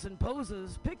 punks, and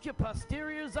posers. Pick your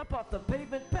posteriors up off the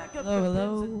pavement, pack up Hello, your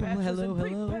hello, pins and patches, hello, and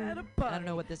hello. prepare to party. I don't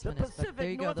know what this the one is, but Pacific there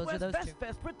you go, those are Northwest those Best two.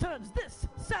 Fest returns this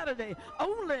Saturday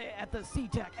only at the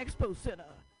SeaTac Expo Center.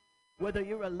 Whether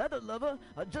you're a leather lover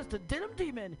or just a denim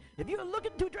demon, if you're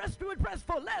looking to dress to impress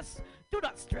for less, do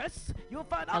not stress. You'll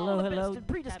find all the best in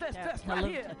pre-distressed dress right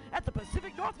here at the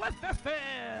Pacific Northwest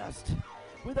Fest.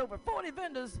 With over 40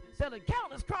 vendors selling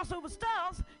countless crossover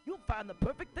styles, you'll find the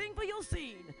perfect thing for your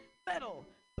scene. Metal,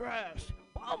 thrash,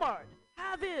 Walmart,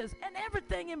 high-vis, and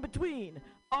everything in between.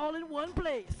 All in one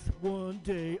place. One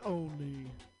day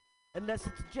only. Unless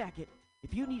it's a jacket.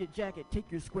 If you need a jacket,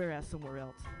 take your square ass somewhere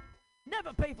else.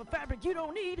 Never pay for fabric you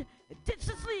don't need, and ditch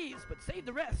the sleeves, but save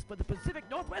the rest for the Pacific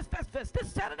Northwest Fest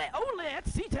this Saturday only at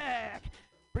SeaTac.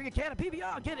 Bring a can of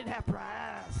PBR, get it half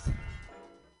price.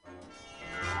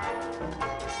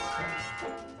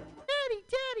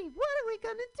 Daddy, what are we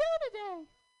gonna do today?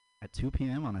 At 2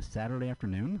 p.m. on a Saturday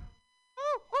afternoon?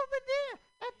 Oh, over there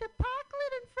at the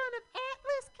parklet in front of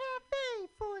Atlas Cafe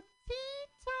for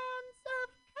Titans of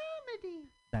Comedy.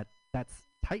 That's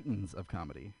Titans of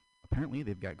Comedy. Apparently,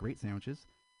 they've got great sandwiches,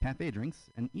 cafe drinks,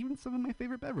 and even some of my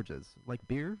favorite beverages, like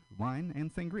beer, wine,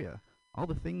 and sangria. All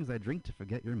the things I drink to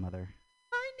forget your mother.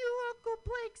 My new Uncle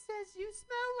Blake says you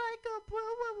smell like a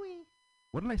brewery.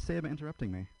 What did I say about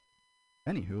interrupting me?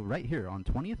 Anywho, right here on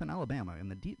 20th and Alabama in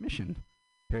the Deep Mission,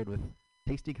 paired with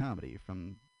tasty comedy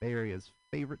from Bay Area's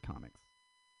favorite comics.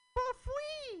 For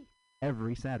free!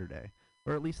 Every Saturday,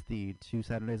 or at least the 2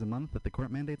 Saturdays a month that the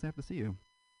court mandates I have to see you.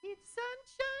 It's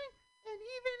sunshine and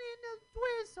even in a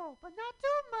drizzle, but not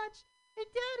too much. Hey,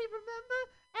 Daddy, remember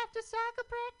after soccer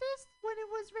practice when it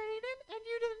was raining and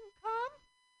you didn't come?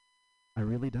 I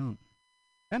really don't.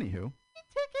 Anywho,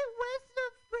 Ticket with the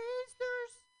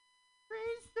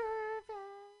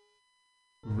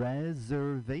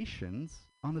reservations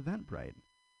on Eventbrite.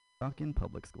 Talk in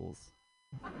public schools.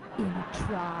 In a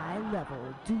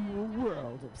tri-level dual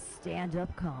world of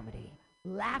stand-up comedy,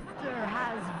 laughter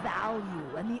has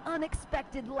value, and the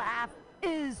unexpected laugh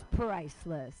is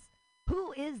priceless.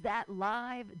 Who is that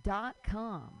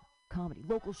live.com? Comedy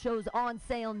local shows on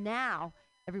sale now.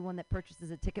 Everyone that purchases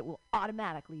a ticket will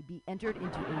automatically be entered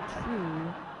into a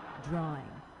true drawing.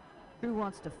 Drew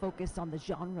wants to focus on the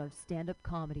genre of stand-up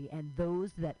comedy and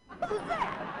those that... Who's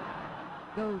that?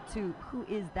 Go to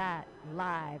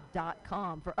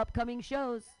whoisthatlive.com for upcoming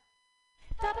shows.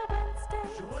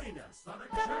 Join us on a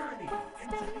journey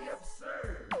into the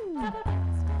absurd.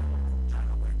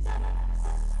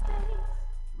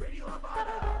 Radio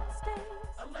Havana,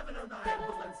 1109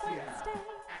 Valencia,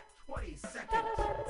 at 22nd